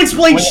They don't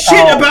explain Well,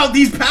 shit about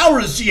these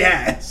powers she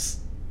has.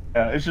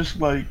 Yeah, it's just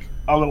like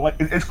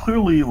it's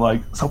clearly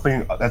like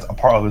something that's a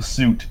part of the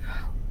suit,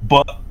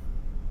 but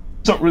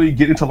don't really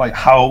get into like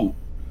how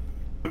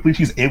quickly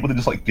she's able to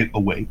just like get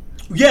away.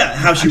 Yeah,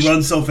 how she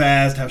runs so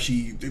fast, how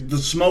the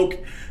smoke.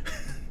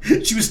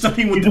 She was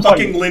studying with just,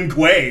 fucking like- Lin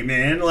Kuei,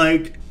 man.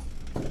 Like,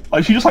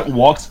 She just like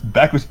walks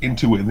backwards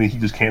into it, and then he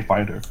just can't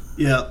find her.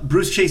 yeah,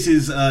 Bruce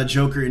chases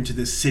Joker into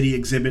this city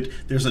exhibit.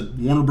 There's a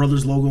Warner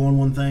Brothers logo on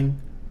one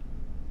thing.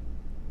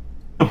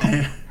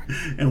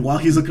 And while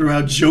he's looking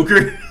around,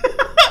 Joker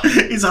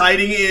is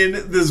hiding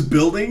in this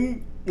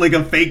building, like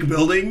a fake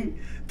building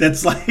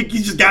that's like he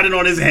just got it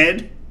on his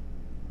head.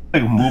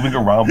 Like moving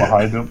around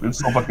behind him, it's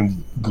so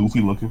fucking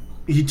goofy looking.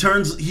 He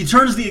turns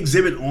the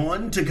exhibit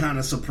on to kind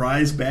of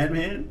surprise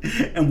Batman,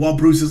 and while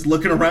Bruce is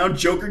looking around,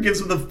 Joker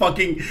gives him the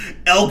fucking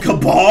El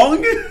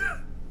Kabong.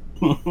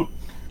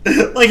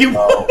 Like he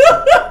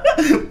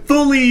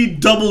fully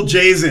double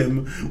J's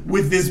him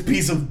with this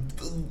piece of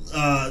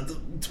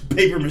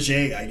paper mache,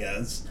 I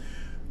guess.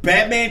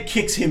 Batman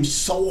kicks him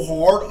so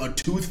hard a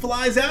tooth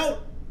flies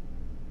out.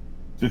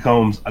 It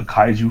becomes a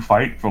kaiju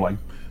fight for like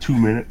 2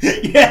 minutes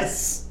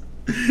Yes,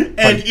 and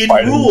Like it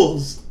fighting.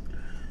 rules.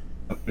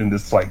 in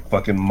this like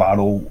fucking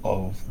model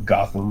of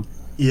Gotham.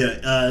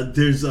 Yeah,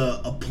 there's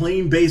a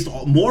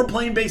more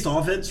plane-based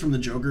offense from the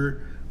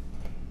Joker.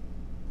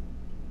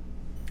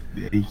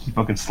 Yeah, he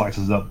fucking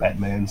slices up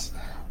Batman's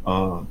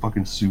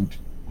fucking suit.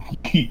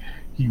 He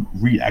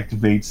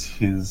reactivates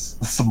his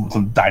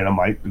some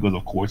dynamite because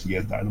of course he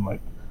has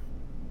dynamite.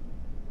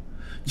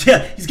 Yeah,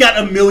 he's got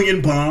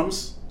 1,000,000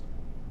 bombs.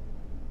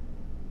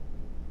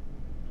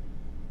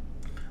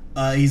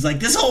 He's like,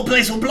 this whole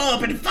place will blow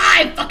up in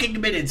 5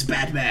 fucking minutes,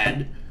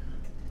 Batman.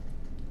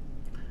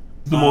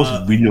 It's the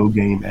most video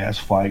game ass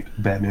fight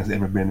Batman's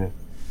ever been in.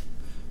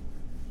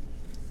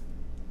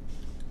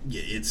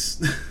 Yeah,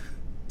 it's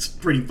it's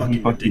pretty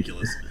fucking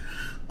ridiculous.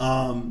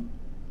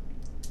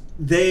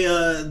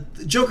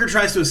 Joker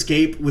tries to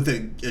escape with a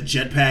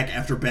jetpack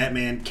after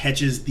Batman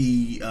catches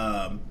the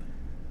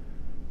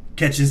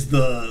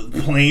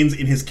planes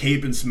in his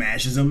cape and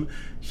smashes them.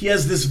 He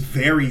has this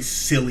very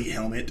silly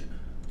helmet.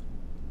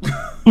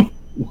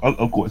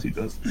 Of course he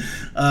does.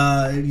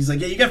 He's like,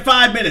 yeah, you got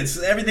 5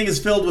 minutes. Everything is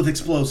filled with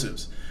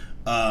explosives.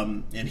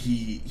 And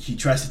he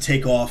tries to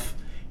take off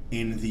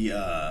in the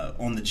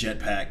on the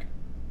jetpack.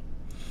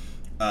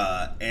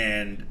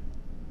 And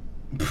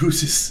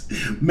Bruce is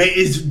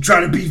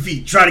trying to beat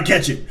feet, trying to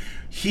catch him.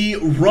 He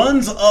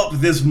runs up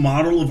this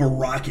model of a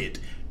rocket,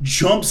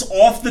 jumps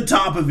off the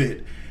top of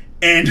it,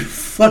 and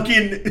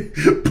fucking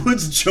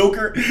puts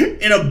Joker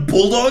in a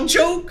bulldog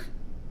choke.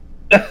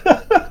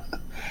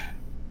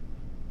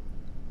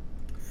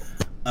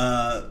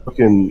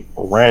 Fucking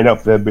ran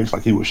up that bitch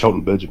like he was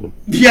Shelton Benjamin.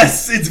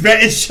 Yes,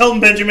 it's Shelton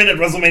Benjamin at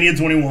WrestleMania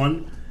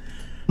 21.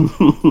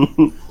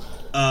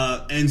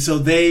 And so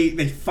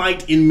they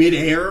fight in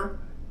midair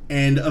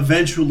and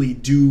eventually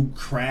do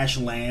crash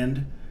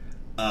land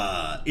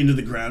into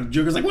the ground.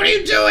 Joker's like, "What are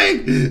you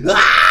doing?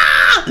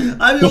 Ah!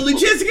 I'm the only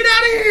chance to get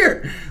out of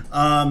here."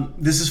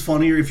 This is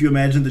funnier if you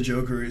imagine the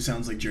Joker. It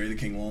sounds like Jerry the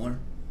King Lawler.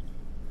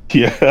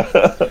 Yeah.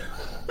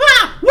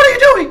 Ah! What are you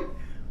doing?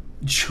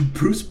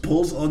 Bruce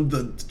pulls on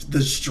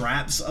the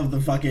straps of the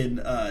fucking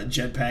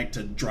jetpack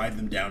to drive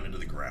them down into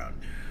the ground,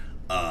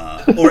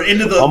 or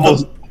into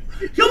the.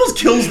 He almost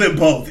kills them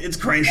both. It's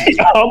crazy. He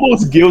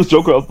almost gives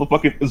Joker a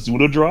fucking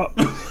Azuna drop.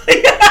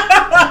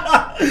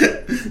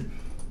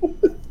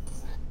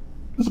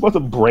 It's about to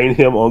brain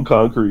him on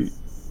concrete.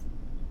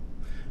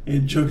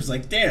 And Joker's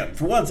like, "Damn!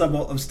 For once,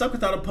 I'm stuck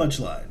without a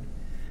punchline."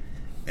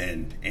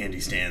 And Andy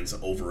stands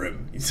over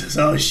him. He says,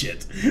 "Oh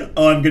shit!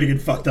 Oh, I'm gonna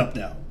get fucked up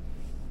now."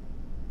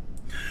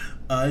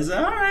 He's like,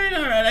 all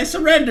right, I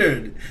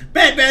surrendered.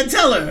 Batman,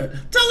 tell her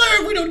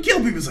if we don't kill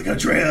people. It's like,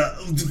 Andrea,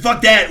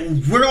 fuck that.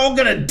 We're all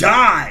gonna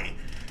die.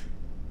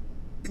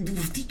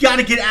 You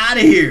gotta get out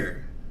of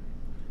here.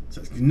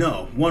 So,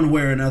 no, one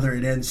way or another,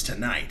 it ends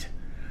tonight.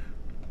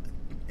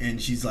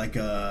 And she's like, she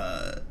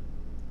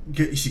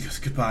goes,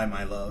 goodbye,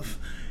 my love.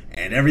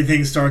 And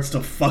everything starts to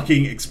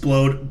fucking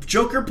explode.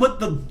 Joker put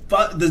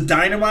the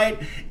dynamite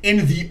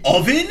in the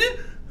oven?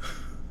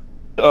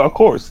 Of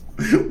course.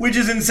 Which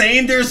is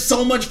insane. There's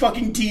so much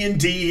fucking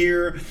TNT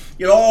here.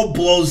 It all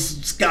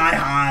blows sky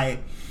high.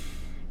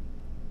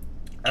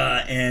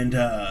 And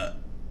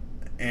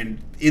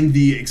in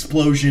the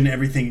explosion,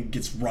 everything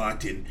gets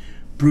rocked, and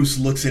Bruce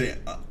looks at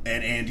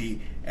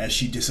Andy as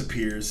she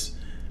disappears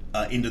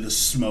into the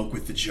smoke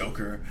with the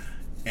Joker,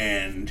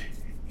 and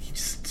he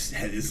just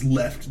is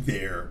left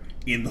there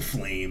in the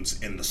flames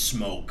and the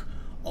smoke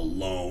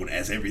alone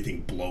as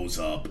everything blows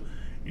up,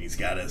 and he's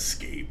got to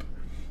escape.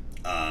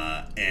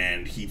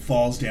 And he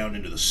falls down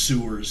into the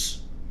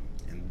sewers,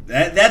 and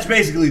that's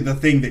basically the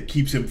thing that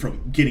keeps him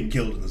from getting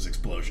killed in this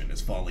explosion,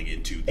 is falling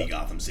into the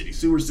Gotham City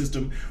sewer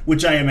system,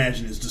 which I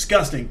imagine is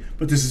disgusting,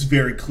 but this is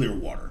very clear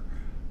water.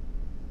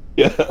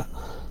 Yeah.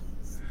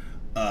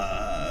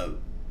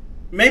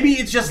 Maybe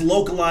it's just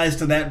localized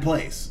to that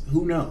place.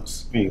 Who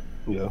knows?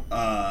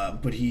 Yeah.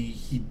 But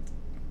he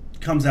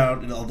comes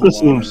out in all the I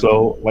assume water.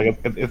 so. Like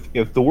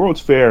if the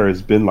World's Fair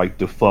has been like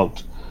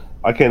defunct,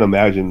 I can't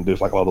imagine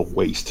there's like a lot of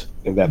waste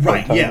in that point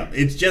Right, in time. yeah.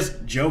 It's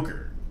just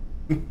Joker.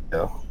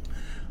 Yeah.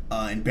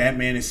 And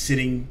Batman is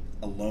sitting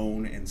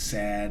alone and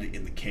sad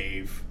in the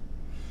cave.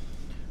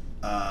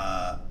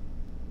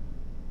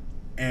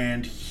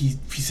 And he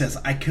says,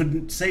 "I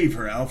couldn't save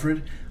her,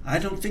 Alfred. I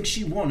don't think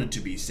she wanted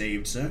to be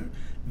saved, sir.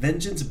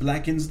 Vengeance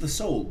blackens the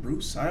soul,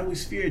 Bruce. I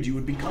always feared you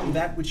would become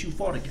that which you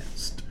fought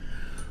against.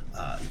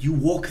 You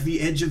walk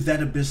the edge of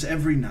that abyss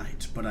every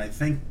night,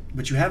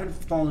 but you haven't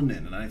fallen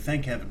in, and I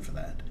thank heaven for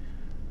that."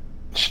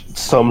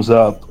 Sums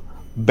up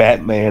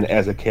Batman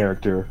as a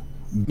character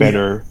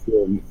better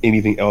than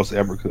anything else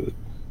ever could.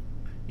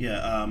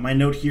 Yeah, my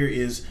note here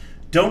is,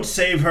 don't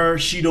save her,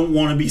 she don't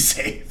want to be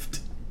saved.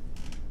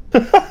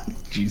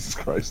 Jesus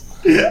Christ.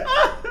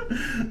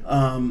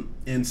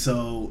 And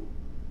so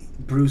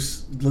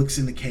Bruce looks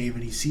in the cave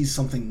and he sees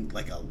something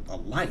like a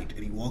light,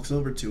 and he walks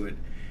over to it,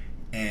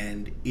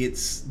 and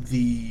it's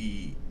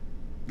the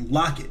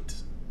locket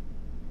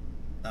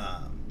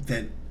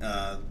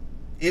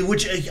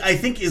which I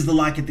think is the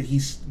locket that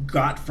he's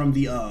got from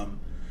the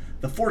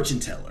fortune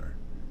teller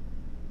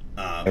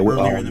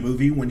earlier in the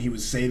movie when he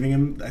was saving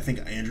him. I think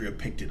Andrea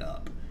picked it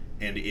up,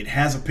 and it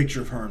has a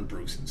picture of her and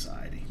Bruce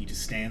inside. He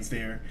just stands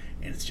there,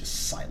 and it's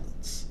just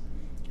silence,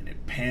 and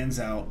it pans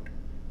out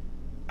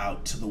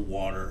to the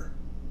water,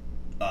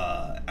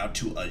 out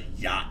to a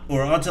yacht,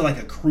 or out to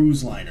like a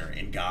cruise liner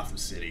in Gotham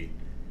City.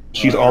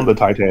 She's on the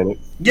Titanic.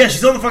 Yeah,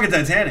 she's on the fucking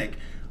Titanic.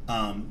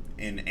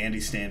 And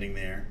Andy's standing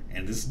there,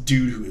 and this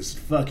dude who is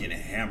fucking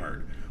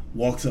hammered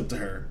walks up to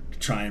her to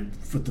try and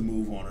put the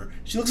move on her.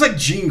 She looks like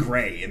Jean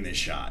Grey in this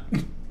shot.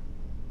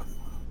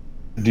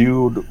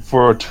 Dude,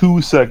 for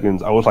 2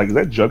 seconds, I was like, is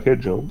that Jughead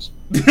Jones?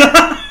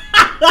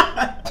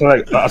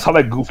 I saw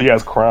that goofy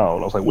ass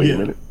crown. I was like, wait a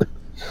minute.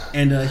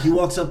 And he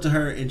walks up to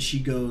her, and he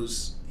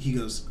goes,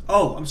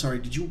 "Oh, I'm sorry,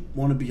 did you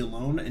want to be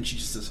alone?" And she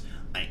just says,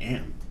 "I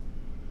am."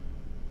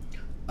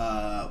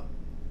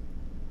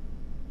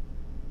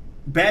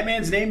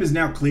 Batman's name is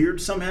now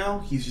cleared somehow.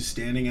 He's just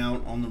standing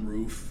out on the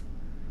roof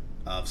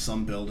of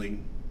some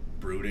building,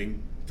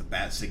 brooding. The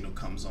bat signal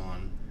comes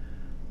on,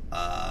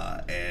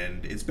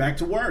 and it's back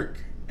to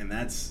work. And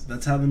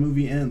that's how the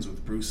movie ends,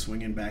 with Bruce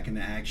swinging back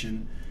into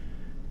action,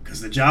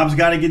 because the job's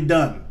got to get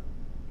done.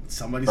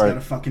 Somebody's got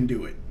to fucking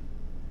do it.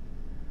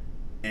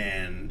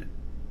 And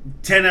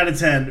 10 out of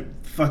 10,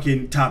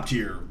 fucking top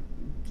tier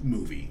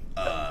movie.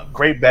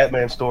 Great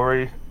Batman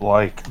story.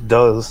 Like,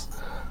 does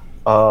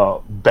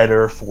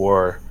better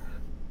for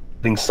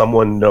letting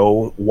someone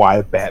know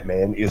why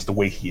Batman is the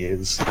way he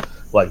is,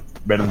 like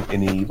better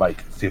than any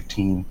like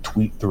 15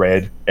 tweet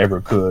thread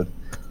ever could.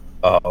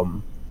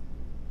 And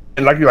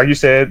like you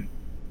said,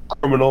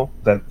 criminal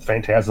that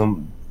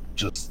Phantasm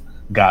just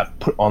got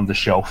put on the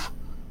shelf.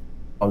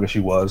 Long as she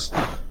was.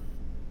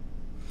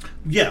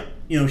 Yeah,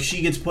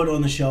 she gets put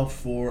on the shelf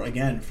for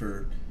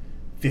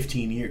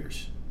 15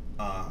 years.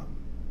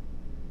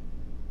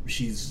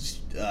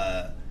 She's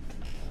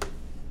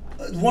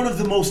one of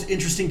the most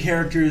interesting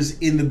characters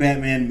in the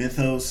Batman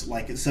mythos.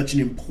 Like, it's such an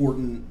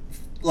important,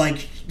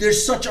 like,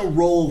 there's such a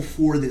role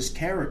for this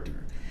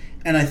character.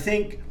 And I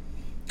think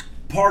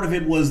part of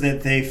it was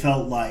that they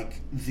felt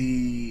like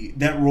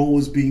that role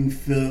was being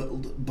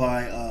filled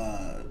by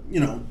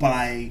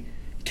by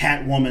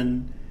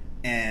Catwoman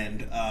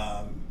and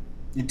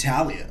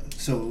Natalia.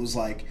 So it was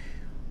like,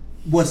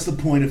 what's the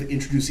point of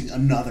introducing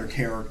another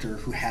character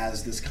who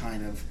has this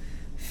kind of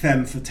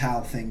femme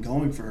fatale thing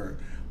going for her?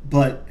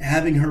 But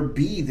having her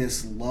be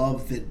this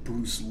love that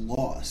Bruce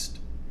lost,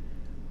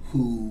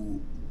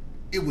 who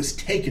it was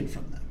taken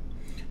from them.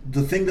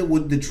 The thing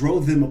that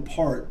drove them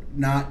apart,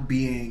 not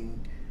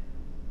being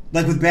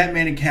like with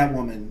Batman and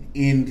Catwoman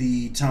in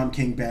the Tom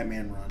King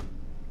Batman run.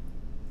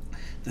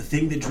 The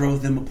thing that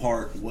drove them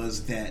apart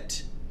was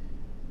that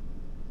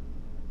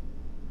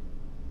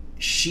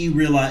she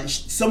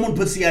realized, someone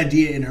puts the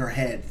idea in her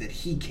head that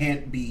he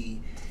can't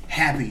be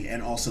happy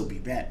and also be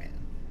Batman.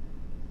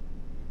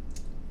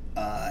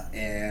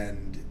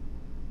 And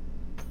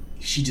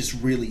she just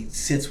really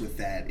sits with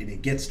that, and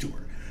it gets to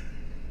her.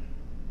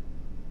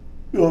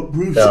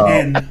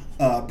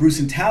 Bruce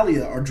and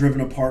Talia are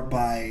driven apart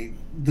by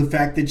the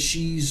fact that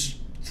she's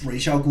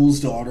Ra's al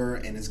Ghul's daughter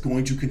and is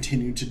going to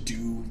continue to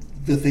do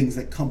the things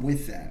that come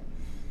with that.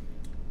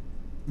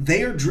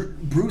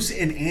 Bruce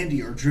and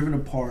Andy are driven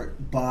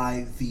apart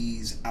by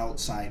these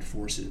outside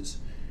forces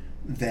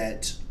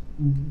that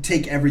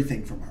take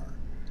everything from her,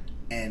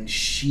 and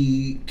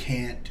she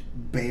can't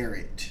bear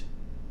it.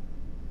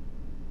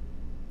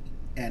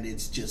 And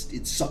it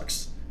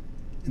sucks.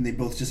 And they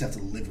both just have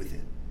to live with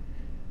it.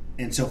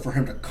 And so for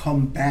him to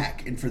come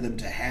back and for them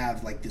to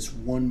have like this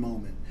one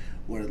moment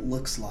where it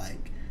looks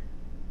like,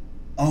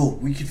 oh,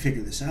 we can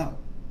figure this out.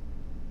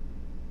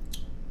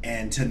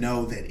 And to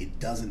know that it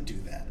doesn't do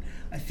that.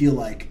 I feel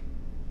like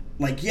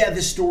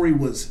this story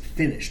was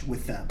finished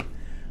with them.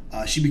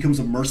 She becomes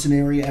a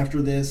mercenary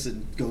after this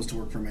and goes to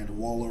work for Amanda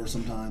Waller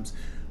sometimes.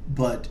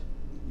 But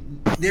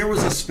there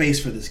was a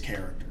space for this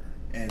character,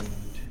 and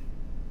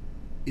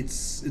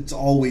it's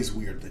always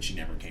weird that she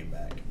never came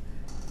back.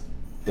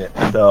 Yeah,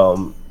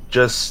 and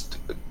just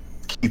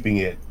keeping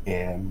it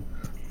in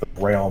the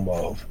realm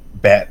of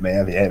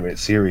Batman, the animated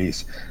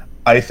series,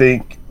 I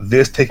think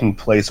this taking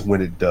place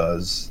when it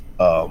does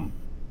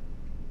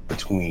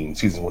between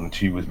season 1 and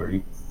 2 is very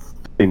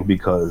interesting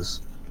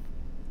because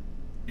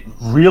it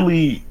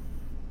really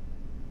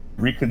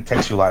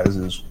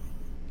recontextualizes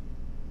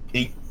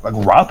like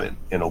Robin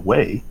in a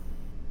way.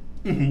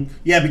 Mm-hmm.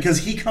 Yeah, because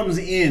he comes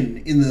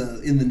in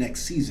the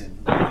next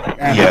season.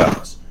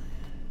 Afterwards.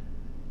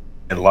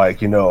 And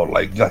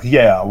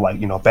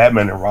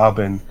Batman and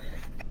Robin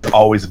has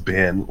always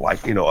been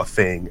a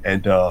thing,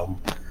 and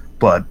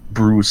but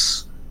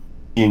Bruce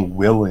being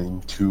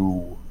willing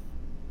to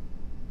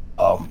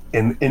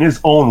in his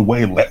own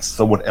way let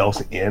someone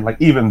else in,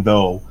 even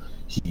though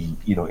he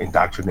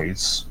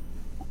indoctrinates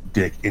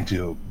Dick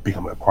into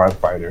becoming a crime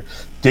fighter,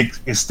 Dick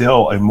is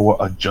still a more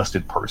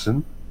adjusted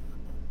person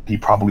he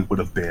probably would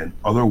have been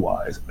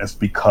otherwise. That's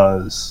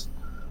because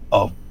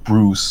of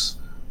Bruce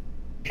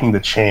taking the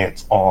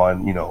chance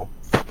on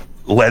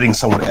letting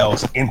someone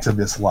else into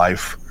this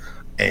life,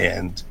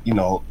 and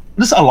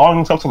just allowing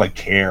himself to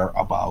care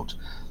about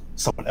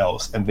someone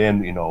else. And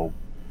then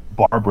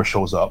Barbara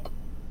shows up.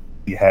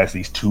 He has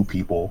these two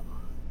people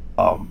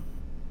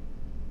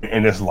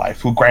in his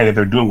life who, granted,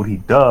 they're doing what he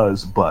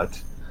does,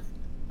 but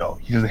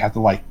he doesn't have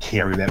to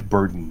carry that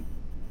burden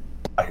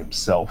by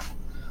himself.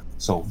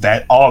 So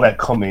that all that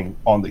coming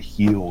on the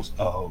heels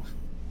of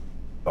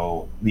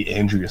the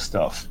Andrea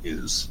stuff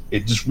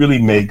it just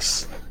really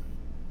makes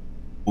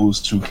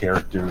those two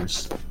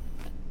characters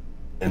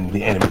in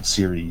the animated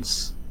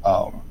series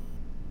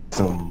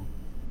some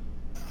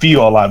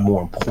feel a lot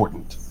more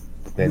important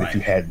than if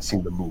you hadn't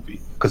seen the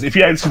movie. Because if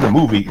you hadn't seen the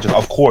movie,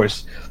 of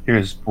course,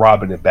 here's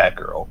Robin and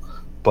Batgirl,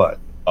 but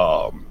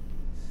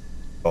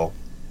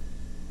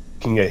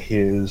looking at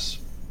his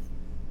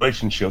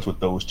relationships with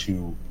those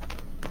two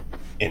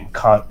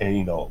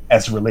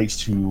as it relates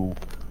to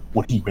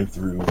what he went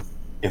through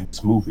in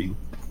this movie,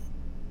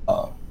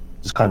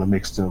 just kind of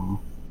makes them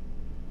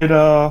they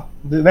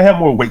have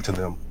more weight to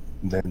them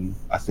than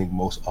I think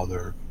most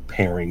other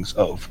pairings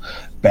of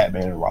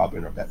Batman and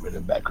Robin or Batman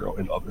and Batgirl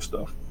and other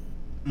stuff.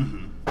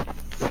 Mm-hmm.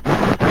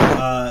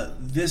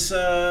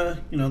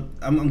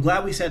 I'm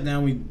glad we sat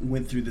down. We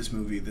went through this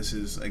movie. This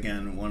is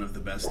again one of the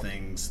best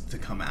things to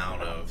come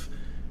out of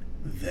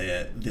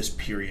this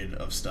period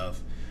of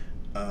stuff.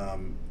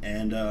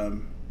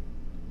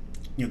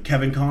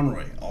 Kevin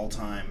Conroy, all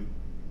time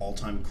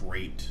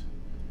great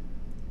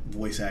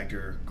voice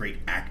actor, great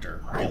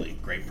actor, really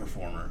great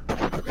performer,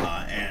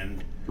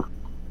 and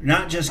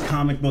not just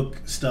comic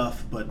book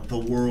stuff, but the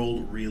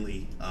world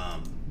really,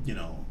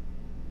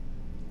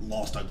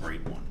 lost a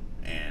great one,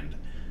 and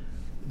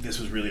this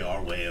was really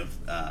our way of,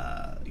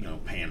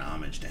 paying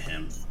homage to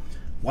him.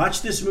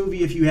 Watch this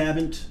movie if you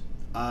haven't.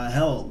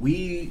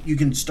 You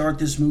can start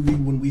this movie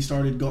when we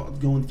started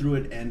going through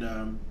it,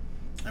 and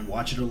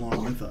watch it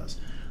along with us.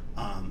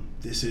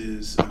 This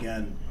is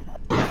again,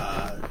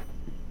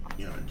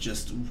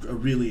 just a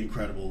really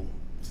incredible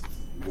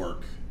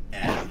work,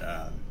 and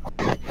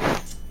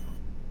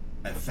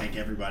I thank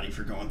everybody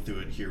for going through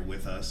it here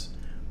with us.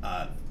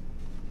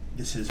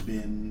 This has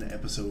been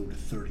episode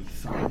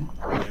 33 of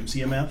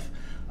MCMF.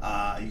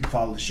 You can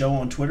follow the show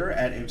on Twitter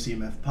at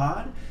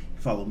MCMFPod. You can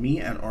follow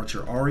me at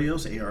Archer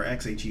Arios,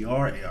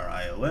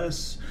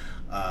 ARXHERARIOS.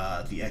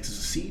 The X is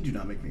a C, do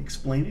not make me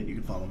explain it. You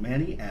can follow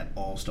Manny at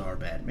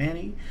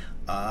AllStarBadManny.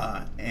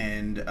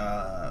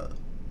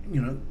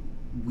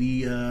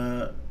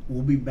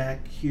 We'll be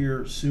back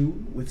here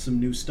soon with some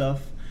new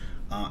stuff.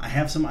 I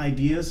have some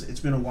ideas.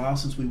 It's been a while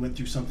since we went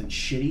through something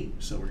shitty,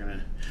 so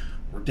we're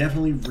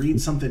definitely read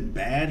something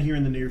bad here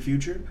in the near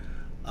future.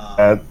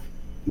 It's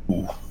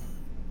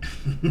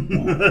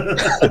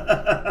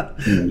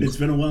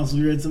been a while since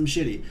we read something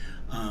shitty.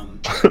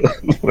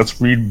 Let's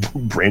read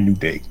Brand New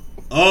Day.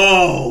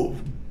 Oh,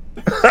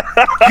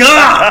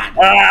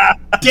 God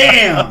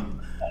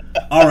damn.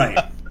 All right.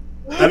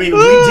 I mean, we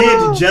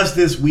did just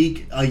this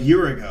week, a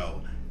year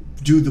ago,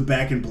 do the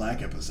Back in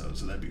Black episode,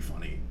 so that'd be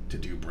funny to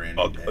do Brand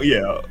New Day.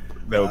 Yeah,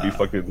 that would be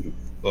fucking...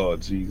 Oh,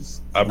 jeez.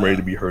 I'm ready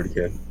to be heard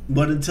again.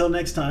 But until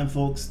next time,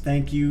 folks,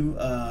 thank you,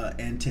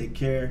 and take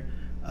care.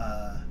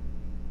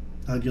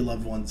 Hug your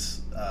loved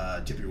ones,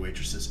 tip your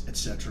waitresses,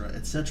 etc.,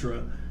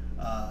 etc.,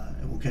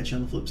 and we'll catch you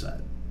on the flip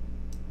side.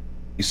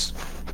 Peace.